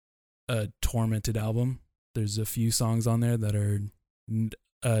tormented album. There's a few songs on there that are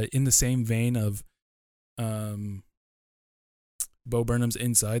in the same vein of Bo Burnham's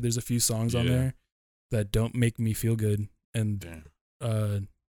Inside. There's a few songs on there that don't make me feel good and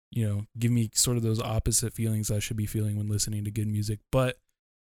give me sort of those opposite feelings I should be feeling when listening to good music. But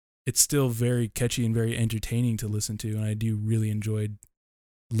it's still very catchy and very entertaining to listen to, and I do really enjoyed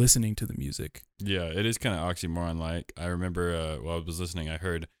listening to the music. Yeah, it is kind of oxymoron-like. I remember while I was listening, I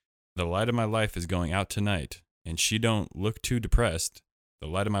heard, "The light of my life is going out tonight, and she don't look too depressed. The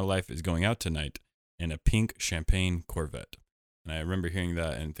light of my life is going out tonight in a pink champagne Corvette." And I remember hearing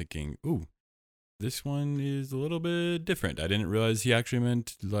that and thinking, ooh, this one is a little bit different. I didn't realize he actually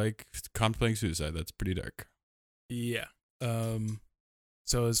meant like contemplating suicide. That's pretty dark. Yeah.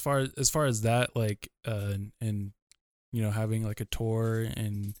 So as far as that, like, and you know, having like a tour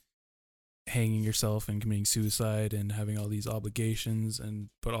and hanging yourself and committing suicide and having all these obligations, and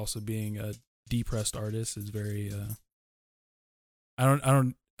but also being a depressed artist is very. I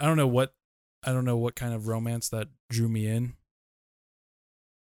don't know what kind of romance that drew me in.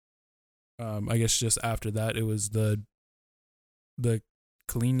 I guess just after that, it was the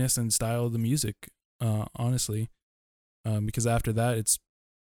cleanness and style of the music, honestly. Because after that, it's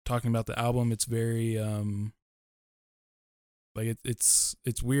talking about the album. It's very like it's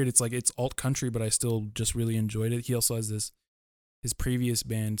weird. It's like it's alt country, but I still just really enjoyed it. He also has his previous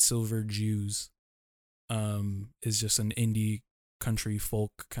band, Silver Jews, is just an indie country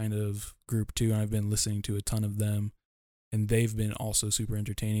folk kind of group too, and I've been listening to a ton of them, and they've been also super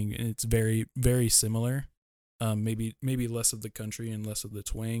entertaining. And it's very, very similar. Maybe less of the country and less of the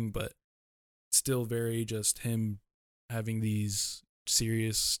twang, but still very just him having these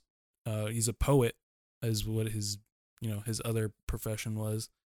serious. He's a poet, as what his other profession was.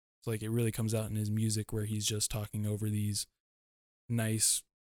 It's like it really comes out in his music where he's just talking over these nice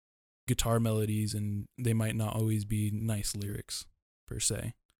guitar melodies, and they might not always be nice lyrics per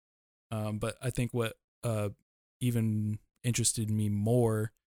se. But I think what even interested me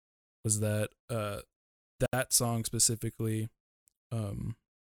more was that that song specifically,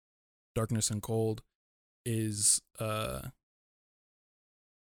 Darkness and Cold, is a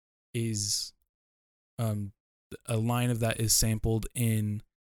line of that is sampled in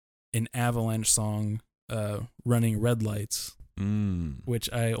an Avalanche song, Running Red Lights, which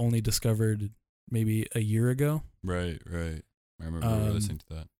I only discovered maybe a year ago. Right. I remember listening to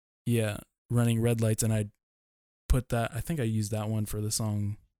that. Yeah, Running Red Lights, and I put that, I think I used that one for the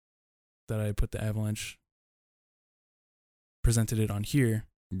song that I put the Avalanche, presented it on here.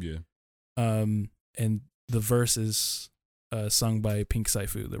 Yeah. And the verse is sung by Pink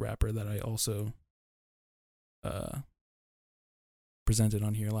Saifu, the rapper that I also presented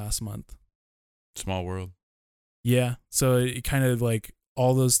on here last month. Small world. Yeah, so it kind of like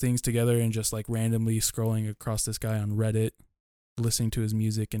all those things together, and just like randomly scrolling across this guy on Reddit, listening to his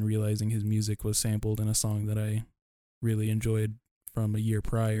music and realizing his music was sampled in a song that I really enjoyed from a year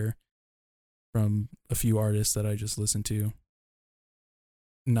prior, from a few artists that I just listened to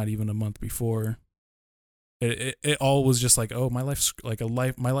not even a month before. It all was just like, oh, my life's like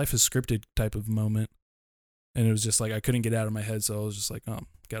my life is scripted type of moment. And it was just like I couldn't get out of my head, so I was just like, oh,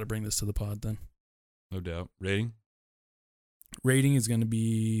 got to bring this to the pod then. No doubt. Rating is going to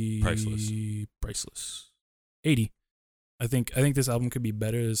be priceless. 80. I think this album could be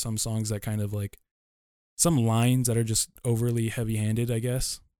better. There's some songs that kind of like some lines that are just overly heavy-handed, I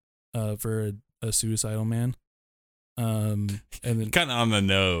guess, for a suicidal man. And then kind of on the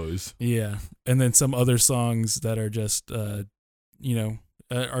nose. Yeah, and then some other songs that are just are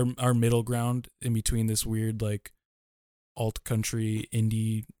middle ground in between this weird like alt country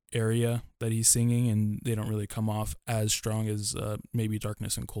indie area that he's singing, and they don't really come off as strong as maybe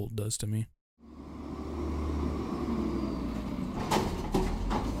Darkness and Cold does to me.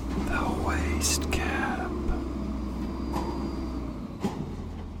 The Waste Cap.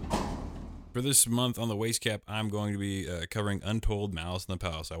 For this month on the Waste Cap, I'm going to be covering Untold: Malice in the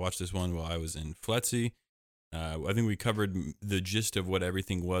Palace. I watched this one while I was in FLETC. I think we covered the gist of what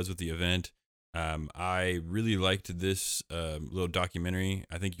everything was with the event. I really liked this little documentary.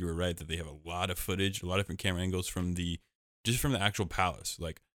 I think you were right that they have a lot of footage, a lot of different camera angles from the actual palace.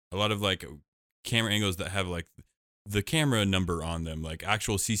 Like a lot of like camera angles that have like the camera number on them, like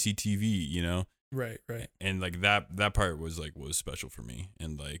actual CCTV, you know? Right. And like that part was special for me.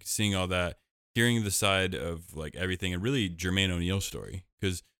 And like seeing all that, hearing the side of like everything, and really Jermaine O'Neal's story.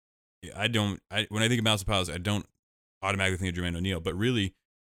 Because when I think of Malice in the Palace, I don't automatically think of Jermaine O'Neal, but really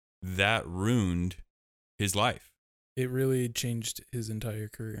that ruined his life. It really changed his entire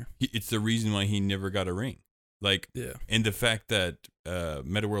career. It's the reason why he never got a ring. Like, yeah. And the fact that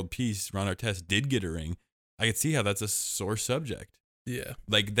Meta World Peace, Ron Artest, did get a ring, I could see how that's a sore subject. Yeah.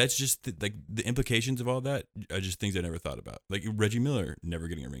 Like, that's just the implications of all that are just things I never thought about. Like Reggie Miller never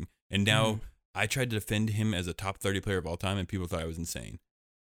getting a ring. And now I tried to defend him as a top 30 player of all time, and people thought I was insane.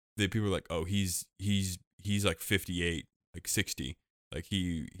 People were like, oh, he's like 58, like 60. Like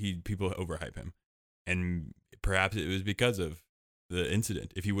people overhype him. And perhaps it was because of the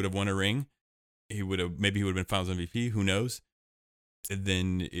incident. If he would have won a ring, he would have been Finals MVP, who knows? And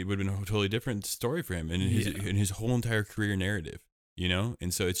then it would have been a totally different story for him and his whole entire career narrative, you know?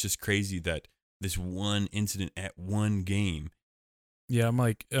 And so it's just crazy that this one incident at one game Yeah,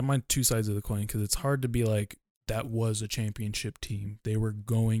 I'm on two sides of the coin because it's hard to be like, that was a championship team. They were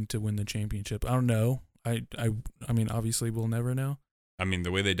going to win the championship. I don't know. I mean, obviously we'll never know. I mean,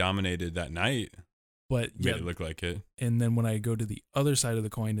 the way they dominated that night But made it look like it. And then when I go to the other side of the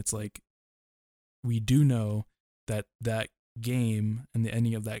coin, it's like, we do know that that game and the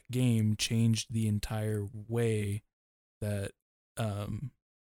ending of that game changed the entire way that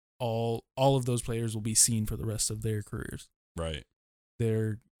all of those players will be seen for the rest of their careers. Right.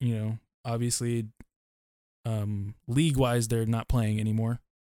 They're, obviously league-wise they're not playing anymore.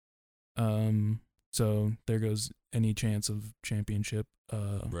 So there goes any chance of championship.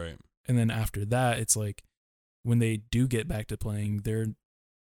 Right. And then after that, it's like when they do get back to playing, they're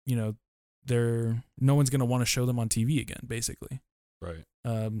no one's gonna want to show them on TV again, basically. Right.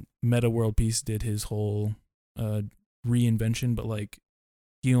 Meta World Peace did his whole reinvention, but like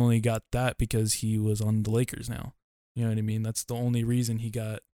he only got that because he was on the Lakers now. You know what I mean? That's the only reason he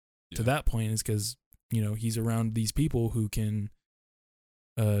got to that point, is because he's around these people who can,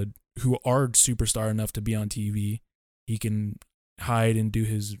 who are superstar enough to be on TV. He can hide and do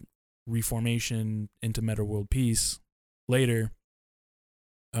his reformation into Meta World Peace later.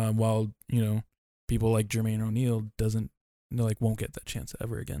 While people like Jermaine O'Neal won't get that chance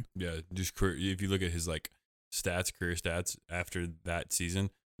ever again. Yeah, just if you look at his career stats after that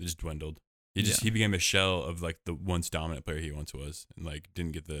season, they just dwindled. He became a shell of like the once dominant player he once was, and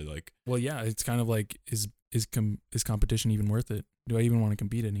didn't get the . Well, yeah, it's kind of like is competition even worth it? Do I even want to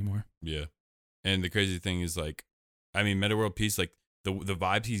compete anymore? Yeah, and the crazy thing is Meta World Peace, the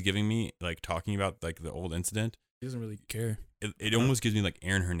vibes he's giving me, talking about the old incident. He doesn't really care. It almost gives me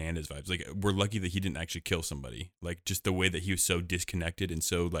Aaron Hernandez vibes. We're lucky that he didn't actually kill somebody. Just the way that he was so disconnected and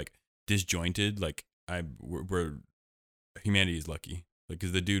so disjointed. We're humanity is lucky.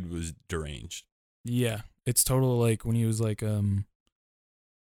 Because the dude was deranged. Yeah, it's total when he was what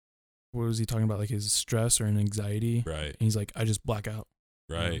was he talking about? His stress or an anxiety. Right. And he's like, I just black out.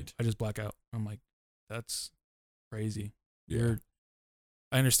 Right. I just black out. I'm like, that's crazy. Yeah.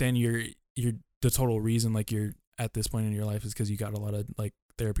 I understand you're the total reason you're at this point in your life is because you got a lot of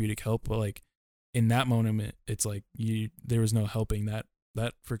therapeutic help, but in that moment it's there was no helping that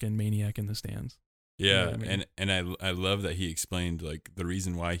freaking maniac in the stands. Yeah, you know what I mean? and I love that he explained the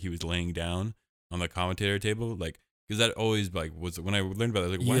reason why he was laying down on the commentator table, because that always was when I learned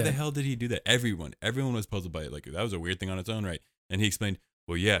about it, why the hell did he do that? Everyone was puzzled by it, that was a weird thing on its own, right? And he explained,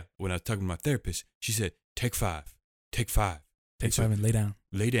 well, yeah, when I was talking to my therapist, she said, take five, and lay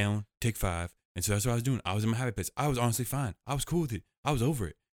down, take 5. And so that's what I was doing. I was in my happy place. I was honestly fine. I was cool with it. I was over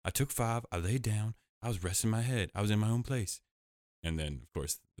it. I took 5. I laid down. I was resting my head. I was in my own place. And then, of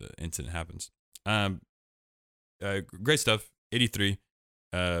course, the incident happens. Great stuff. 83.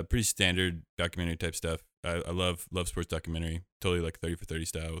 Pretty standard documentary type stuff. I love sports documentary. Totally 30 for 30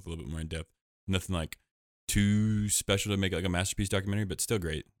 style with a little bit more in depth. Nothing too special to make it a masterpiece documentary, but still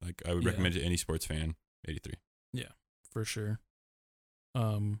great. I would recommend it to any sports fan. 83. Yeah, for sure.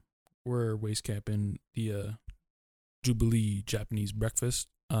 We're waist camping the Jubilee Japanese breakfast.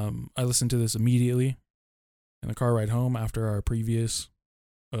 I listened to this immediately in the car ride home after our previous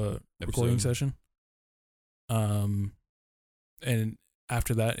recording session. And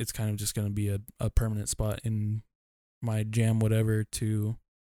after that, it's kind of just going to be a permanent spot in my jam whatever to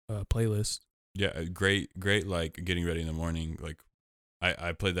playlist. Yeah, great getting ready in the morning.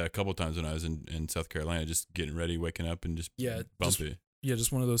 I played that a couple times when I was in South Carolina, just getting ready, waking up, and just bump it. Yeah,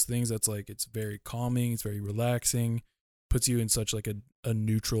 just one of those things that's it's very calming, it's very relaxing, puts you in such a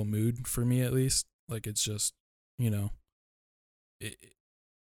neutral mood for me at least. It's just, it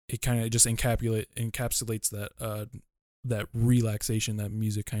kind of just encapsulates that relaxation that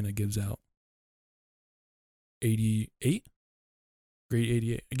music kind of gives out. 88? Grade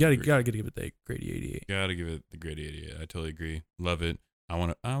 88. Gotta give it the grade 88. Gotta give it the grade 88. I totally agree. Love it. I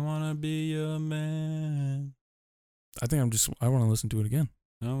wanna be a man. I think I want to listen to it again.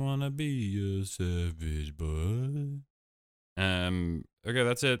 I wanna be a savage boy. Okay,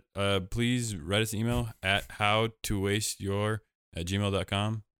 that's it. Please write us an email at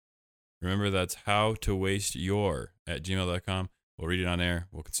howtowasteyour@gmail.com. Remember, that's howtowasteyour@gmail.com. We'll read it on air.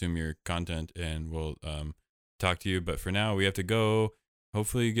 We'll consume your content, and we'll talk to you. But for now, we have to go.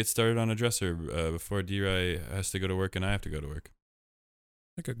 Hopefully, get started on a dresser before D-Rai has to go to work and I have to go to work.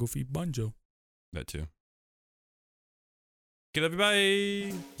 I gotta go feed Banjo. That too. Okay, love you.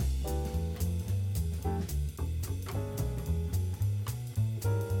 Bye.